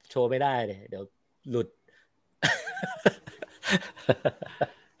เอาโชว์ไม่ได้เลยเดี๋ยวหลุด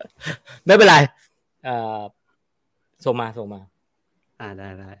ไม่เป็นไรส่งมาได้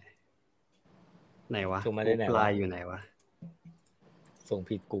ไหนวะส่งมาได้ไหนไลน์อยู่ไหนวะส่ง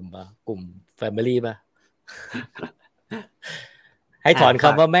ผิดกลุ่มป่ะกลุ่ม Family ป่ะ ให้ถอนค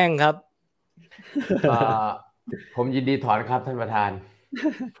ำว่าแม่งครับผมยินดีถอนครับท่านประธาน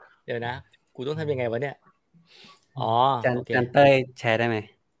เดี๋ยวนะกูต้องทำยังไงวะเนี่ยจันเต้ยแชร์ได้ไหม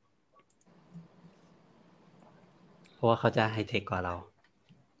เพราะว่าเขาจะไฮเทคกว่าเรา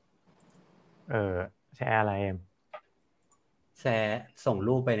แชร์อะไรแชร์ส่ง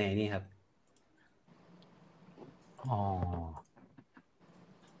รูปไปในนี่ครับ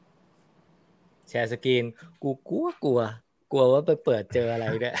แชร์สกรีนกูกลัวว่าไปเปิดเจออะไร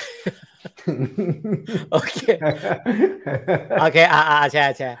เนี่ยโอเค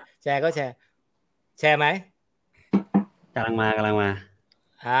แชร์ก็แชร์ไหมกำลังมา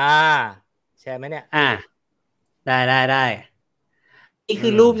แชร์ไหมเนี่ยได้นี่คื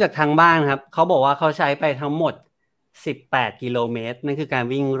อรูปจากทางบ้านครับเขาบอกว่าเขาใช้ไปทั้งหมด18 กิโลเมตรนั่นคือการ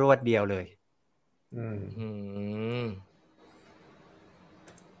วิ่งรวดเดียวเลย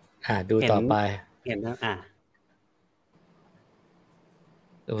ดูต่อไปเห็นแล้ว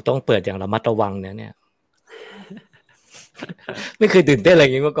ต้องเปิดอย่างระมัดระวังเนี่ยไม่เคยตื่นเต้นอะไรอ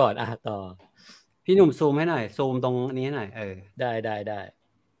ย่างนี้มาก่อนต่อพี่หนุ่มซูมให้หน่อยซูมตรงนี้หน่อยได้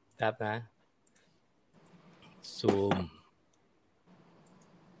ครับนะซูม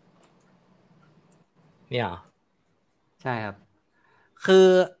เนี่ยใช่ครับคือ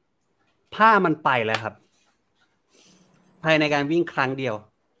ผ้ามันไปแล้วครับภายในการวิ่งครั้งเดียว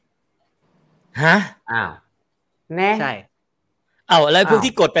แน่ใช่อะไรพวก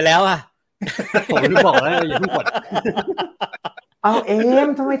ที่กดไปแล้วผมไม่บอกแล้วอย่าเพิ่งกด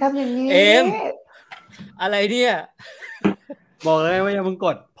ทำไมทำอย่างนี้อะไรเนี่ยบอกเลยว่าอย่าเพิ่งก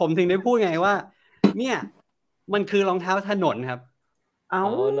ดผมถึงได้พูดไงว่าเนี่ยมันคือรองเท้าถนนครับเ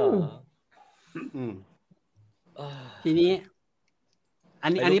หรอทีนี้อั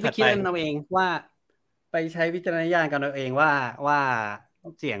นนี้ไปคิดกันเอาเองว่าไปใช้วิจารณญาณกันเอาเองว่า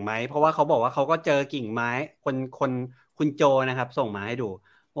เสี่ยงไหมเพราะว่าเขาบอกว่าเขาก็เจอกิ่งไม้คุณโจนะครับส่งมาให้ดู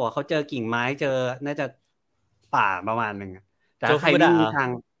บอกว่าเขาเจอกิ่งไม้เจอน่าจะป่าประมาณนึงแต่ใครวิ่งทาง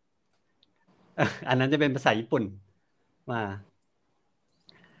อันนั้นจะเป็นภาษาญี่ปุ่นมา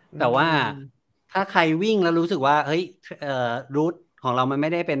แต่ว่าถ้าใครวิ่งแล้วรู้สึกว่าเฮ้ยรูทของเรามันไม่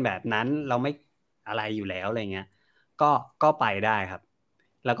ได้เป็นแบบนั้นเราไม่อะไรอยู่แล้วอะไรเงี้ยก็ไปได้ครับ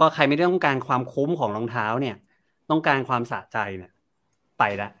แล้วก็ใครไม่ได้ต้องการความคุ้มของรองเท้าเนี่ยต้องการความสะใจเนี่ย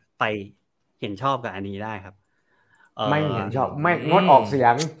ไปเห็นชอบกับอันนี้ได้ครับไม่เห็นชอบไม่งดออกเสีย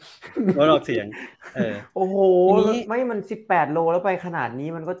งโอ้โหไม่มัน18 โลแล้วไปขนาดนี้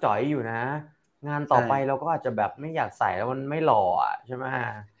มันก็จ่อยอยู่นะงานต่อไปเราก็อาจจะแบบไม่อยากใส่แล้วมันไม่หล่อใช่ไหม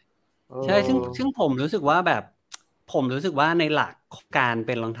ใช่ซึ่งผมรู้สึกว่าในหลักการเ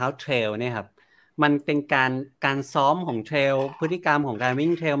ป็นรองเท้าเทรลเนี่ยครับมันเป็นการซ้อมของเทรลพฤติกรรมของการวิ่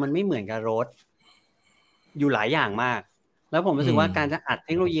งเทรลมันไม่เหมือนกับโรดอยู่หลายอย่างมากแล้วผมรู้สึกว่าการจะอัดเท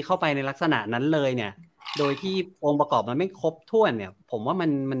คโนโลยีเข้าไปในลักษณะนั้นเลยเนี่ยโดยที่องค์ประกอบมันไม่ครบถ้วนเนี่ยผมว่า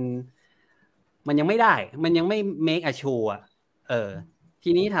มันยังไม่ได้มันยังไม่ make a sure อ่ะที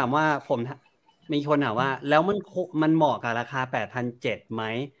นี้ถามว่ามีคนถามว่าแล้วมันเหมาะกับราคา 8,700 ไหม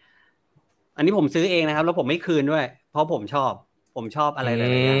อันนี้ผมซื้อเองนะครับแล้วผมไม่คืนด้วยเพราะผมชอบอะไรหลาย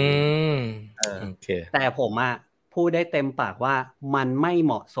ๆอย่างแต่ผมพูดได้เต็มปากว่ามันไม่เ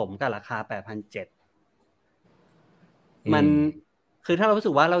หมาะสมกับราคา 8,700 มันคือถ้าเรารู้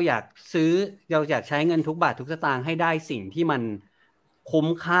สึกว่าเราอยากใช้เงินทุกบาททุกสตางค์ให้ได้สิ่งที่มันคุ้ม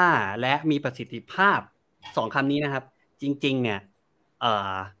ค่าและมีประสิทธิภาพ2คำนี้นะครับจริงๆเนี่ย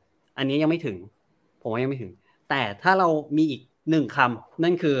อันนี้ยังไม่ถึงผมว่ายังไม่ถึงแต่ถ้าเรามีอีก1คำ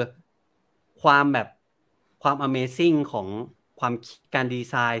นั่นคือความ Amazing ของความการดี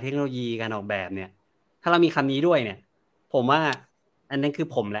ไซน์เทคโนโลยีการออกแบบเนี่ยถ้าเรามีคำนี้ด้วยเนี่ยผมว่าอันนั้นคือ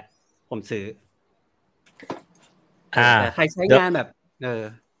ผมซื้อแต่ใครใช้งานแบบ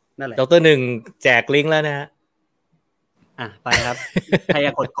นั่นแหละดร.1แจกลิงก์แล้วนะฮะไปครับ ใครอย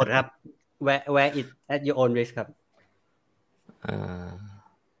ากกดครับ wear it at your own risk ครับ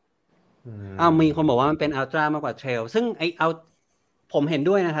มีคนบอกว่ามันเป็นอัลตร้ามากกว่าเทรลซึ่งผมเห็น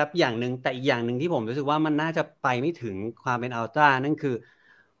ด้วยนะครับอย่างหนึ่งแต่อีกอย่างหนึ่งที่ผมรู้สึกว่ามันน่าจะไปไม่ถึงความเป็นอัลตร้านั่นคือ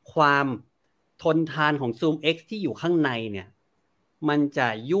ความทนทานของ Zoom X ที่อยู่ข้างในเนี่ยมันจะ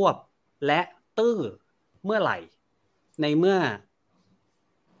ยวบและตื้อเมื่อไหร่ในเมื่อ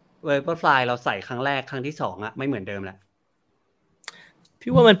Vaporfly เราใส่ครั้งแรกครั้งที่2ไม่เหมือนเดิมแล้ว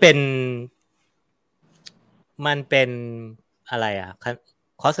พี่ว่ามันเป็นอะไร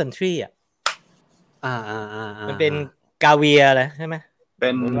Concentrateมันเป็นกาเวียอะไรใช่ไหมเป็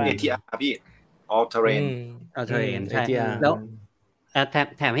น ATR พี่ All Terrain ใช่แล้ว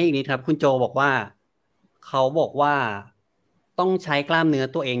แถมให้อีกนิดครับคุณโจบอกว่าเขาบอกว่าต้องใช้กล้ามเนื้อ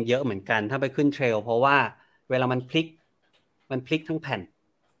ตัวเองเยอะเหมือนกันถ้าไปขึ้นเทรลเพราะว่าเวลามันพลิกทั้งแผ่น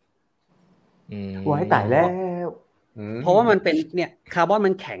ไว้ตายแล้วเพราะว่ามันเป็นเนี่ยคาร์บอน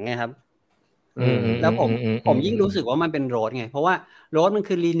มันแข็งไงครับแล้วผมยิ่งรู้สึกว่ามันเป็นโรดไงเพราะว่าโรดมัน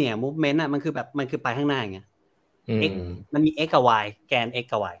คือ linear movement มันคือไปข้างหน้าไง x มันมี x กับ y แกน x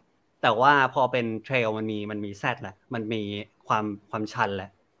กับ y แต่ว่าพอเป็นเทรลมันมี z แหละมันมีความชันแหล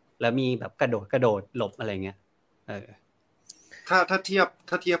ะแล้วมีแบบกระโดดหลบอะไรเงี้ยถ้าเ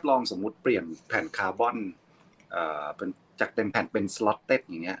ทียบลองสมมุติเปลี่ยนแผ่นคาร์บอนเป็นจากเป็นแผ่นเป็นสล็อตเต็ด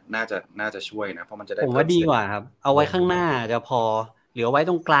อย่างเงี้ยน่าจะช่วยนะเพราะมันจะได้ผมว่าดีกว่าครับเอาไว้ข้างหน้าจะพอหรือเอาไว้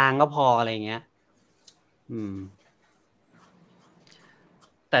ตรงกลางก็พออะไรเงี้ย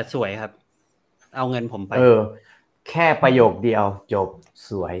แต่สวยครับเอาเงินผมไปแค่ประโยคเดียวจบ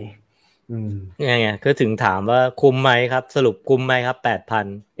สวยไงก็ถึงถามว่าคุ้มไหมครับสรุปคุ้มไหมครับ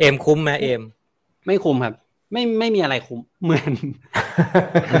 8,000 เอมคุ้มไหมเอมไม่คุ้มครับไม่มีอะไรคุ้มเหมื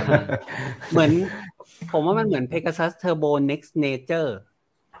อนผมว่ามันเหมือน Pegasus Turbo Next Nature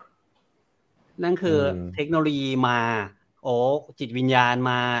นั่นคือเทคโนโลยีมาจิตวิญญาณ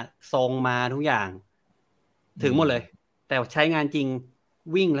มาทรงมาทุกอย่างถึงหมดเลยแต่ใช้งานจริง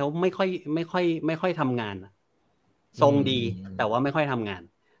วิ่งแล้วไม่ค่อยทำงานทรงดีแต่ว่าไม่ค่อยทำงาน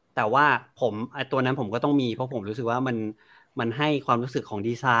แต่ว่าตัวนั้นผมก็ต้องมีเพราะผมรู้สึกว่ามันให้ความรู้สึกของ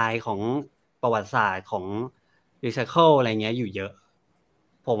ดีไซน์ของประวัติศาสตร์ของรีไซเคิลอะไรเงี้ยอยู่เยอะ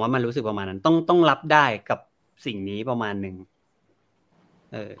ผมว่ามันรู้สึกประมาณนั้นต้องรับได้กับสิ่งนี้ประมาณนึง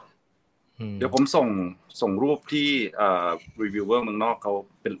เดี๋ยวผมส่งรูปที่รีวิวเวอร์เมืองนอกเขา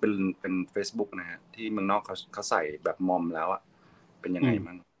เป็น Facebook นะฮะที่เมืองนอกเขาใส่แบบมอมแล้วเป็นยังไง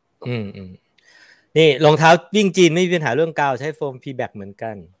มั่งนี่รองเท้าวิ่งจีนไม่มีปัญหาเรื่องกาวใช้โฟมฟีแบ็กเหมือน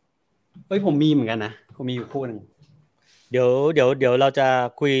กันผมมีเหมือนกันนะผมมีอยู่คู่นึงเดี๋ยวเราจะ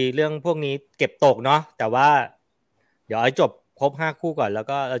คุยเรื่องพวกนี้เก็บตกเนาะแต่ว่าเดี๋ยวจบครบ5คู่ก่อนแล้ว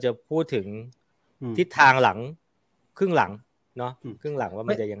ก็เราจะพูดถึงทิศทางหลังครึ่งหลังเนาะครึ่งหลังว่า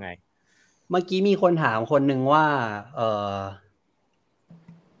มันจะยังไงเมื่อกี้มีคนถามคนนึงว่า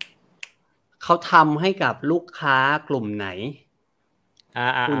เขาทำให้กับลูกค้ากลุ่มไหน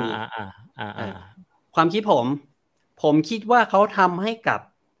ความคิดผมคิดว่าเขาทำให้กับ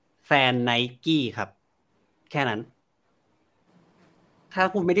แฟน Nike ครับแค่นั้นถ้า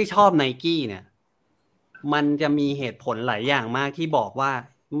คุณไม่ได้ชอบ Nike เนี่ยมันจะมีเหตุผลหลายอย่างมากที่บอกว่า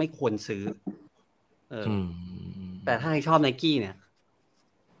ไม่ควรซื้อแต่ถ้าใครชอบ Nike เนี่ย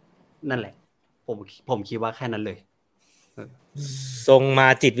นั่นแหละผมคิดว่าแค่นั้นเลยทรงมา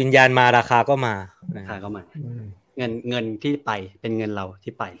จิตวิญญาณมาราคาก็มาเงินที่ไปเป็นเงินเรา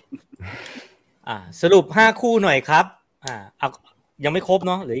ที่ไปสรุป5คู่หน่อยครับ ยังไม่ครบ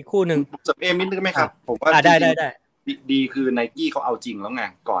เนาะเหลืออีกคู่นึงเสริมเอมนิดนึงไหมครับผมว่าได้ดีคือ Nike เขาเอาจริงแล้วไง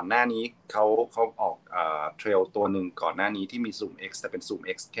ก่อนหน้านี้เขาออกเทรลตัวนึงก่อนหน้านี้ที่มี Zoom X แต่เป็น Zoom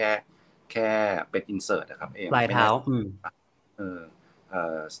X แค่เป็น insert นะครับเอมปลายเท้า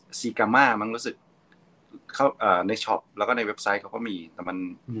ซีกาม่ามันรู้สึกเขาในช็อปแล้วก็ในเว็บไซต์เขาก็มีแต่มั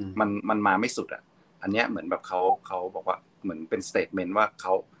นมาไม่สุดอ่ะอันเนี้ยเหมือนแบบเขาบอกว่าเหมือนเป็นสเตทเมนต์ว่าเข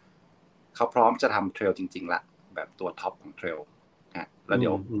าพร้อมจะทำเทรลจริงๆละแบบตัวท็อปของเทรลแล้วเดี๋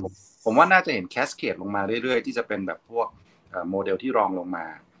ยวผมว่าน่าจะเห็นแคสเคดลงมาเรื่อยๆที่จะเป็นแบบพวกโมเดลที่รองลงมา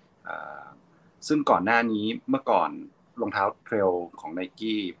ซึ่งก่อนหน้านี้เมื่อก่อนรองเท้าเทรลของ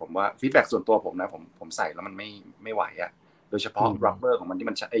Nike ผมว่าฟีดแบ็กส่วนตัวผมนะผมใส่แล้วมันไม่ไหวอ่ะโดยเฉพาะรับเบอร์ของมันที่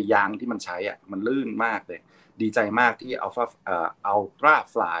มันใช้ยางที่มันใช้อ่ะมันลื่นมากเลยดีใจมากที่Ultra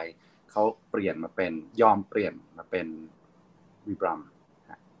Fly เขายอมเปลี่ยนมาเป็นวีบรัม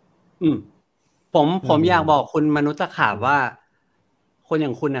ผมอยากบอกคุณมนุษย์ตะขาบว่าคนอย่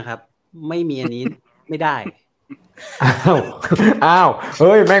างคุณนะครับไม่มีอันนี้ไม่ได้อ้าวเ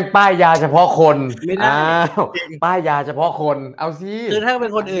ฮ้ยแม่งป้ายยาเฉพาะคนไม่ได้ป้ายยาเฉพาะคนเอาสิคือถ้าเป็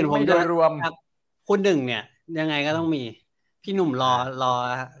นคนอื่นผมจะรวมคุณหนึ่งเนี่ยยังไงก็ต้องมีพี่หนุ่มรอ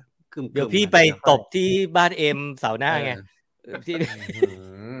เดี๋ยวพี่ไปตบที่บ้านเอ็มเสาร์หน้าไงพี่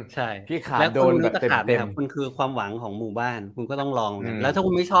ใช่พี่ขาดแล้วโดนแบบเต็มๆคุณคือความหวังของหมู่บ้านคุณก็ต้องลองนะแล้วถ้าคุ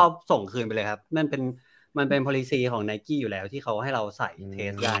ณไม่ชอบส่งคืนไปเลยครับมันเป็น policy ของ Nike อยู่แล้วที่เขาให้เราใส่เท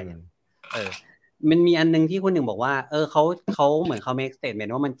สได้มันมีอันนึงที่คนหนึ่งบอกว่าเขาเหมือนเขา make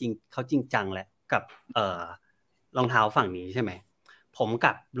statement ว่ามันจริงเขาจริงจังแหละกับรองเท้าฝั่งนี้ใช่ไหมผมก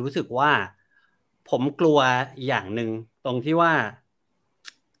ลับรู้สึกว่าผมกลัวอย่างนึงตรงที่ว่า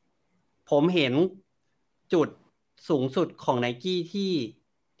ผมเห็นจุดสูงสุดของ Nike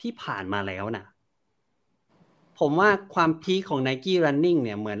ที่ผ่านมาแล้วนะผมว่าความพีคของ Nike Running เ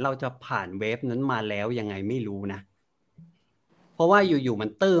นี่ยเหมือนเราจะผ่านเวฟนั้นมาแล้วยังไงไม่รู้นะเพราะว่าอยู่ๆมัน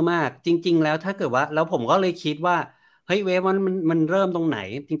ตื้อมากจริงๆแล้วถ้าเกิดว่าแล้วผมก็เลยคิดว่าเฮ้ยเวฟมันเริ่มตรงไหน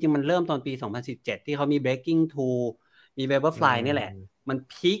จริงๆมันเริ่มตอนปี2017ที่เขามี Breaking 2 มี Vaporfly นี่แหละมัน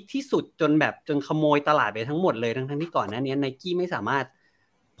พีคที่สุดจนขโมยตลาดไปทั้งหมดเลยทั้งที่ก่อนหน้านี้ Nike ไม่สามารถ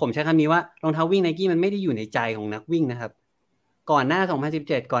ผมใช้คำนี้ว่ารองเท้าวิ่ง Nike มันไม่ได้อยู่ในใจของนักวิ่งนะครับก่อนหน้า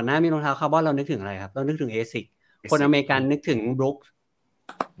2017ก่อนหน้ามีรองเท้าคาร์บอนเรานึกถึงอะไรครับเรานึกถึง ASIC คนอเมริกันนึกถึง Brooks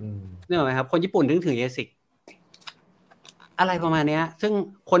นึกออกไหมครับคนญี่ปุ่นนึกถึง ASIC อะไรประมาณนี้ซึ่ง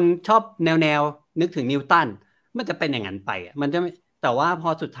คนชอบแนวนึกถึงนิวตันมันจะเป็นอย่างนั้นไปมันจะแต่ว่าพอ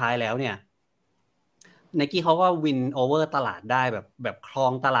สุดท้ายแล้วเนี่ย Nike เขาก็วินโอเวอร์ตลาดได้แบบครอ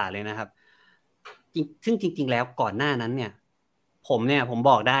งตลาดเลยนะครับซึ่งจริงๆแล้วก่อนหน้านั้นเนี่ยผม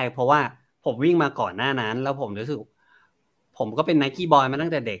บอกได้เพราะว่าผมวิ่งมาก่อนหน้านั้นแล้วผมรู้สึกผมก็เป็น Nike boy มาตั้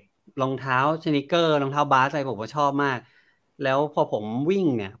งแต่เด็กรองเท้าสนิเกอร์รองเท้าบาสอะไรผมก็ชอบมากแล้วพอผมวิ่ง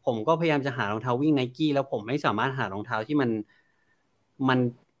เนี่ยผมก็พยายามจะหารองเท้าวิ่ง Nike แล้วผมไม่สามารถหารองเท้าที่มัน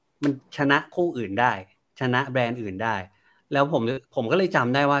ชนะคู่อื่นได้ชนะแบรนด์อื่นได้แล้วผมก็เลยจ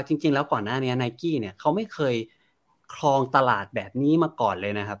ำได้ว่าจริงๆแล้วก่อนหน้านี้ Nike เนี่ยเขาไม่เคยครองตลาดแบบนี้มาก่อนเล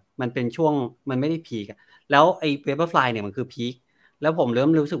ยนะครับมันเป็นช่วงมันไม่ได้พีคแล้วไอ้ Vaporfly เนี่ยมันคือพีคแล้วผมเริ่ม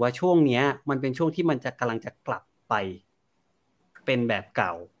รู้สึกว่าช่วงนี้มันเป็นช่วงที่มันจะกำลังจะกลับไปเป็นแบบเก่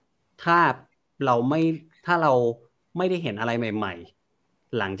าถ้าเราไม่ได้เห็นอะไรใหม่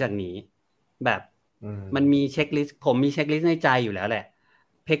ๆหลังจากนี้แบบมันมีเช็คลิสต์ผมมีเช็คลิสต์ในใจอยู่แล้วแหละ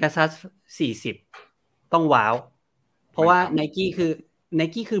Pegasus 40ต้องว้าวเพราะว่า Nike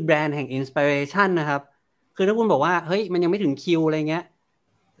คือแบรนด์แห่ง inspiration นะครับคือถ้าคุณบอกว่าเฮ้ยมันยังไม่ถึงคิวอะไรเงี้ย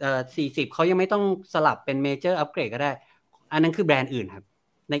40เขายังไม่ต้องสลับเป็น major upgrade ก็ได้อันนั้นคือแบรนด์อื่นครับ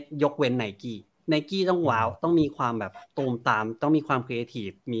ยกเว้น Nike ต้องว้าวต้องมีความแบบตูมตามต้องมีความ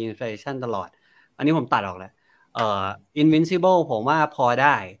creative มี inspiration ตลอดอันนี้ผมตัดออกแล้วInvincible ผมว่าพอไ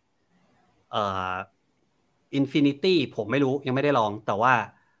ด้Infinity ผมไม่รู้ยังไม่ได้ลองแต่ว่า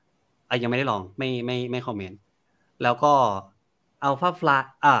ยังไม่ได้ลองไม่คอมเมนต์แล้วก็ Alpha Fly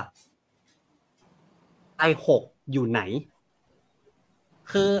i6 อยู่ไหน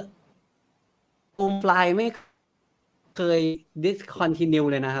คือซูมฟลายไม่เคย discontinue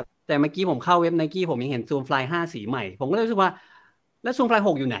เลยนะครับแต่เมื่อกี้ผมเข้าเว็บ Nike ผมยังเห็นซูมฟลาย5สีใหม่ผมก็เลยรู้สึกว่าแล้วซูมฟลาย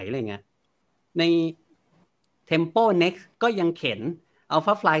6อยู่ไหนอะไรเงี้ยใน Tempo Next ก็ยังเข็น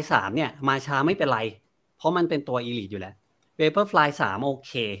Alpha Fly 3เนี่ยมาช้าไม่เป็นไรเพราะมันเป็นตัว Elite อยู่แล้ว Vaporfly 3โอเ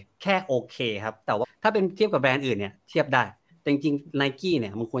คแค่โอเคครับแต่ว่าถ้าเป็นเทียบกับแบรนด์อื่นเนี่ยเทียบได้แต่จริงๆ Nike เนี่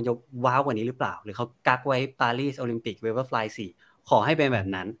ยมันควรจะว้าวกว่านี้หรือเปล่าหรือเขากักไว้ปารีสโอลิมปิก Vaporfly 4ขอให้เป็นแบบ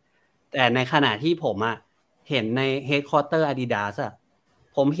นั้นแต่ในขณะที่ผมเห็นใน Headquarter Adidas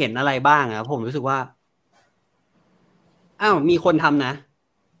ผมเห็นอะไรบ้างผมรู้สึกว่ามีคนทำนะ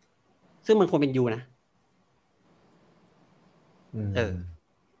ซึ่งมันควรเป็นยูนะ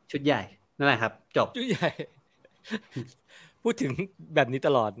ชุดใหญ่นั่นแหละครับจบชุดใหญ่ พูดถึงแบบนี้ต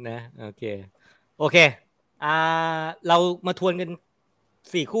ลอดนะโอเคเรามาทวนกัน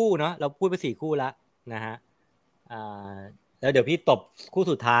4คู่เนาะเราพูดไป4คู่แล้วนะฮะแล้วเดี๋ยวพี่ตบคู่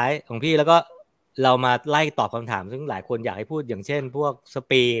สุดท้ายของพี่แล้วก็เรามาไล่ตอบคำถามซึ่งหลายคนอยากให้พูดอย่างเช่นพวกส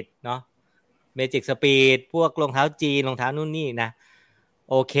ปีดเนาะเมจิกสปีดพวกรองเท้าจีนรองเท้านู่นนี่นะ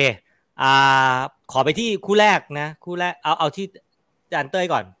โอเคขอไปที่คู่แรกนะคู่แรกเอาที่จานเต้ย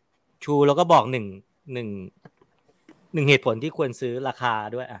ก่อนชูแล้วก็บอกหนึ่งเหตุผลที่ควรซื้อราคา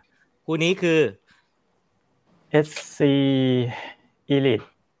ด้วยคู่นี้คือ SC Elite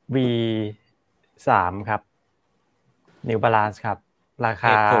V3 ครับ New Balance ครับราค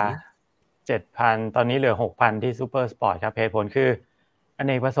า 7,000 ตอนนี้เหลือ 6,000 ที่ Super Sport ครับเหตุผลคืออเ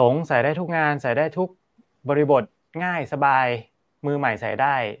นกประสงค์ใส่ได้ทุกงานใส่ได้ทุกบริบทง่ายสบายมือใหม่ใส่ไ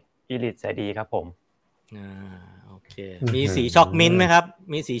ด้ Elite ใส่ดีครับผมโอเคมีสีช็อกมิ้นท์ไหมครับ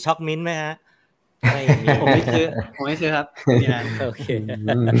มีสีช็อกมิ้นท์ไหมฮะไม่มีผมไม่ซื้อครับโอเค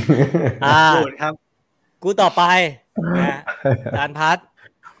พูดครับกูต่อไปนะจานพัด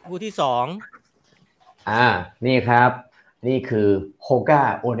กูที่2นี่ครับนี่คือ Hoka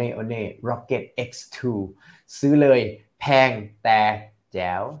One One Rocket X2 ซื้อเลยแพงแต่แ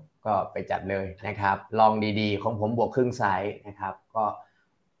จ๋วก็ไปจัดเลยนะครับลองดีๆของผมบวกครึ่งไซส์นะครับก็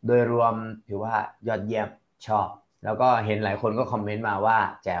โดยรวมถือว่ายอดเยี่ยมชอบแล้วก็เห็นหลายคนก็คอมเมนต์มาว่า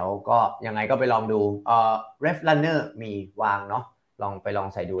แจ๋วก็ยังไงก็ไปลองดูRef Runner มีวางเนาะลอง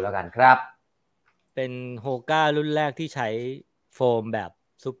ใส่ดูแล้วกันครับเป็นโฮก้ารุ่นแรกที่ใช้โฟมแบบ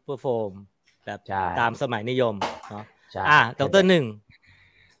ซุปเปอร์โฟมแบบตามสมัยนิยมเนาะดร.หนึ่ง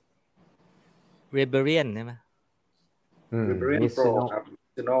Rebellion ใช่ไหมRebellion Pro ครับ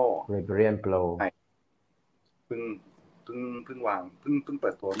Rebellion Pro เพิ่งวางเพิ่งเปิ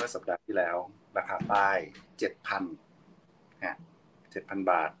ดตัวเมื่อสัปดาห์ที่แล้วราคาป้าย 7,000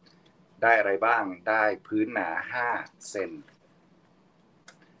 7,000 บาทได้อะไรบ้างได้พื้นหนา5 เซน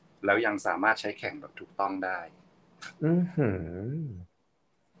แล้วยังสามารถใช้แข่งแบบถูกต้องได้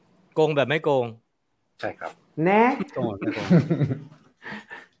โกงแบบไม่โกงใช่ครับแน่โกงไม่โกง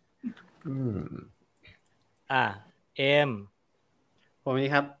ผม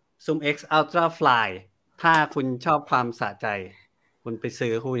นี่ครับ Zoom X Ultra Fly ถ้าคุณชอบความสะใจคุณไปซื้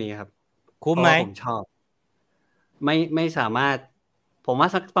อคู่นี้ครับคุ้มไหมผมชอบไม่สามารถผมว่า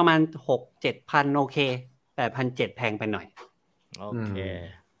สักประมาณ 6-7,000 โอเคแต่ 1,700 แพงไปหน่อยโอเค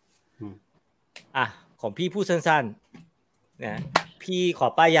ของพี่พูดสั้นๆนะพี่ขอ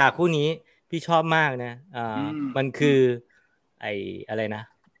ป้ายยาคู่นี้พี่ชอบมากนะมันคืออะไรนะ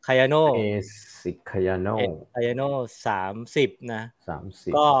คายาโน่คายาโน่30นะ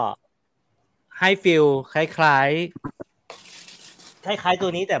30ก็ให้ฟีลคล้ายตั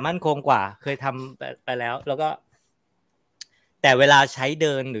วนี้แต่มั่นคงกว่าเคยทำไปแล้วก็แต่เวลาใช้เ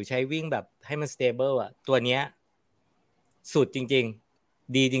ดินหรือใช้วิ่งแบบให้มัน stable ตัวเนี้ยสุดจริง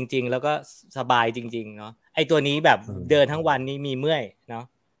ๆดีจริงๆแล้วก็สบายจริงๆเนาะไอตัวนี้แบบเดินทั้งวันนี้มีเมื่อยเนาะ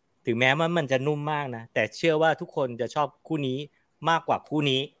ถึงแม้มันจะนุ่มมากนะแต่เชื่อว่าทุกคนจะชอบคู่นี้มากกว่าคู่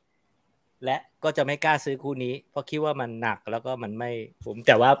นี้และก็จะไม่กล้าซื้อคู่นี้เพราะคิดว่ามันหนักแล้วก็มันไม่ผมแ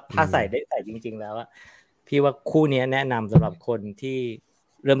ต่ว่าถ้าใส่ได้ใส่จริงๆแล้วพี่ว่าคู่นี้แนะนำสำหรับคนที่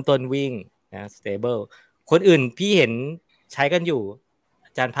เริ่มต้นวิ่งนะ stable คนอื่นพี่เห็นใช้กันอยู่อ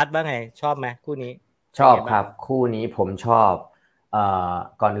าจารย์พัดบ้างไงชอบไหมคู่นี้ชอบครับคู่นี้ผมชอบ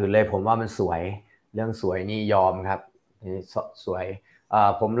ก่อนอื่นเลยผมว่ามันสวยเรื่องสวยนี่ยอมครับสวย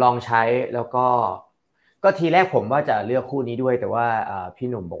ผมลองใช้แล้วก็ทีแรกผมว่าจะเลือกคู่นี้ด้วยแต่ว่าพี่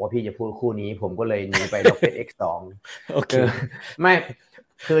หนุ่มบอกว่าพี่จะพูดคู่นี้ผมก็เลยหนีไป Rocket X2 โอเคไม่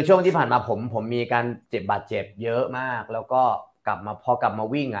คือช่วงที่ผ่านมาผมมีการบาดเจ็บเยอะมากแล้วก็พอกลับมา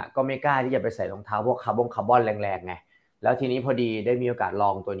วิ่งก็ไม่กล้าที่จะไปใส่รองเท้าพวกคาร์บอนแรงๆไงแล้วทีนี้พอดีได้มีโอกาสล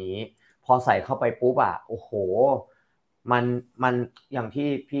องตัวนี้พอใส่เข้าไปปุ๊บโอ้โหมันอย่างที่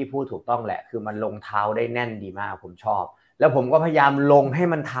พี่พูดถูกต้องแหละคือมันลงเท้าได้แน่นดีมากผมชอบแล้วผมก็พยายามลงให้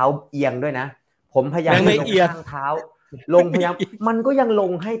มันเท้าเอียงด้วยนะผมพยายามลงข้างเท้าลงพยายามมันก็ยังล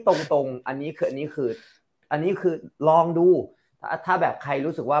งให้ตรงๆอันนี้คือลองดูถ้าแบบใคร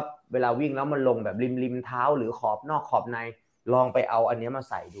รู้สึกว่าเวลาวิ่งแล้วมันลงแบบริมเท้าหรือขอบนอกขอบในลองไปเอาอันนี้มา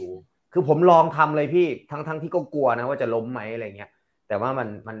ใส่ดูคือผมลองทำเลยพี่ทั้งที่ก็กลัวนะว่าจะล้มไหมอะไรเงี้ยแต่ว่า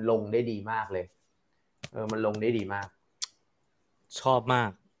มันลงได้ดีมากเลยมันลงได้ดีมากชอบมา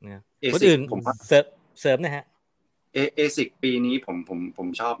กนะคนอื่นผมเสริมนะฮะASIC ปีนี้ผม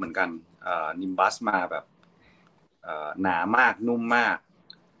ชอบเหมือนกันนิมบัสมาแบบหนามากนุ่มมาก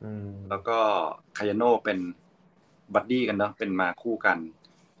แล้วก็คายาโน่เป็นบัดดี้กันเนาะเป็นมาคู่กัน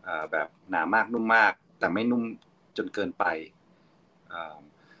แบบหนามากนุ่มมากแต่ไม่นุ่มจนเกินไป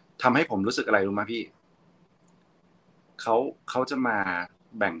ทำให้ผมรู้สึกอะไรรู้ไหมพี่เขาจะมา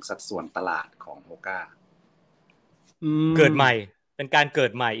แบ่งสัดส่วนตลาดของโฮก้า เกิดใหม่เป็นการเกิ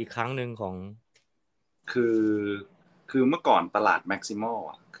ดใหม่อีกครั้งหนึ่งของคือเมื่อก่อนตลาดแม็กซิมอล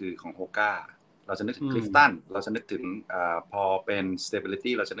อ่ะคือของโฮก้าเราจะนึกถึงคลิฟตันเราจะนึกถึงพอเป็น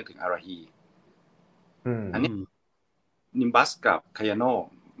stability เราจะนึกถึงอาราฮีอันนี้นิมบัสกับคายาโน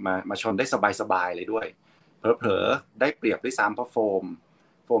มาชนได้สบายๆเลยด้วยเผลอๆได้เปรียบด้วยซ้ำเพราะโฟ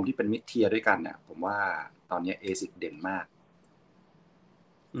มที่เป็นมิดเทียด้วยกันเนี่ยผมว่าตอนนี้ ASIC เด่นมาก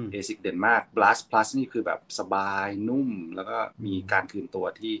ASIC เด่นมาก Blast Plus นี่คือแบบสบายนุ่มแล้วก็มีการคืนตัว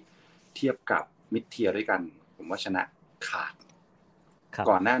ที่เทียบกับมิดเทียด้วยกันผมว่าชนะขาด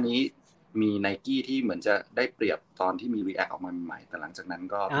ก่อนหน้านี้มี Nike ที่เหมือนจะได้เปรียบตอนที่มี React ออกมาใหม่แต่หลังจากนั้น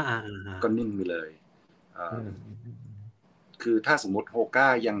ก็นิ่งไปเลยคือถ้าสมมติโฮก้า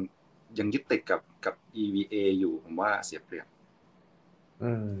ยังยึดติดกับ EVA อยู่ผมว่าเสียเปรียบ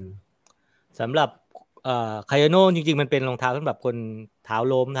สำหรับคายาโน่จริงๆมันเป็นรองเท้าสำหรับคนเท้า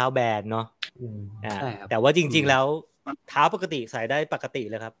ล้มเท้าแบนเนาะแต่ว่าจริงๆแล้วเท้าปกติใส่ได้ปกติ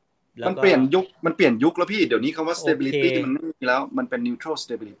เลยครับมันเปลี่ยนยุคแล้วพี่เดี๋ยวนี้คำว่า stability มันไม่มีแล้วมันเป็น neutral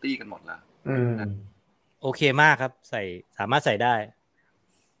stability กันหมดแล้วโอเคมากครับสามารถใส่ได้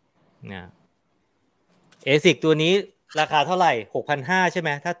นะASIC ตัวนี้ราคาเท่าไหร่ 6,500 ใช่ไหม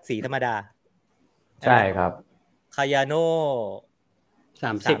ถ้าสีธรรมดาใช่ครับคายาโน่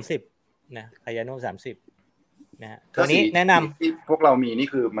30นะคายาโน่30นะตัวนี้แนะนำที่พวกเรามีนี่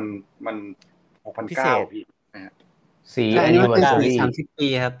คือมัน 6,900 พี่นะฮะสี anniversary 30 ปี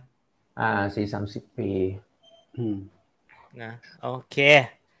ครับสี30 ปีนะโอเค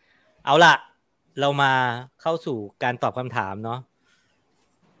เอาล่ะเรามาเข้าสู่การตอบคำถามเนาะ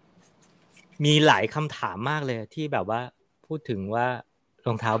มีหลายคำถามมากเลยที่แบบว่าพูดถึงว่าร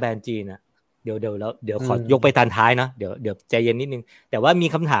องเท้าแบรนด์จีนอ่ะเดี๋ยวขอยกไปตอนท้ายเนาะเดี๋ยวใจเย็นนิดนึงแต่ว่ามี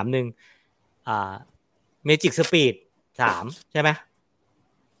คำถามนึงMagic Speed 3ใช่ไหม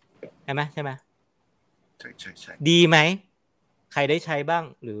ใช่ไหมใช่ ดีไหมใครได้ใช้บ้าง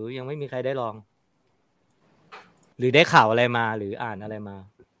หรือยังไม่มีใครได้ลองหรือได้ข่าวอะไรมาหรืออ่านอะไรมา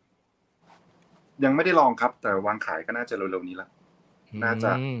ยังไม่ได้ลองครับแต่วางขายก็น่าจะเร็วๆนี้ละน่า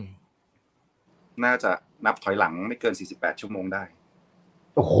จะนับถอยหลังไม่เกิน48ชั่วโมงได้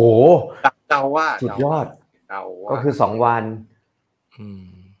โอ้โหเดาว่าสุดยอดก็คือ2วัน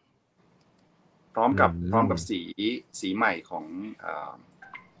พร้อมกับสีใหม่ของ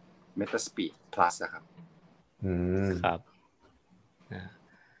Metaspeed Plus นะครับครับ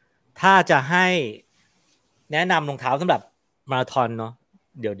ถ้าจะให้แนะนำรองเท้าสำหรับมาราธอนเนาะ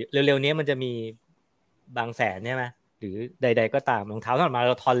เดี๋ยวเร็วๆนี้มันจะมีบางแสนใช่ไหมหรือใดๆก็ตามรองเท้าสำหรับมา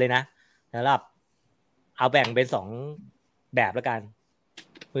ราธอนเลยนะสำหรับเอาแบ่งเป็น2แบบแล้วกัน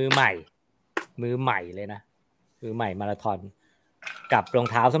มือใหม่เลยนะมือใหม่มาราธอนกับรอง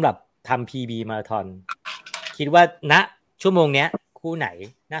เท้าสำหรับทำ PB มาราธอนคิดว่าณชั่วโมงเนี้ยคู่ไหน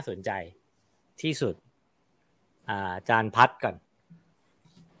น่าสนใจที่สุดอาจารย์พัดก่อน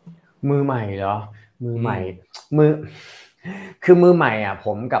มือใหม่เหรอมือใหม่คือมือใหม่อ่ะผ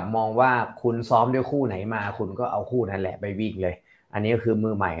มกับมองว่าคุณซ้อมด้วยคู่ไหนมาคุณก็เอาคู่นั้นแหละไปวิ่งเลยอันนี้ก็คือมื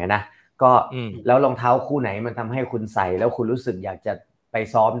อใหม่นะก็แล้วรองเท้าคู่ไหนมันทำให้คุณใส่แล้วคุณรู้สึกอยากจะไป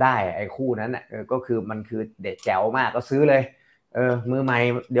ซ้อมได้ไอ้คู่นั้นก็คือมันคือเด็ดแจ๋วมากก็ซื้อเลยมือใหม่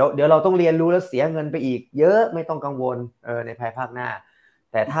เดี๋ยวเราต้องเรียนรู้แล้วเสียเงินไปอีกเยอะไม่ต้องกังวลในภายภาคหน้า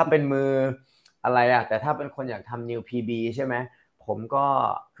แต่ถ้าเป็นมืออะไรแต่ถ้าเป็นคนอยากทำ New PB ใช่ไหมผมก็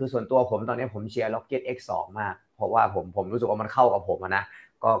คือส่วนตัวผมตอนนี้ผมเชียร์ Rocket X2 มากเพราะว่าผมรู้สึกว่ามันเข้ากับผมนะ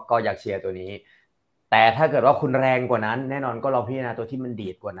ก็อยากเชียร์ตัวนี้แต่ถ้าเกิดว่าคุณแรงกว่านั้นแน่นอนก็ลองพิจารณาตัวที่มันดี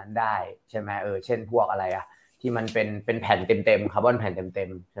ดกว่านั้นได้ใช่ไหมเช่นพวกอะไรที่มันเป็นแผ่นเต็มๆคาร์บอนแผ่นเต็ม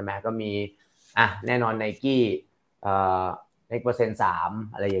ๆใช่ไหมก็มีแน่นอน Nike X%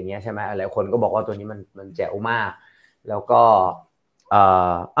 3อะไรอย่างเงี้ยใช่ไหมหลายคนก็บอกว่าตัวนี้มันแจ๋วมากแล้วก็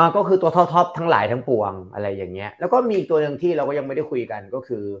ก็คือตัวท็อปทั้งหลายทั้งปวงอะไรอย่างเงี้ยแล้วก็มีอีกตัวนึงที่เราก็ยังไม่ได้คุยกันก็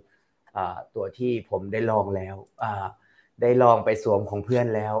คือตัวที่ผมได้ลองแล้วได้ลองไปสวมของเพื่อน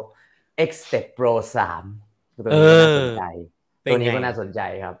แล้ว X-Step Pro 3ตัวนี้น่าสนใจตัวนี้ก็น่าสนใจ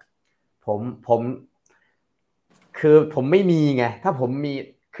ครับผมคือผมไม่มีไงถ้าผมมี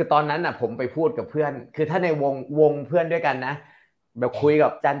คือตอนนั้นผมไปพูดกับเพื่อนคือถ้าในวงเพื่อนด้วยกันนะแบบคุยกั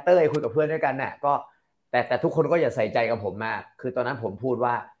บจันเต้ยคุยกับเพื่อนด้วยกันน่ะก็แต่ทุกคนก็อย่าใส่ใจกับผมมากคือตอนนั้นผมพูด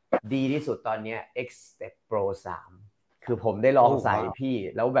ว่าดีที่สุดตอนนี้ X-Step Pro 3คือผมได้ลองใส่พี่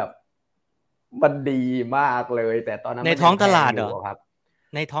แล้วแบบมันดีมากเลยแต่ตอนนั้นในท้องตลาดเหรอครับ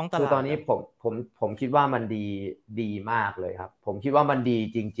ในท้องตลาดคือตอนนี้ผมคิดว่ามันดีมากเลยครับผมคิดว่ามันดี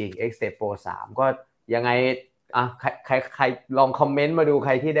จริงๆ X-Step Pro 3ก็ยังไงใครลองคอมเมนต์มาดูใค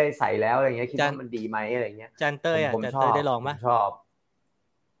รที่ได้ใส่แล้วอะไรเงี้ยคิดว่ามันดีไหมอะไรเงี้ยจันเต้ยได้ลองมั้ยชอบ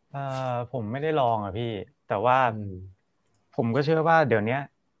ผมไม่ได้ลองพี่แต่ว่าผมก็เชื่อว่าเดี๋ยวนี้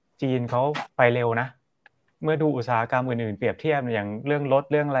จีนเขาไปเร็วนะ เมื่อดูอุตสาหกรรมอื่นๆเปรียบเทียบอย่างเรื่องรถ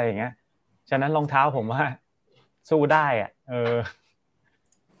เรื่องอะไรอย่างเงี้ยฉะนั้นรองเท้าผมว่าสู้ได้อ่ะ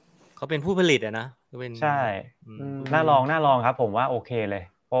เขาเป็นผู้ผลิตอะนะเป็น ใช่น่าลองครับผมว่าโอเคเลย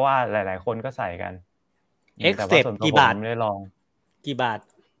เพราะว่าหลายๆคนก็ใส่กันแต่ว่า X-Step ส่วนตัว กี่ ผม บาท ไม่ได้ลองกี่บาท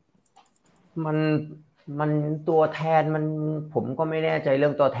มันตัวแทนผมก็ไม่แน่ใจเรื่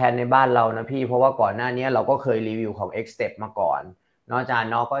องตัวแทนในบ้านเรานะพี่เพราะว่าก่อนหน้านี้เราก็เคยรีวิวของ X-Step มาก่อนเนาะอาจารย์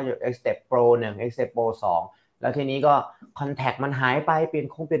เนาะก็ X-Step Pro 1 X-Step Pro 2แล้วทีนี้ก็คอนแทคมันหายไปเปลี่ยน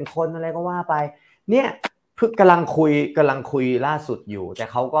คนอะไรก็ว่าไปเนี่ยเพิ่งกำลังคุยล่าสุดอยู่แต่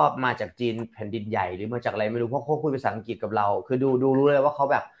เขาก็มาจากจีนแผ่นดินใหญ่หรือมาจากอะไรไม่รู้เพราะเขาคุยภาษาอังกฤษกับเราคือดูรู้เลยว่าเขา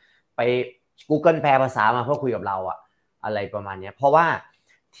แบบไป Google แปลภาษามาเพื่อคุยกับเราอะอะไรประมาณนี้เพราะว่า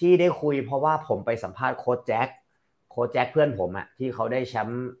ที่ได้คุยเพราะว่าผมไปสัมภาษณ์โค้ชแจ็คเพื่อนผมอะที่เขาได้แชม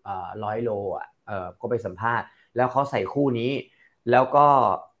ป์100 โลอะก็ไปสัมภาษณ์แล้วเขาใส่คู่นี้แล้ว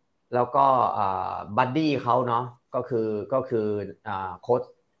ก็บัดดี้เขาเนาะก็คือโ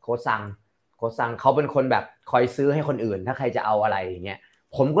ค้ชซังเขาเป็นคนแบบคอยซื้อให้คนอื่นถ้าใครจะเอาอะไรอย่างเงี้ย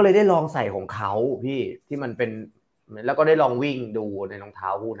ผมก็เลยได้ลองใส่ของเขาพี่ที่มันเป็นแล้วก็ได้ลองวิ่งดูในรองเท้า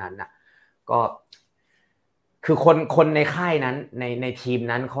คู่นั้นน่ะก็คือคนในค่ายนั้นในทีม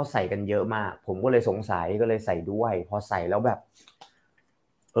นั้นเขาใส่กันเยอะมากผมก็เลยสงสัยก็เลยใส่ด้วยพอใส่แล้วแบบ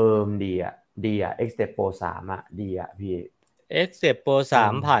ดีอ่ะX-Step Pro 3อ่ะดีอ่ะพี่ X-Step Pro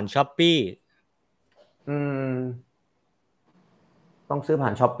 3ผ่าน Shopee ต้องซื้อผ่า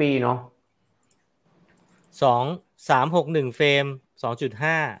น Shopee เนาะ361เฟรม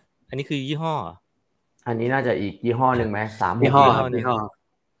 2.5 อันนี้คือยี่ห้ออันนี้น่าจะอีกยี่ห้อนึงมั้ย3ยี่ห้อ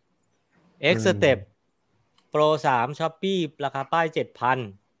X-Step Pro 3 Shopee ราคาป้าย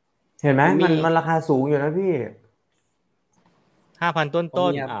 7,000 เห็นไหมมันราคาสูงอยู่นะพี่ 5,000 ต้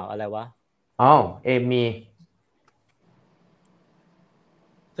นๆอะไรวะมี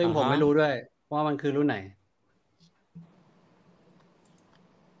ซึ่งผมไม่รู้ด้วยว่ามันคือรุ่นไหน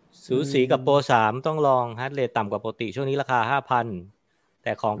สูสีกับโปร3ต้องลองฮาร์ทเรทต่ำกว่าปกติช่วงนี้ราคา 5,000 แ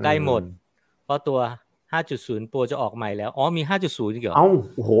ต่ของใกล้หมดเพราะตัว 5.0 โปรจะออกใหม่แล้วมี 5.0 อีกเหรอ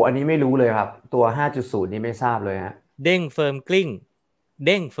โอ้โหอันนี้ไม่รู้เลยครับตัว 5.0 นี่ไม่ทราบเลยฮะเด้งเฟิร์มก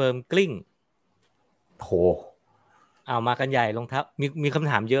ลิ้งโถมากันใหญ่รองเท้ามีคำ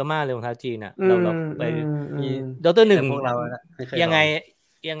ถามเยอะมากเลยรองเท้าจีนอ่ะเราไปมีดร.1พวกเรายัง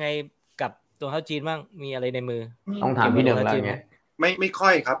ไงกับรองเท้าจีนบ้างมีอะไรในมือต้องถามพี่หนึ่งแล้วเงี้ยไม่ค่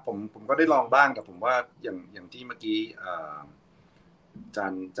อยครับผมก็ได้ลองบ้างแต่ผมว่าอย่างที่เมื่อกี้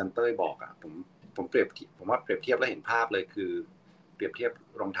จันเต้ยบอกอ่ะผมว่าเปรียบเทียบแล้วเห็นภาพเลยคือเปรียบเทียบ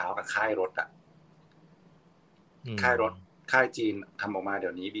รองเท้ากับค่ายรถอ่ะค่ายจีนทำออกมาเดี๋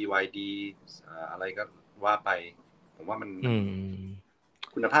ยวนี้ BYD อะไรก็ว่าไปผมว่ามัน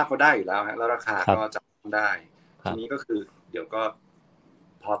คุณภาพเขาได้อยู่แล้วฮะแล้วราคาก็จับต้องได้ทีนี้ก็คือเดี๋ยวก็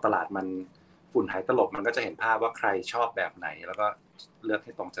พอตลาดมันฝุ่นหายตลบมันก็จะเห็นภาพว่าใครชอบแบบไหนแล้วก็เลือกใ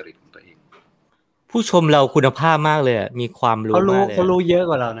ห้ตรงจริตของตัวเองผู้ชมเราคุณภาพมากเลยมีความรู้มากเลยเขารู้เยอะ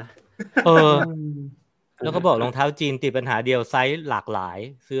กว่าเรานะแล้วก็บอกรองเท้าจีนติดปัญหาเดียวไซส์หลากหลาย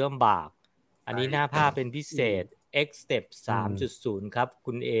ซื้อลำบากอันนี้หน้าผ้าเป็นพิเศษ X-Step 3.0 ครับ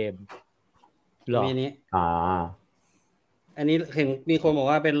คุณเอมมีนี้อันนี้เห็นมีคนบอก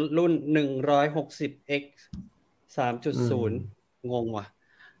ว่าเป็นรุ่น 160X 3.0 งงว่ะ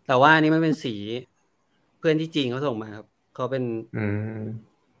แต่ว่าอันนี้มันเป็นสีเพื่อนที่จีนเขาส่งมาครับเขาเป็น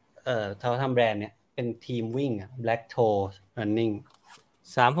เขาทำแบรนด์เนี่ยเป็นทีมวิ่งBlack Toe Running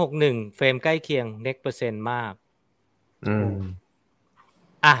 361เฟรมใกล้เคียง next percent มาก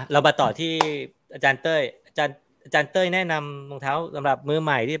เรามาต่อที่อาจารย์เต้ยอาจารย์เต้ยแนะนำรองเท้าสำหรับมือใ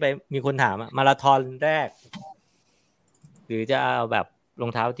หม่ที่ไปมีคนถามมาราธอนแรกหรือจะเอาแบบรอ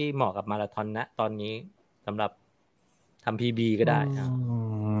งเท้าที่เหมาะกับมาราธอนนะตอนนี้สำหรับทำ PB ก็ได้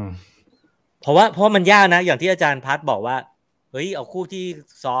เพราะว่ามันยากนะอย่างที่อาจารย์พัฒน์บอกว่าเฮ้ยเอาคู่ที่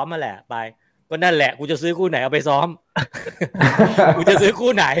ซ้อมมาแหละไปก็นั่นแหละกูจะซื้อคู่ไหนเอาไปซ้อม กูจะซื้อคู่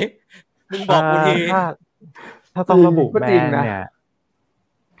ไหนมึงบอกกูทีถ้าต้องระบุแบรนด์เนี่ย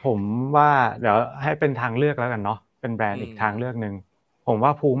ผมว่าเดี๋ยวให้เป็นทางเลือกแล้วกันเนาะเป็นแบรนด์อีกทางเลือกนึงผมว่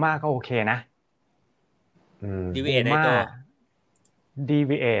า Puma ก็โอเคนะDeviate Nitro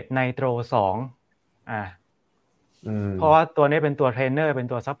Deviate Nitro 2เพราะว่าตัวนี้เป็นตัวเทรนเนอร์เป็น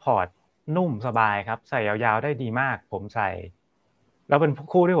ตัวซัพพอร์ตนุ่มสบายครับใส่ยาวๆได้ดีมากผมใส่แล้วเป็น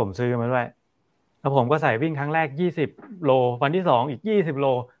คู่ที่ผมซื้อมาด้วยแล้วผมก็ใส่วิ่งครั้งแรก20โลวันที่2อีก20โล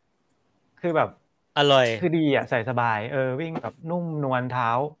คือแบบอร่อยคือดีใส่สบายวิ่งแบบนุ่มนวลเท้า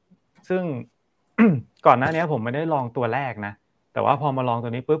ซึ่ง ก่อนหน้านี้ผมไม่ได้ลองตัวแรกนะแต่ว่าพอมาลองตั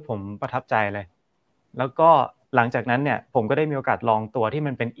วนี้ปุ๊บผมประทับใจเลยแล้วก็หลังจากนั้นเนี่ยผมก็ได้มีโอกาสลองตัวที่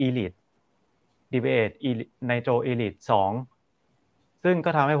มันเป็น Elite Deviate Nitro Elite 2 ซึ่งก็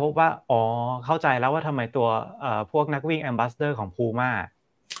ทำให้พบว่าเข้าใจแล้วว่าทำไมตัวพวกนักวิ่งแอมบาสเดอร์ของ Puma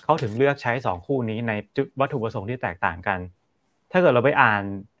เขาถึงเลือกใช้2คู่นี้ในวัตถุประสงค์ที่แตกต่างกันถ้าเกิดเราไปอ่าน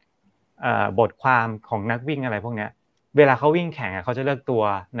บทความของนักวิ่งอะไรพวกเนี้ยเวลาเขาวิ่งแข่งเขาจะเลือกตัว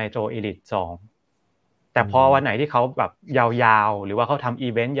ไนโตรอีลิท2แต่พอวันไหนที่เขาแบบยาวๆหรือว่าเขาทำอี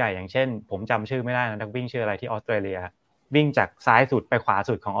เวนต์ใหญ่อย่างเช่นผมจำชื่อไม่ได้นะนักวิ่งชื่ออะไรที่ออสเตรเลียวิ่งจากซ้ายสุดไปขวา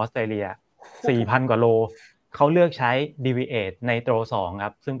สุดของออสเตรเลีย 4,000 กว่าโลเขาเลือกใช้ Deviate Nitro 2ค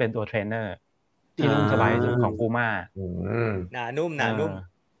รับซึ่งเป็นตัวเทรนเนอร์ที่นุ่มสบายที่สุดของ Puma หนานุ่ม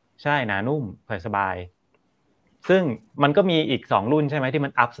ใช่หนานุ่มเผยสบายซึ่งมันก็มีอีก2รุ่นใช่ไหมที่มั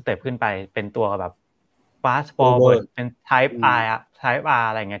นอัพสเต็ปขึ้นไปเป็นตัวแบบ fast forward เป็น type R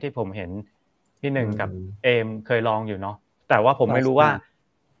อะไรเงี้ยที่ผมเห็นพี่หนึ่งกับเอมเคยลองอยู่เนาะแต่ว่าผมไม่รู้ว่า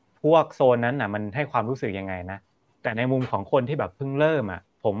พวกโซนนั้นน่ะมันให้ความรู้สึกยังไงนะแต่ในมุมของคนที่แบบเพิ่งเริ่ม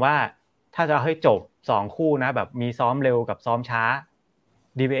ผมว่าถ้าจะให้จบ2คู่นะแบบมีซ้อมเร็วกับซ้อมช้า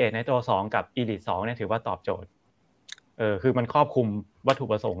Deviate Nitro 2กับ Elite 2เนี่ยถือว่าตอบโจทย์คือมันครอบคลุมวัตถุ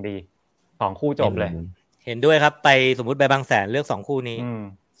ประสงค์ดี2คู่จบเลยเห็นด้วยครับไปสมมุติไปบางแสนเลือก2คู่นี้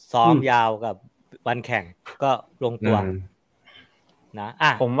ซ้อมยาวกับวันแข่งก็ลงตัวนะ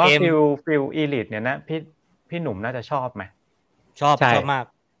ผมว่าฟิล Elite เนี่ยนะพี่หนุ่มน่าจะชอบไหมชอบมาก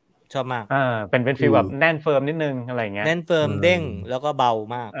เป็นฟีลแบบแน่นเฟิร์มนิดนึงอะไรเงี้ยแน่นเฟิร์มเด้งแล้วก็เบา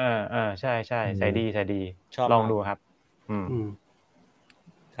มากใช่ใช่ดีลองดูครับ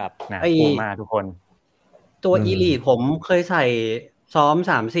ครับนะพูดมาทุกคนตัวอีลีทผมเคยใส่ซ้อม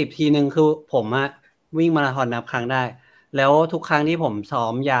30ทีนึงคือผมวิ่งมาราธอนนับครั้งได้แล้วทุกครั้งที่ผมซ้อ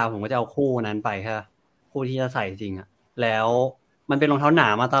มยาวผมก็จะเอาคู่นั้นไปค่ะคู่ที่จะใส่จริงแล้วมันเป็นรองเท้าหนา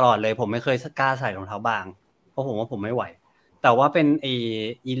มาตลอดเลยผมไม่เคยกล้าใส่รองเท้าบางเพราะผมว่าผมไม่ไหวแต่ว่าเป็น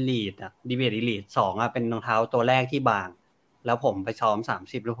อีลีทดีเบตอีลีท2เป็นรองเท้าตัวแรกที่บางแล้วผมไปซ้อม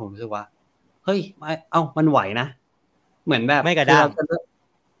30แล้วผมรู้สึกว่าเฮ้ยมันไหวนะเหมือนแบบไม่กระด้า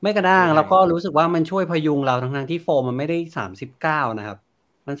งแล้วก็รู้สึกว่ามันช่วยพยุงเราทั้งที่โฟมมันไม่ได้39นะครับ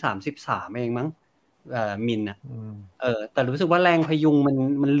มัน33เองมั้งมิลแต่รู้สึกว่าแรงพยุง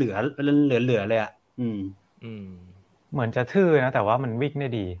มันเหลือเลยเหมือนจะทื่อนะแต่ว่ามันวิ่งได้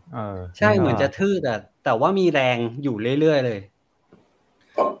ดีใช่เหมือนจะทื่อแต่ว่ามีแรงอยู่เรื่อยๆเลย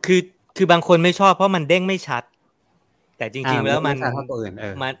คือบางคนไม่ชอบเพราะมันเด้งไม่ชัดแต่จริงๆแล้วมัน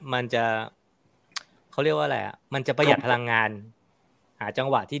จะเขาเรียกว่าอะไรมันจะประหยัดพลังงานหาจัง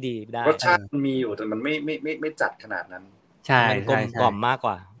หวะที่ดีได้รสชาติมันมีอยู่แต่มันไม่จัดขนาดนั้นใช่มันกลมกล่อมมากก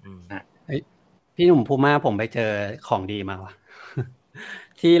ว่าพี่หนุ่มพูม่าผมไปเจอของดีมาว่ะ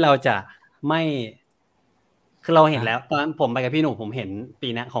ที่เราจะไม่คือเราเห็นแล้วตอนผมไปกับพี่หนุ่มผมเห็นปี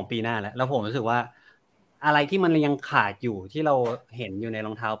หน้าของปีหน้าแล้วผมรู้สึกว่าอะไรที่มันยังขาดอยู่ที่เราเห็นอยู่ในร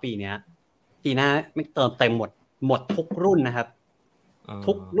องเท้าปีนี้ปีหน้าไม่เติมเต็มหมดทุกรุ่นนะครับ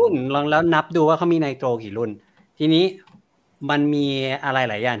ทุกรุ่นลองแล้วนับดูว่าเขามีไนโตรกี่รุ่นทีนี้มันมีอะไร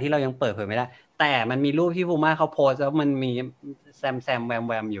หลายอย่างที่เรายังเปิดเผยไม่ได้แต่มันมีรูปที่พูม่าเขาโพสแล้วมันมีแซม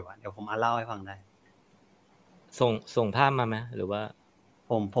แวมอยู่เดี๋ยวผมเล่าให้ฟังได้ส่งภาพมาไหมหรือว่า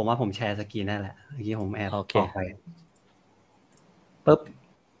ผมว่าผมแชร์สกรีนได้แหละเมื่อกี้ผมแอบออกไปปึ๊บ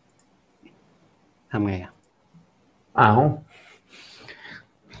ทำไง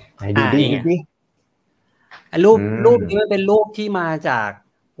ไหนดูดิรูปนี้มันเป็นรูปที่มาจาก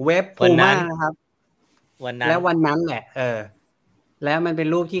เว็บพูม่านะครับแล้ววันนั้นแหละแล้วมันเป็น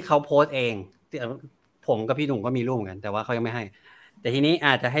รูปที่เขาโพสเองผมกับพี่หนุ่มก็มีรูปเหมือนกันแต่ว่าเขายังไม่ให้แต่ทีนี้อ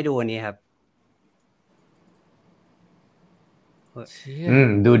าจจะให้ดูอันนี้ครับ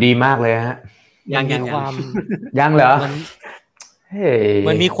ดูดีมากเลยฮะยังความยังเหรอ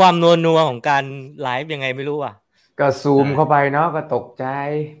มันมีความนัวของการไลฟ์ยังไงไม่รู้ก็ซูมเข้าไปเนาะก็ตกใจ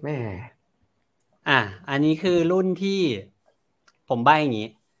แม่อันนี้คือรุ่นที่ผมใบ้อย่างนี้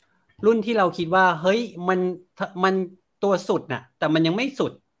รุ่นที่เราคิดว่าเฮ้ยมันตัวสุดน่ะแต่มันยังไม่สุ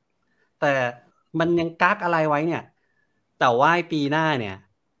ดแต่มันยังกักอะไรไว้เนี่ยแต่ว่าปีหน้าเนี่ย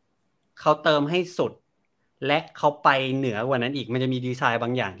เขาเติมให้สุดและเขาไปเหนือกว่านั้นอีกมันจะมีดีไซน์บา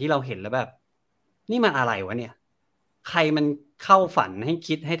งอย่างที่เราเห็นแล้วแบบนี่มันอะไรวะเนี่ยใครมันเข้าฝันให้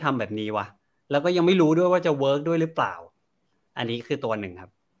คิดให้ทำแบบนี้วะแล้วก็ยังไม่รู้ด้วยว่าจะเวิร์กด้วยหรือเปล่าอันนี้คือตัวหนึ่งครั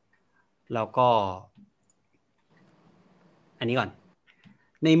บแล้วก็อันนี้ก่อน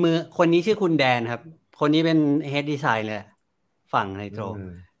ในมือคนนี้ชื่อคุณแดนครับคนนี้เป็นเฮดดีไซน์เลยฝั่งไนโตร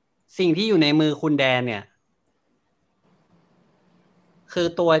สิ่งที่อยู่ในมือคุณแดนเนี่ยคือ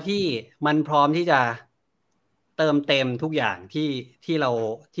ตัวที่มันพร้อมที่จะเติมเต็มทุกอย่างที่เรา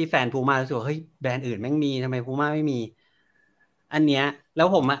ที่แฟนพูม่ารู้สึกว่าเฮ้ยแบรนด์อื่นแม่งมีทำไมพูม่าไม่มีอันเนี้ยแล้ว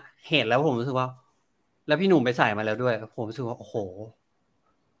ผมเห็นแล้วผมรู้สึกว่าแล้วพี่หนุ่มไปใส่มาแล้วด้วยผมรู้สึกว่าโอ้โห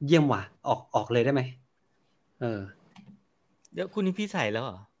เยี่ยมว่ะออกเลยได้ไหมเดี๋ยวคุณนี่พี่ใส่แล้วเห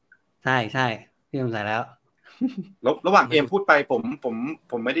รอใช่พี่หนุ่มใส่แล้ว ระหว่างเอมพูดไป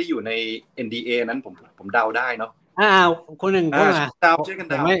ผมไม่ได้อยู่ใน NDA นั้นผมเดาได้เนาะคนหนึ่งพูดมาเดาช่วยกัน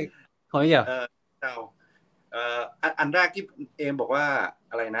เดาขอเยอะเดาอันแรกที่เอมบอกว่า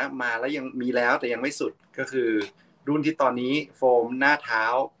อะไรนะมาแล้วยังมีแล้วแต่ยังไม่สุดก็คือรุ่นที่ตอนนี้โฟมหน้าเท้า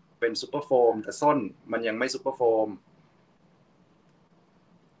เป็นซุปเปอร์โฟมแต่ส้นมันยังไม่ซุปเปอร์โฟม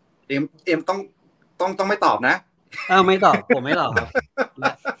เอมต้องไม่ตอบนะไม่ตอบผมไม่ตอบครับ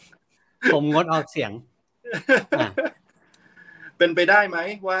ผมงดออกเสียงเป็นไปได้ไหม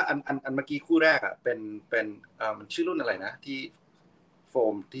ว่าอันเมื่อกี้คู่แรกอ่ะเป็นมันชื่อรุ่นอะไรนะที่โฟ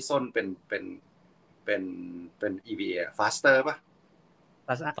มที่ส้นเป็น EVA faster ป่ะ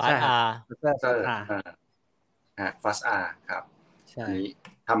faster fast R ครับอันนี้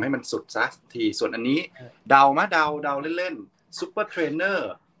ทำให้มันสุดซะทีส่วนอันนี้เดาเล่นๆ Super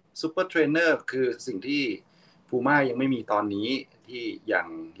Trainer คือสิ่งที่ Puma ยังไม่มีตอนนี้ที่อย่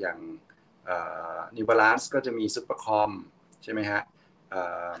างNew Balance ก็จะมี Supercom ใช่ไหมฮะ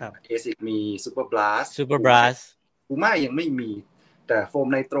ASIC มี Super Blast Puma ยังไม่มีแต่โฟม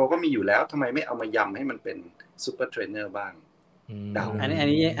ไนโตรก็มีอยู่แล้วทำไมไม่เอามายำให้มันเป็น Super Trainer บ้างเดาอัน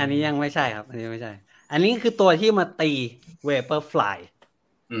นี้ยังไม่ใช่ครับอันนี้ไม่ใช่อันนี้คือตัวที่มาตี Vaporfly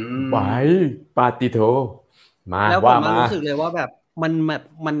ไปปาติโทมาแล้วผมรู้สึกเลยว่าแบบ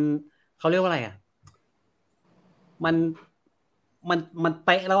มันเขาเรียกว่าอะไรอ่ะมันเ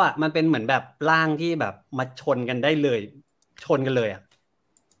ป๊ะแล้วอ่ะมันเป็นเหมือนแบบร่างที่แบบมาชนกันได้เลยชนกันเลยอ่ะ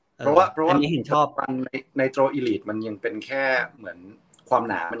เพราะว่าอันนี้เห็นชอบในโตรอีลิทมันยังเป็นแค่เหมือนความ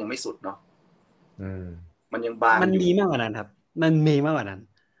หนามันยังไม่สุดเนาะมันยังบางมันมีมากกว่านั้นครับมันมีมากกว่านั้น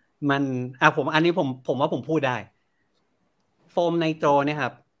มันผมอันนี้ผมว่าผมพูดได้โฟมไนโตรเนี่ยค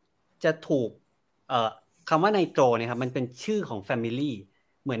รับจะถูกคำว่าไนโตรเนี่ยครับมันเป็นชื่อของ Family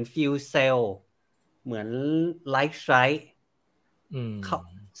เหมือนฟิวเซลเหมือนไลท์ไซต์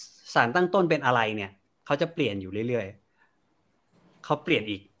สารตั้งต้นเป็นอะไรเนี่ยเขาจะเปลี่ยนอยู่เรื่อยๆเขาเปลี่ยน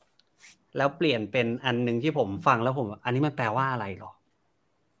อีกแล้วเปลี่ยนเป็นอันนึงที่ผมฟังแล้วผมอันนี้มันแปลว่าอะไรหรอ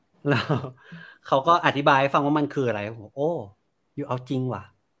แล้วเขาก็อธิบายให้ฟังว่ามันคืออะไรผมโอ้อยู่เอาจริงว่ะ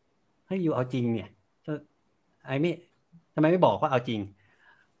เฮ้ยอยู่เอาจริงเนี่ยไอ้ไม่ทำไมไม่บอกว่าเอาจริง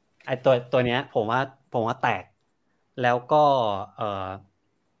ไอ้ตัวเนี้ยผมว่าแตกแล้วก็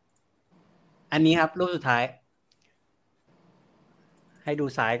อันนี้ครับรูปสุดท้ายให้ดู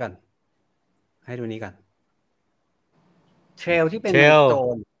ซ้ายก่อนให้ดูนี้ก่อนเทรลที่เป็นไนโตร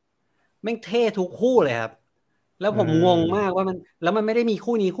แม่งเท่ทุกคู่เลยครับแล้วผมงงมากว่ามันไม่ได้มี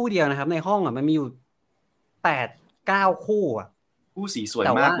คู่นี้คู่เดียวนะครับในห้องมันมีอยู่ 8-9 คู่คู่สีสวย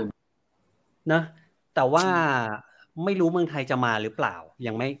มากเลยนะแต่ว่าไม่รู้เมืองไทยจะมาหรือเปล่า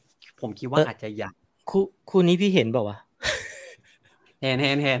ยังไม่ผมคิดว่าอาจจะยังคู่นี้พี่เห็นเปล่าวะเห็น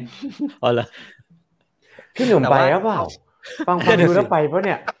อ๋อเหรอพี่หนุ่มไปหรือเปล่าฟังดูแล้วไปเพราะเ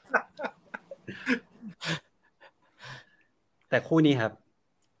นี่ยแต่คู่นี้ครับ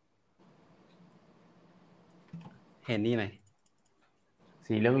เห็นนี่ไหม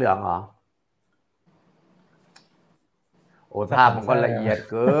สีเหลืองเหรอโอ้ภาพมันก็ละเอียด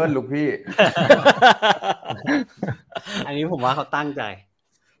เกินลูกพี่ อันนี้ผมว่าเขาตั้งใจ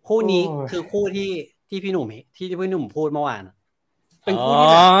คู่นี้คือคู่ที่พี่หนุ่มพูดเมื่อวานเป็นคู่ที่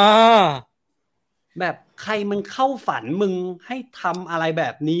แบบใครมันเข้าฝันมึงให้ทำอะไรแบ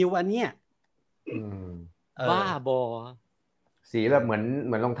บนี้วะเนี่ยบ้าบอสีแบบเหมือ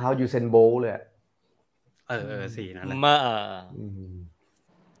นรองเท้ายูเซนโบลเลยสีนั่นแหละ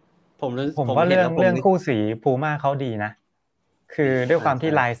ผมว่าเรื่องคู่สีพูม่าเขาดีนะคือด้วยความ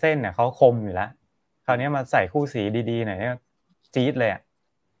ที่ลายเส้นเนี่ยเขาคมอยู่แล้วคราวนี้มาใส่คู่สีดีๆหน่อยเนี่ยจี๊ดเลย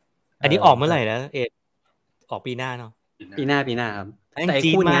อันนี้ออกเมื่อไหร่นะออกปีหน้าเนาะปีหน้าครับแต่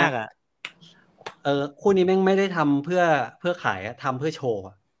คู่นี้คู่นี้แม่งไม่ได้ทำเพื่อขายทำเพื่อโชว์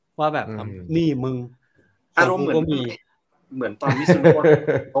ว่าแบบนี่มึงอารมณ์เหมือนตอนมิซุโนะ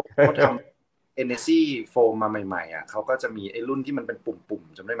เขาทำEnergy Foam มาใหม่ๆเขาก็จะมีไอ้รุ่นที่มันเป็นปุ่ม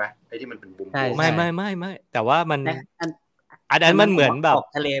ๆจำได้ไหมไอ้ที่มันเป็นปุ่มๆไม่แต่ว่ามันอันนั้นมันเหมือนแบบ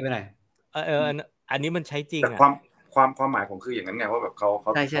ทะเลไปหน่อยอันนี้มันใช้จริงแต่ความหมายผมคืออย่างนั้นไงว่าแบบเขา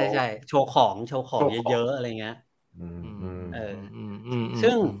ใช่โชว์ของเยอะๆอะไรเงี้ย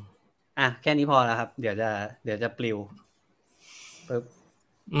ซึ่งแค่นี้พอแล้วครับเดี๋ยวจะปลิวปึ๊บ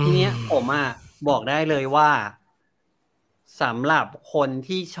ทีเนี้ยผมบอกได้เลยว่าสำหรับคน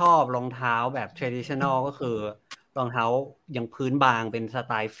ที่ชอบรองเท้าแบบ traditional ก็คือรองเท้ายังพื้นบางเป็นสไ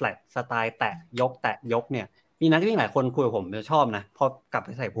ตล์ flat สไตล์แตะยกเนี่ยมีนักวิ่งหลายคนคุยกับผมจะชอบนะพอกลับไป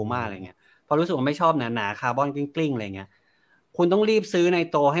ใส่ Puma อะไรเงี้ยพอรู้สึกว่าไม่ชอบหนาคาร์บอนกลิ้งๆอะไรเงี้ยคุณต้องรีบซื้อใน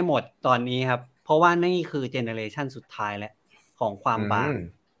โตให้หมดตอนนี้ครับเพราะว่านี่คือเจเนอเรชันสุดท้ายแล้วของความบาง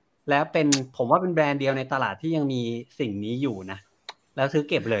และผมว่าเป็นแบรนด์เดียวในตลาดที่ยังมีสิ่งนี้อยู่นะแล้วซื้อ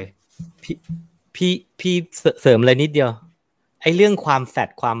เก็บเลย พี่เสริมอะไรนิดเดียวไอ้เรื่องความแฟต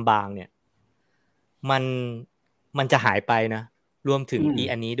ความบางเนี่ยมันจะหายไปนะรวมถึง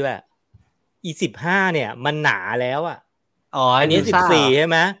อันนี้ด้วย15เนี่ยมันหนาแล้วอ่ะอันนี้14ใช่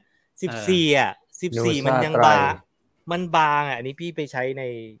ไหม14อ่ะ14มันยังบางมันบางอ่ะอันนี้พี่ไปใช้ใน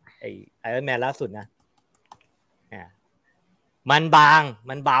ไอ้ Iron Man ล่าสุดนะมันบาง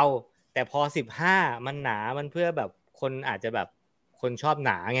มันเบาแต่พอ15มันหนามันเพื่อแบบคนอาจจะแบบคนชอบห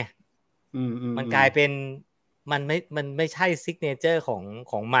นาไงมันกลายเป็นมันไม่ใช่ซิกเนเจอร์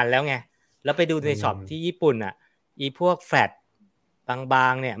ของมันแล้วไงแล้วไปดูในช็อปที่ญี่ปุ่นอ่ะอีพวกแฟลตบา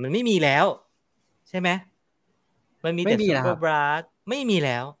งๆเนี่ยมันไม่มีแล้วใช่ไหมมันมีแต่ซุปเปอร์บราสไม่มีแ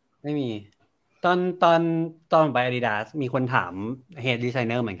ล้วไม่มีตอนไป Adidas มีคนถาม Head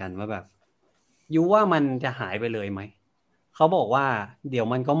Designer เหมือนกันว่าแบบยูว่ามันจะหายไปเลยไหมเขาบอกว่าเดี๋ยว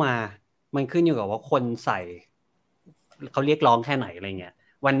มันก็มามันขึ้นอยู่กับว่าคนใส่เขาเรียกร้องแค่ไหนอะไรเงี้ย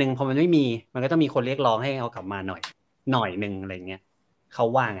วันหนึ่งพอมันไม่มีมันก็ต้องมีคนเรียกร้องให้เอากลับมาหน่อยนึงอะไรเงี้ยเขา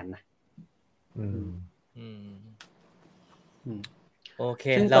ว่างั้นนะโอเค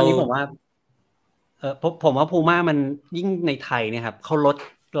ซึ่งตอนนี้ผมว่าผมว่าพูม่ามันยิ่งในไทยเนี่ยครับเขาลด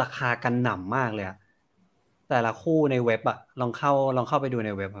ราคากันหน่ำมากเลยอะแต่ละคู่ในเว็บอะลองเข้าไปดูใน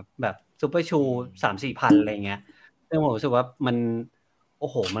เว็บครับแบบซุปเปอร์ชู 3-4 พันอะไรเงี้ยซึ่งผมรู้สึกว่ามันโอ้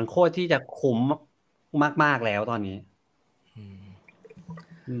โหมันโคตรที่จะคุ้มมากๆแล้วตอนนี้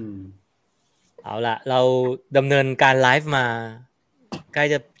เอาล่ะเราดำเนินการไลฟ์มาใกล้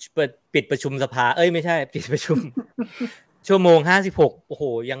จะปิดประชุมสภาไม่ใช่ปิดประชุม ชั่วโมง56โอ้โห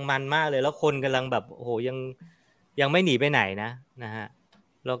ยังมันมากเลยแล้วคนกำลังแบบโอ้โหยังไม่หนีไปไหนนะฮะ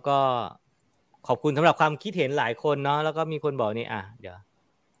แล้วก็ขอบคุณสำหรับความคิดเห็นหลายคนเนาะแล้วก็มีคนบอกนี่เดี๋ยว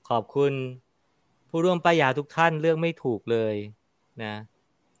ขอบคุณผู้ร่วมป้ายยาทุกท่านเลือกไม่ถูกเลยนะ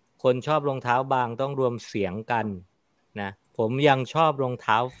คนชอบรองเท้าบางต้องรวมเสียงกันนะผมยังชอบรองเ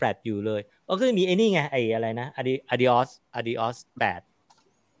ท้าแฟลตอยู่เลยก็คือมีไอ้นี่ไงไอ้อะไรนะ Adios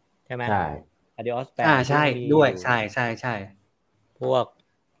 8ใช่ไหมใช่ Adios 8ใช่ด้วยใช่พวก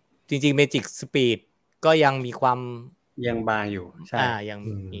จริงๆ Magic Speed ก็ยังมีความยังบางอยู่ใช่ยัง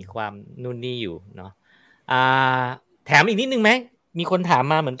มีความนู่นนี่อยู่เนาะแถมอีกนิดนึงไหมมีคนถาม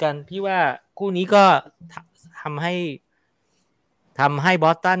มาเหมือนกันพี่ว่าคู่นี้ก็ทำให้บ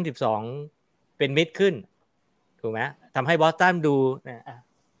อสตัน12เป็นมิดขึ้นถูกไหมทำให้บอสตันดู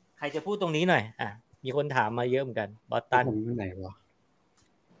ใครจะพูดตรงนี้หน่อยมีคนถามมาเยอะเหมือนกันบอสตันผมไหนวะ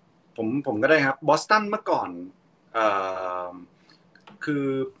ผมก็ได้ครับบอสตันเมื่อก่อนคือ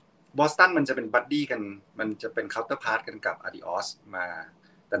บอสตันมันจะเป็นบัดดี้กันมันจะเป็นเคาน์เตอร์พาร์ทกันกับ Adios มา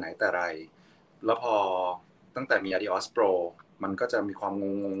แต่ไหนแต่ไรแล้วพอตั้งแต่มี Adios Pro มันก็จะมีความง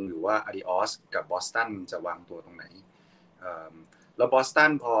งอยู่ว่า Adios กับบอสตันจะวางตัวตรงไหนแล้วบอสตั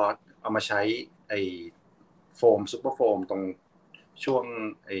นพอเอามาใช้ไอ้โฟมซุปเปอร์โฟมตรงช่วง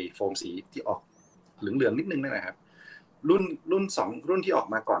ไอ้โฟมสีที่ออกเหลืองๆนิดนึงนั่นนะครับรุ่น2รุ่นที่ออก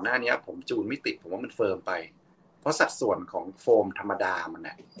มาก่อนหน้านี้ผมจูนไม่ติดผมว่ามันเฟิร์มไปเพราะสัดส่วนของโฟมธรรมดามัน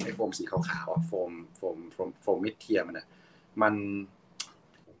น่ะไอ้โฟมสีขาวๆโฟมมิดเทียมันน่ะ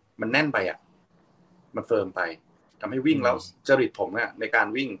มันแน่นไปมันเฟิร์มไปทำให้วิ่งแล้วจริตผมในการ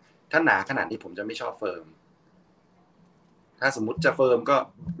วิ่งถ้าหนาขนาดนี้ผมจะไม่ชอบเฟิร์มถ้าสมมุติจะเฟิร์มก็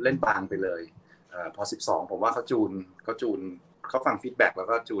เล่นบางไปเลยพอ12ผมว่าเขาจูนเขาฟังฟีดแบ็กแล้ว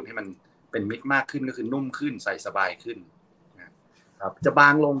ก็จูนให้มันเป็นมิดมากขึ้นก็คือนุ่มขึ้นใส่สบายขึ้นครับจะบา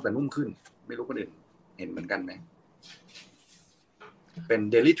งลงแต่นุ่มขึ้นไม่รู้คนอื่นเห็นเหมือนกันไหมเป็น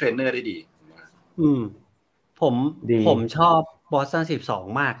เดลี่เทรนเนอร์ได้ดีผมชอบบอสตัน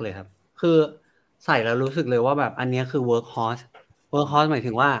12มากเลยครับคือใส่แล้วรู้สึกเลยว่าแบบอันนี้คือเวิร์คฮอร์สหมาย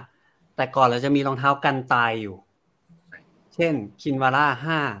ถึงว่าแต่ก่อนเราจะมีรองเท้ากันตายอยู่เช่นคินวาร่า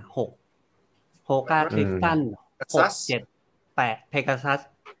5-6โฮกาคลิฟตัน6-7-8เพกาซัส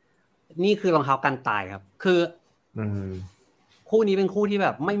นี่คือรองเท้ากันตายครับคือคู่นี้เป็นคู่ที่แบ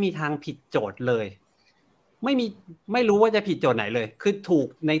บไม่มีทางผิดโจทย์เลยไม่รู้ว่าจะผิดโจทย์ไหนเลยคือถูก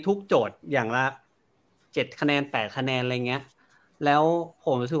ในทุกโจทย์อย่างละ7คะแนน8คะแนนอะไรเงี้ยแล้วผ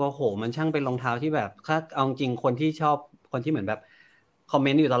มรู้สึกว่าโหมันช่างเป็นรองเท้าที่แบบถ้าเอาจริงคนที่ชอบคนที่เหมือนแบบคอมเม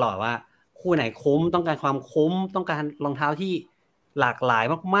นต์อยู่ตลอดว่าคู่ไหนคุ้มต้องการความคุ้มต้องการรองเท้าที่หลากหลาย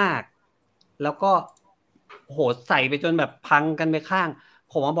มากๆแล้วก็โหใส่ไปจนแบบพังกันไปข้าง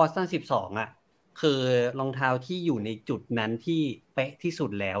ผมว่าบอสตัน12คือรองเท้าที่อยู่ในจุดนั้นที่เป๊ะที่สุด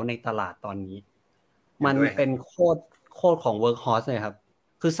แล้วในตลาดตอนนี้มันเป็นโคตรของเวิร์คฮอร์สเลยครับ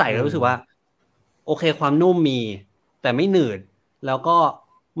คือใส่แล้วรู้สึกว่าโอเคความนุ่มมีแต่ไม่หนืดแล้วก็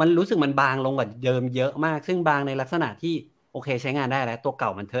มันรู้สึกมันบางลงกว่าเดิมเยอะมากซึ่งบางในลักษณะที่โอเคใช้งานได้แล้วตัวเก่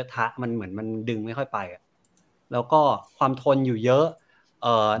ามันเทอะทะมันเหมือนมันดึงไม่ค่อยไปแล้วก็ความทนอยู่เยอะ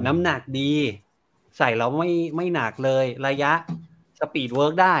น้ำหนักดีใส่แล้วไม่หนักเลยระยะสปีดเวิ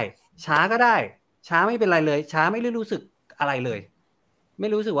ร์กได้ช้าก็ได้ ช้าไม่เป็นไรเลยช้าไม่ได้รู้สึกอะไรเลยไม่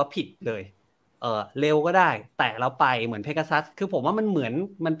รู้สึกว่าผิดเลยเร็วก็ได้แต่เราไปเหมือนเพกาซัสคือผมว่ามันเหมือน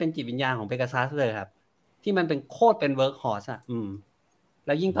มันเป็นจิตวิญญาณของเพกาซัสเลยครับที่มันเป็นโคตรเป็นเวิร์คฮอร์สอ่ะแ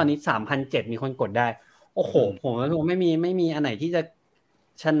ล้วยิ่งตอนนี้ 3,700 มีคนกดได้โอ้โหผมไม่มีอันไหนที่จะ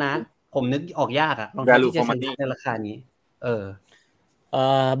ชนะผมนึกออกยากอ่ะรองเท้าที่จะชนะในราคานี้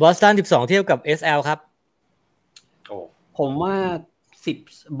บอสตัน12เทียบกับ SL ครับผมว่า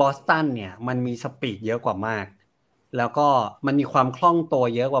10บอสตันเนี่ยมันมีสปีดเยอะกว่ามากแล้วก็มันมีความคล่องตัว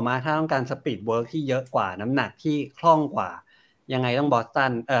เยอะกว่ามากถ้าต้องการสปีดเวิร์คที่เยอะกว่าน้ำหนักที่คล่องกว่ายังไงต้องบอสตั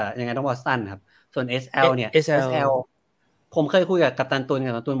นยังไงต้องบอสตันครับส่วน SL เนี่ย SL ผมเคยคุยกับกัปตันตุ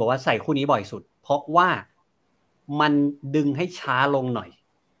ลบอกว่าใส่คู่นี้บ่อยสุดเพราะว่ามันดึงให้ช้าลงหน่อย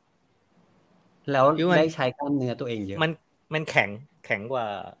แล้วได้ใช้กล้ามเนื้อตัวเองเยอะมันแข็งกว่า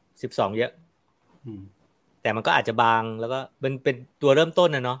12เยอะแต่มันก็อาจจะบางแล้วก็เป็นตัวเริ่มต้น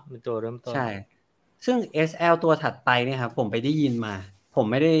นะเนาะเป็นตัวเริ่มต้นใช่ซึ่ง SL ตัวถัดไปเนี่ยครับผมไปได้ยินมาผม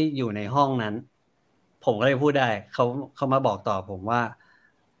ไม่ได้อยู่ในห้องนั้นผมก็เลยพูดได้เขามาบอกต่อผมว่า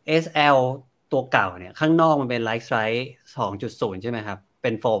SL ตัวเก่าเนี่ยข้างนอกมันเป็นไลท์ไซส์ 2.0 ใช่ไหมครับเป็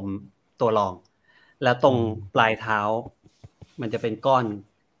นโฟมตัวรองแล้วตรงปลายเท้ามันจะเป็นก้อน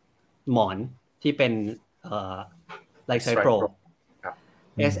หมอนที่เป็นไลท์ไซส์โปร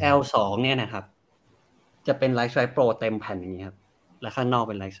SL 2เนี่ยนะครับจะเป็นไลท์ไซส์โปรเต็มแผ่นอย่างนี้ครับและข้างนอก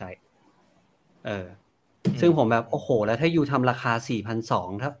เป็นไลท์ไซส์ซึ่งผมแบบโอ้โหแล้วถ้าอยู่ทำราคา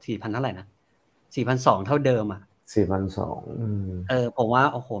 4,200 ถ้า 4,000 เท่าไหร่นะ 4,200 เท่าเดิมอ่ะ 4,200 ผมว่า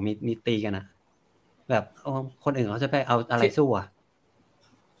โอ้โหมีตีกันนะแบบคนอื่นเขาจะไปเอาอะไรสู้อ่ะ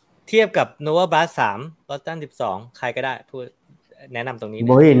เทียบกับ Nova Blast 3 Boston 12ใครก็ได้พูดแนะนำตรงนี้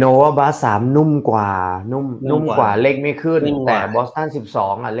โอ้ย Nova Blast 3นุ่มกว่านุ่มกว่าเร่งไม่ขึ้นแต่ Boston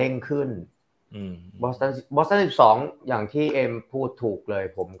 12อ่ะเร่งขึ้นBoston 12อย่างที่เอ็มพูดถูกเลย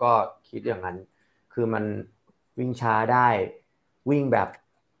ผมก็คิดอย่างนั้นคือมันวิ่งช้าได้วิ่งแบบ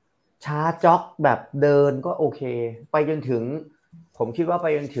ช้าจ็อกแบบเดินก็โอเคไปจนถึงผมคิดว่าไป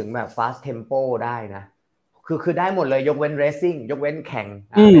จนถึงแบบ fast tempo ได้นะคือได้หมดเลยยกเว้น racing ยกเว้นแข่ง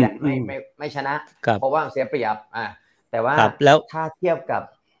ไม่ชนะเพราะว่าเสียเปรียบแต่ว่าถ้าเทียบกับ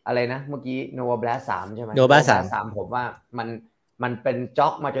อะไรนะเมื่อกี้ Nova Blast 3ใช่ไหม Nova Blast 3ผมว่ามันเป็นจ็อ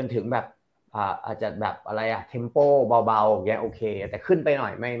กมาจนถึงแบบอาจจะแบบอะไรเทมโปเบาๆอย่างเงี้ยโอเคแต่ขึ้นไปหน่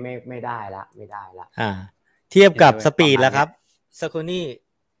อยไม่ได้ละเทียบกับสปีดแล้วครับซาโคนี่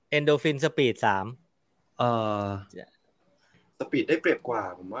เอนโดฟินสปีด3สปีดได้เปรียบกว่า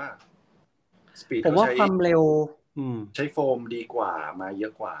ผมว่าสปีดผมว่าความเร็วใช้โฟมดีกว่ามาเยอ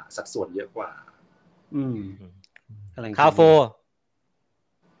ะกว่าสัดส่วนเยอะกว่าคาว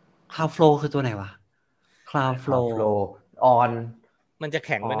โฟคือตัวไหนวะคาวโฟออนมันจะแ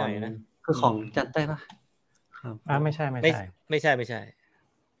ข็งไปหน่อยนะคือของจัดได้ปะไม่ใช่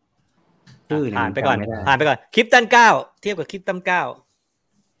ผ่านไปก่อนคลิปตัน9เทียบกับคลิปตัน9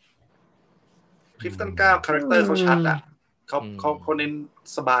คลิปตัน9คาแรคเตอร์เขาชัดอ่ะเขาเน้น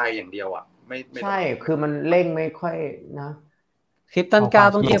สบายอย่างเดียวอ่ะไม่ใช่คือมันเร่งไม่ค่อยนะคลิปตัน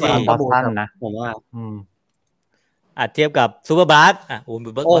9ต้องเทียบกับบอสตันนะผมว่าเทียบกับซูเปอร์บาสโ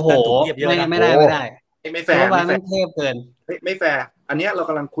อ้โหไม่ได้ไม่แฟร์ไม่เทพเกินไม่แฟร์อันนี้เรา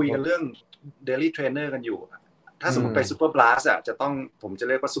กำลังคุยกันเรื่อง Daily Trainer กันอยู่ถ้าสมมติไป Super Blast จะต้องผมจะเ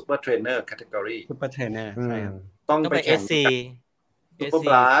รียกว่า Super Trainer Category Super Trainer ใช่ครับต้องไปแข่ง Super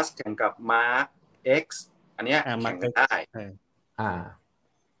Blast แข่งกับ Mark X อันเนี้ยแข่งกันได้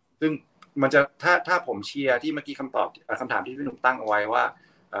ซึ่งมันจะถ้าผมเชียร์ที่เมื่อกี้คำถามที่พี่หนุ่มตั้งเอาไว้ว่า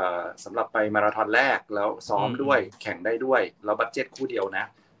สำหรับไปมาราธอนแรกแล้วซ้อมด้วยแข่งได้ด้วยแล้วบัดเจ็ตคู่เดียวนะ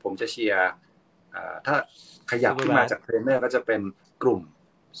ผมจะเชียร์ถ้าขยับขึ้นมาจากเทรนเนอร์ก็จะเป็นกลุ่ม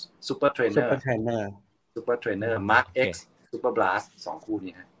Super Trainer Mark X Super Blast 2คู่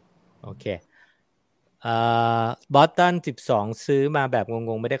นี้ฮะโอเคบอสตัน12ซื้อมาแบบ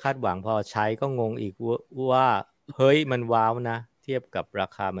งงๆไม่ได้คาดหวังพอใช้ก็งงอีกว่าเฮ้ยมันว้าวนะเทียบกับรา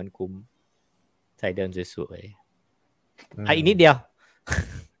คามันคุ้มใส่เดินสวยๆอีกนิดเดียว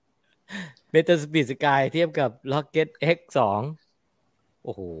เมตาสปีดสกายเทียบกับ Rocket X2 โ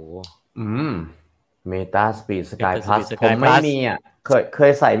อ้โหเมตาสปีดสกายพลัสผมไม่มีเค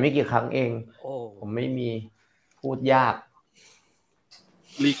ยใส่ไม่กี่ครั้งเองผมไม่มีพูดยาก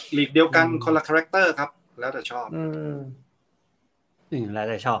ลีกเดียวกันคนละคาแรคเตอร์ครับแล้วแต่ชอบแล้ว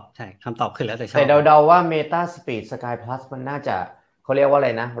แต่ชอบใช่คำตอบคือแล้วแต่ชอบแต่เดาว่าเมตาสปีดสกายพลัสมันน่าจะเขาเรียกว่าอะไร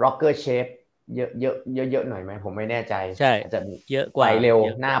นะร็อกเกอร์เชฟเยอะหน่อยไหมผมไม่แน่ใจใช่จะเยอะกว่าไปเร็ว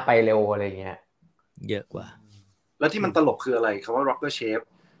หน้าไปเร็วอะไรเงี้ยเยอะกว่าแล้วที่มันตลกคืออะไรคำว่า rocker shape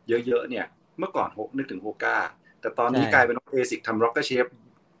เยอะๆเนี่ยเมื่อก่อนนึกถึงโฮก้าแต่ตอนนี้กลายเป็นเอซิกทำ rocker shape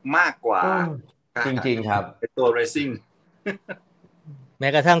มากกว่าจริงๆครับเป็นตัว racing แม้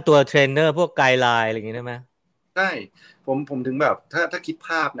กระทั่งตัวเทรนเนอร์พวกไกด์ไลน์อะไรอย่างงี้ได้ไหมใช่ผมถึงแบบถ้าคิดภ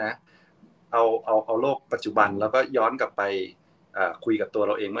าพนะเอาโลกปัจจุบันแล้วก็ย้อนกลับไปคุยกับตัวเ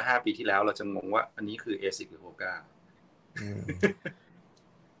ราเองเมื่อ5 ปีที่แล้วเราจะงงว่าอันนี้คือ ASIC หรือ Hoka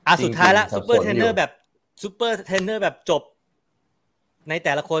สุดท้ายละซูเปอร์เทรนเนอร์แบบจบในแ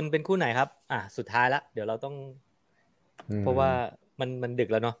ต่ละคนเป็นคู่ไหนครับสุดท้ายละเดี๋ยวเราต้องเพราะว่ามันดึก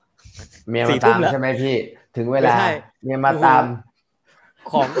แล้วเนาะเมียมาตามใช่ไหมพี่ถึงเวลาเมียมาตาม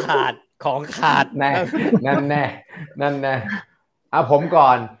ของขาดนั่นแน่ผมก่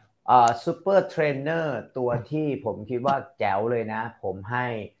อนซูเปอร์เทรนเนอร์ตัวที่ผมคิดว่าแจ๋วเลยนะผมให้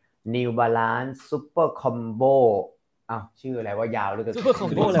New Balance Super Combo ชื่ออะไรว่ายาวเลยSuper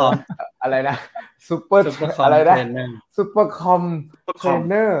Combo อะไรนะซูเปอร์อะไรนะซูเปอร์คอมเทรน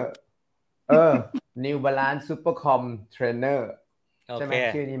เนอร์New Balance Super Com Trainer ใช่ไหม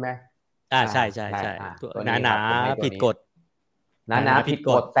ชื่อนี้ไหมใช่หนาผิดกฎหนาผิด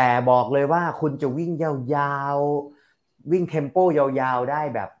กฎแต่บอกเลยว่าคุณจะวิ่งยาวๆวิ่งเทมโปยาวๆได้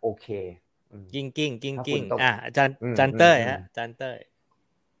แบบโอเคกิ้งอาจารย์เต้ยฮะอาจารย์เต้ย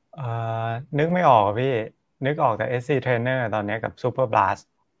นึกไม่ออกพี่นึกออกแต่ SC Trainer ตอนนี้กับ Super Blast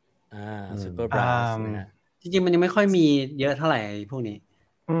Super Blast นะฮะจริงๆมันยังไม่ค่อยมีเยอะเท่าไหร่พวกนี้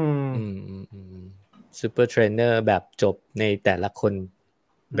Super Trainer แบบจบในแต่ละคน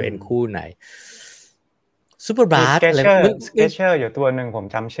เป็นคู่ไหน Super Blast อะไรสเกเชอร์อยู่ตัวหนึ่งผม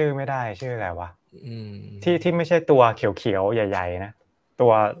จำชื่อไม่ได้ชื่ออะไรวะที่ไม่ใช่ตัวเขียวๆใหญ่ๆนะตั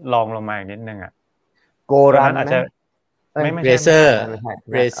วรองลงมาอีกนิดนึงโกรันอาจจะไม่เรเซอร์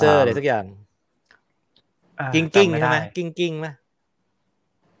อะไรสักอย่างกิ้งใช่ไหมกิ้งไหม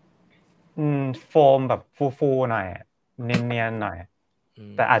โฟมแบบฟูๆหน่อยเนียนๆหน่อย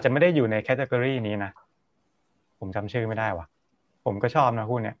แต่อาจจะไม่ได้อยู่ในแคตตากรีนี้นะผมจำชื่อไม่ได้ว่ะผมก็ชอบนะ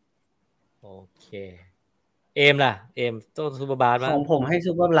คู่เนี้ยโอเคเอมล่ะต้องซูเปอร์บาสมั้ยของผมให้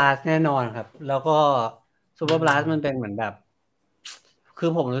ซูเปอร์บลาสแน่นอนครับแล้วก็ซูเปอร์บลาสมันเป็นเหมือนแบบคือ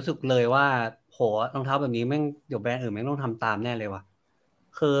ผมรู้สึกเลยว่าโหรองเท้าแบบนี้แม่งเดี๋ยวแบรนด์อื่นแม่งต้องทำตามแน่เลยว่ะ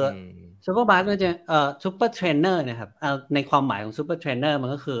คือซูเปอร์บลาสมันจะซูเปอร์เทรนเนอร์นะครับในความหมายของซูเปอร์เทรนเนอร์มัน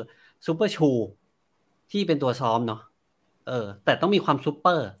ก็คือซูเปอร์ชูที่เป็นตัวซ้อมเนาะแต่ต้องมีความซูเป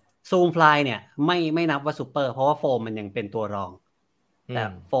อร์ซูมฟลายเนี่ยไม่นับว่าซูเปอร์เพราะว่าโฟมมันยังเป็นตัวรองแต่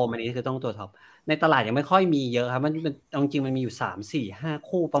โฟมอันนี้คือต้องตัวท็อปในตลาดยังไม่ค่อยมีเยอะครับมันจริงมันมีอยู่3-4-5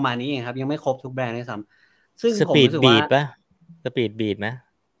 คู่ประมาณนี้เองครับยังไม่ครบทุกแบรนด์ด้วยซ้ำซึ่งผมรู้สึกว่าสปีดบีทไหม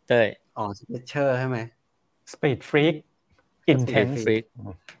เต้ยสเปเชอร์ใช่ไหมสปีดฟรีกอินเทนส์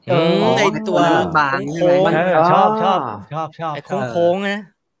ในตัวบางใช่ไหมชอบไอ้โค้งๆนะ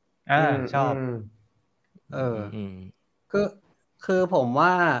ชอบคือผมว่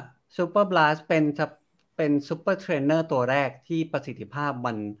าซูเปอร์บลาสเป็นซูเปอร์เทรนเนอร์ตัวแรกที่ประสิทธิภาพ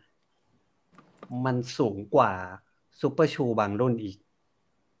มันสูงกว่าซูเปอร์ชูบางรุ่นอีก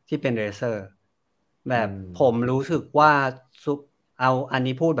ที่เป็นเรเซอร์แบบผมรู้สึกว่าเอาอัน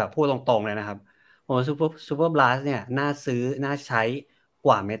นี้พูดตรงๆเลยนะครับผมซูเปอร์บลาสเนี่ยน่าซื้อน่าใช้ก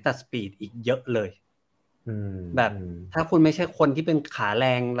ว่าเมตาสปีดอีกเยอะเลยแบบถ้าคุณไม่ใช่คนที่เป็นขาแร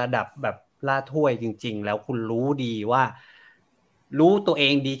งระดับแบบล่าถ้วยจริงๆแล้วคุณรู้ดีว่ารู้ตัวเอ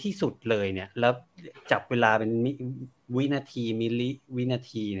งดีที่สุดเลยเนี่ยแล้วจับเวลาเป็นวินาทีมิลลิวินา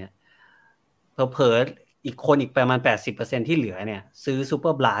ทีเนี่ยเผลอๆอีกประมาณ 80% ที่เหลือเนี่ยซื้อซูเปอ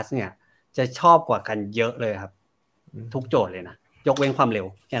ร์บลาสเนี่ยจะชอบกว่ากันเยอะเลยครับทุกโจทย์เลยนะยกเว้นความเร็ว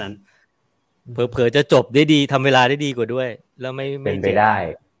แค่นั้นเผลอๆจะจบได้ดีทำเวลาได้ดีกว่าด้วยแล้วไม่เป็นไปได้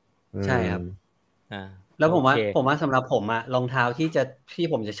ใช่ครับแล้วผมว่าสำหรับผมรองเท้าที่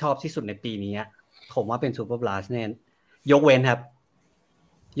ผมจะชอบที่สุดในปีนี้ผมว่าเป็นซูเปอร์บลาสแน่ยกเว้นครับ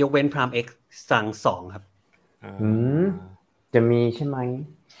ยกเว้นพรามเอ็กซ์สั่ง2ครับจะมีใช่ไหม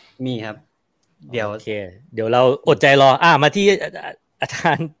มีครับเดี๋ยวเราอดใจรอมาที่อาจ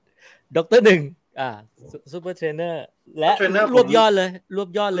ารย์ดร.ซูเปอร์เทรนเนอร์และรวบยอดเล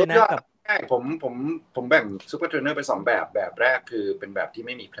ยนะกับใช่ผมแบ่งซูเปอร์เทรนเนอร์เป็น2แบบแรกคือเป็นแบบที่ไ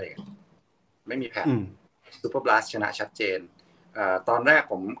ม่มีเพลงไม่มีแผ่นซูเปอร์บลาสชนะชัดเจนตอนแรก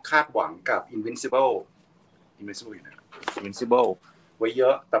ผมคาดหวังกับ Invincible อยู่นะ Invincible ไว้เยอ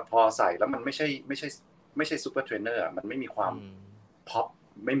ะแต่พอใส่แล้วมันไม่ใช่ซูเปอร์เทรนเนอร์มันไม่มีความพ็อป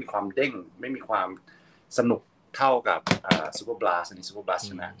ไม่มีความเด้งไม่มีความสนุกเท่ากับซูเปอร์บลาสอันนี้ซูเปอร์บลาส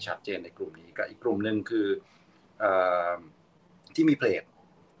ชนะชัดเจนในกลุ่มนี้ก็อีกกลุ่มนึงคือที่มีเพลท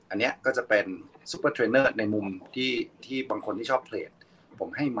อันเนี้ยก็จะเป็นซูเปอร์เทรนเนอร์ในมุมที่บางคนที่ชอบเพลทผม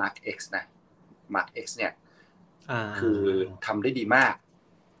ให้ Mark X นะ Mark X เนี่ยคือทำได้ดีมาก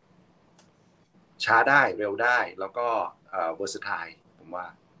ช้าได้เร็วได้แล้วก็versatile ผมว่า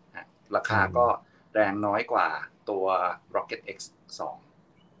ราคาก็แรงน้อยกว่าตัว Rocket X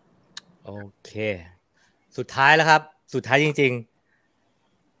 2โอเคสุดท้ายแล้วครับสุดท้ายจริง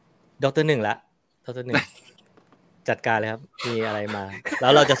ดร.1ละดร.1จัดการเลยครับมีอะไรมาแล้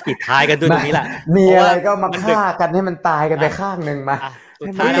วเราจะปิดท้ายกันด้วยตรงนี้แหละมีอะไรก็มาฆ่ากันให้มันตายกันไปข้างนึงมาสุด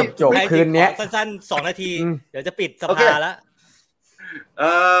ท้ายจบคืนนี้สั้นๆ2นาทีเดี๋ยวจะปิดสภาแล้ว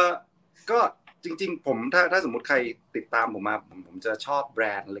ก็จริงๆผมถ้าสมมุติใครติดตามผมมาผมจะชอบแบร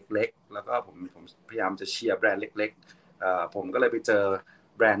นด์เล็กๆแล้วก็ผมพยายามจะเชียร์แบรนด์เล็กๆผมก็เลยไปเจอ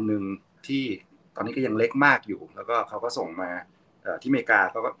แบรนด์นึงที่ตอนนี้ก็ยังเล็กมากอยู่แล้วก็เขาก็ส่งมาที่อเมริกา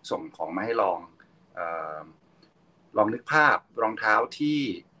เขาก็ส่งของมาให้ลองนึกภาพรองเท้าที่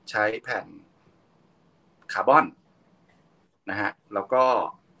ใช้แผ่นคาร์บอนนะฮะแล้วก็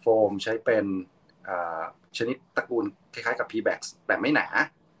โฟมใช้เป็นชนิดตระกูลคล้ายๆกับ P-Bax แต่ไม่หนา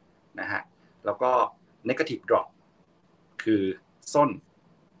นะฮะแล้วก็ negative drop คือส้น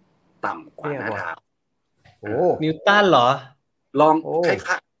ต่ำกว่าหน้าเท้านิวตันเหรอลอง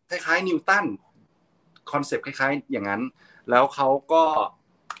คล้ายนิวตันคอนเซปต์คล้ายๆอย่างนั้นแล้วเขาก็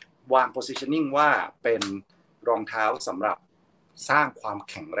วาง positioning ว่าเป็นรองเท้าสำหรับสร้างความ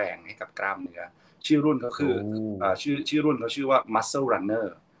แข็งแรงให้กับกล้ามเนื้อชื่อรุ่นเขาคือชื่อรุ่นเขาชื่อว่า Muscle Runner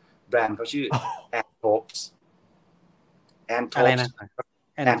แบรนด์เขาชื่อ Antops อะไรนะ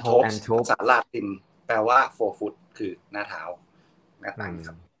Antops ภาษาลาตินแปลว่า forefoot คือหน้าเท้าหน้าตังค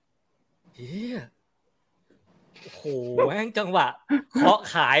รับเฮียโอ้โหแม่งจังหวะเคาะ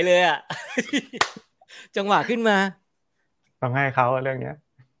ขายเลยอ่ะจังหวะขึ้นมาต้องให้เขาเรื่องเนี้ย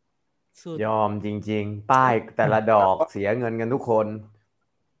ยอมจริงๆป้ายแต่ละดอกเสียเงินกันทุกคน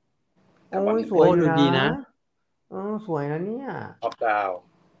โอ้ยสวยดูดีนะสวยนะเนี่ยท็อปดาว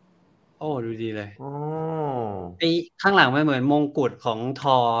โอ้ดูดีเลยไอ้ข้างหลังมันเหมือนมงกุฎของท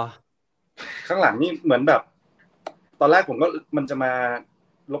อข้างหลังนี่เหมือนแบบตอนแรกผมก็มันจะมา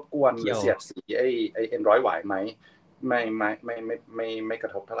รบกวนหรือเสียดสีไอ้เอ็นร้อยหวายไหมไม่กร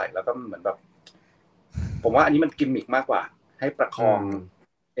ะทบเท่าไหร่แล้วก็เหมือนแบบผมว่าอันนี้มันกิมมิกมากกว่าให้ประคอง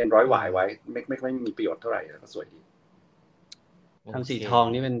เอ็นร้อยหวายไว้ไม่มีประโยชน์เท่าไหร่แล้วก็สวยดีทำสีทอง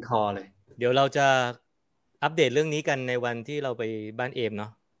นี่เป็นทอเลยเดี๋ยวเราจะอัปเดตเรื่องนี้กันในวันที่เราไปบ้านเอมเนา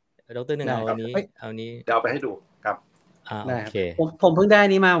ะดร.1เอานี้เดี๋ยวเอาไปให้ดูครับโอเคผมเพิ่งได้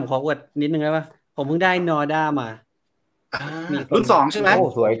นี้มาผมขออวดนิดนึงได้ป่ะผมเพิ่งได้นอร์ด้ามารุ่น2ใช่ไหมโอ้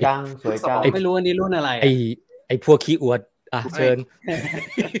สวยจังไม่รู้อันนี้รุ่นอะไรไอ้พวกขี้อวดเชิญ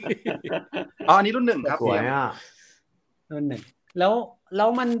อันนี้รุ่น1ครับสวยรุ่น1แล้ว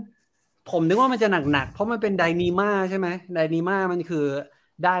มันผมนึกว่ามันจะหนักเพราะมันเป็นไดนีม่าใช่ไหมไดนีม่ามันคือ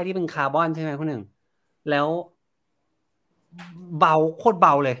ได้ที่เป็นคาร์บอนใช่ไหมคุณหนึ่งแล้วเบาโคตรเบ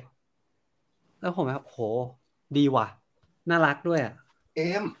าเลยแล้วผมแบบโหดีว่ะน่ารักด้วยอ่ะ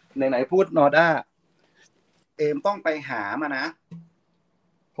ไหนพูดนอร์ด้าต้องไปหามานะ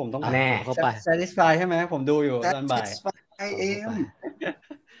ผมต้องแน่เข้าไป satisfy ใช่ไหมผมดูอยู่ตอนบ่าย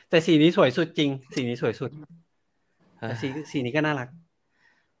แต่สีนี้สวยสุดจริงสีนี้สวยสุดแต่สีนี้ก็น่ารัก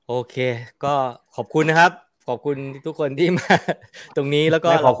โอเคก็ขอบคุณนะครับขอบคุณทุกคนที่มาตรงนี้แล้วก็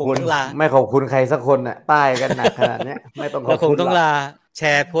เราคงต้องลาไม่ขอบคุณใครสักคนน่ะป้ายกันหนักขนาดนี้ไม่ต้องขอบคุณเราคงต้องลาแช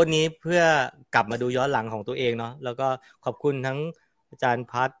ร์โพสต์นี้เพื่อกลับมาดูย้อนหลังของตัวเองเนาะแล้วก็ขอบคุณทั้งอาจารย์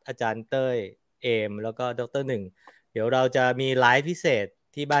พัฒน์อาจารย์เต้ยเอมแล้วก็ดร.1เดี๋ยวเราจะมีไลฟ์พิเศษ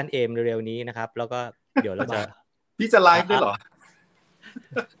ที่บ้านเอมเร็วๆนี้นะครับแล้วก็เดี๋ยวเราจะพี่จะไลฟ์ด้วยเหรอ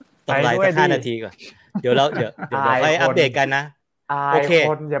ต้องไลฟ์สัก5 นาทีก่อนเดี๋ยวค่อยอัปเดตกันนะโอเค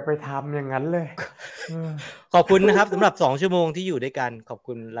คนอย่าไปทำอย่างนั้นเลยขอบคุณนะครับสำหรับ2 ชั่วโมงที่อยู่ด้วยกันขอบ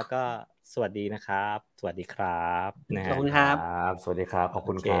คุณแล้วก็สวัสดีนะครับสวัสดีครับนะขอบคุณครับสวัสดีครับขอบ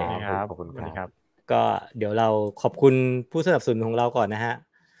คุณครับขอบคุณครับก็เดี๋ยวเราขอบคุณผู้สนับสนุนของเราก่อนนะฮะ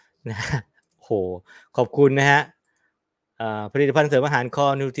โหขอบคุณนะฮะผลิตภัณฑ์เสริมอาหารคอ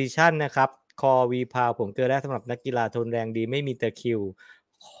นิวทริชั่นนะครับคอวีพาวผงเกลือแร่สำหรับนักกีฬาทนแรงดีไม่มีตะคริว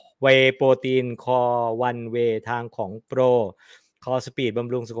เวย์โปรตีนคอวันเวย์ทางของโปรคอสปีดบ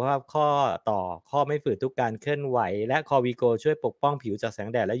ำรุงสุขภาพข้อต่อข้อไม่ฝืดทุกการเคลื่อนไหวและคอวีโกช่วยปกป้องผิวจากแสง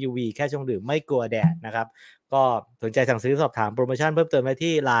แดดและ UV แค่ชงดื่มไม่กลัวแดดนะครับก็สนใจสั่งซื้อสอบถามโปรโมชั่นเพิ่มเติมได้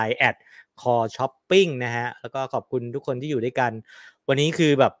ที่ Line @CoreShopping นะฮะแล้วก็ขอบคุณทุกคนที่อยู่ด้วยกันวันนี้คื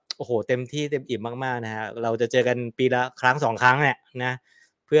อแบบโอ้โหเต็มที่เต็มอิ่มมากๆนะฮะเราจะเจอกันปีละครั้ง2 ครั้งเนี่ยนะ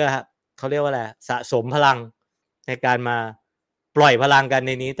เพื่อเขาเรียกว่าอะไรสะสมพลังในการมาปล่อยพลังกันใ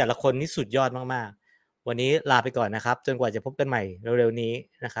นนี้แต่ละคนนี่สุดยอดมากๆวันนี้ลาไปก่อนนะครับจนกว่าจะพบกันใหม่เร็วๆนี้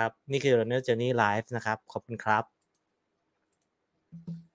นะครับนี่คือ Runner Journey Live นะครับขอบคุณครับ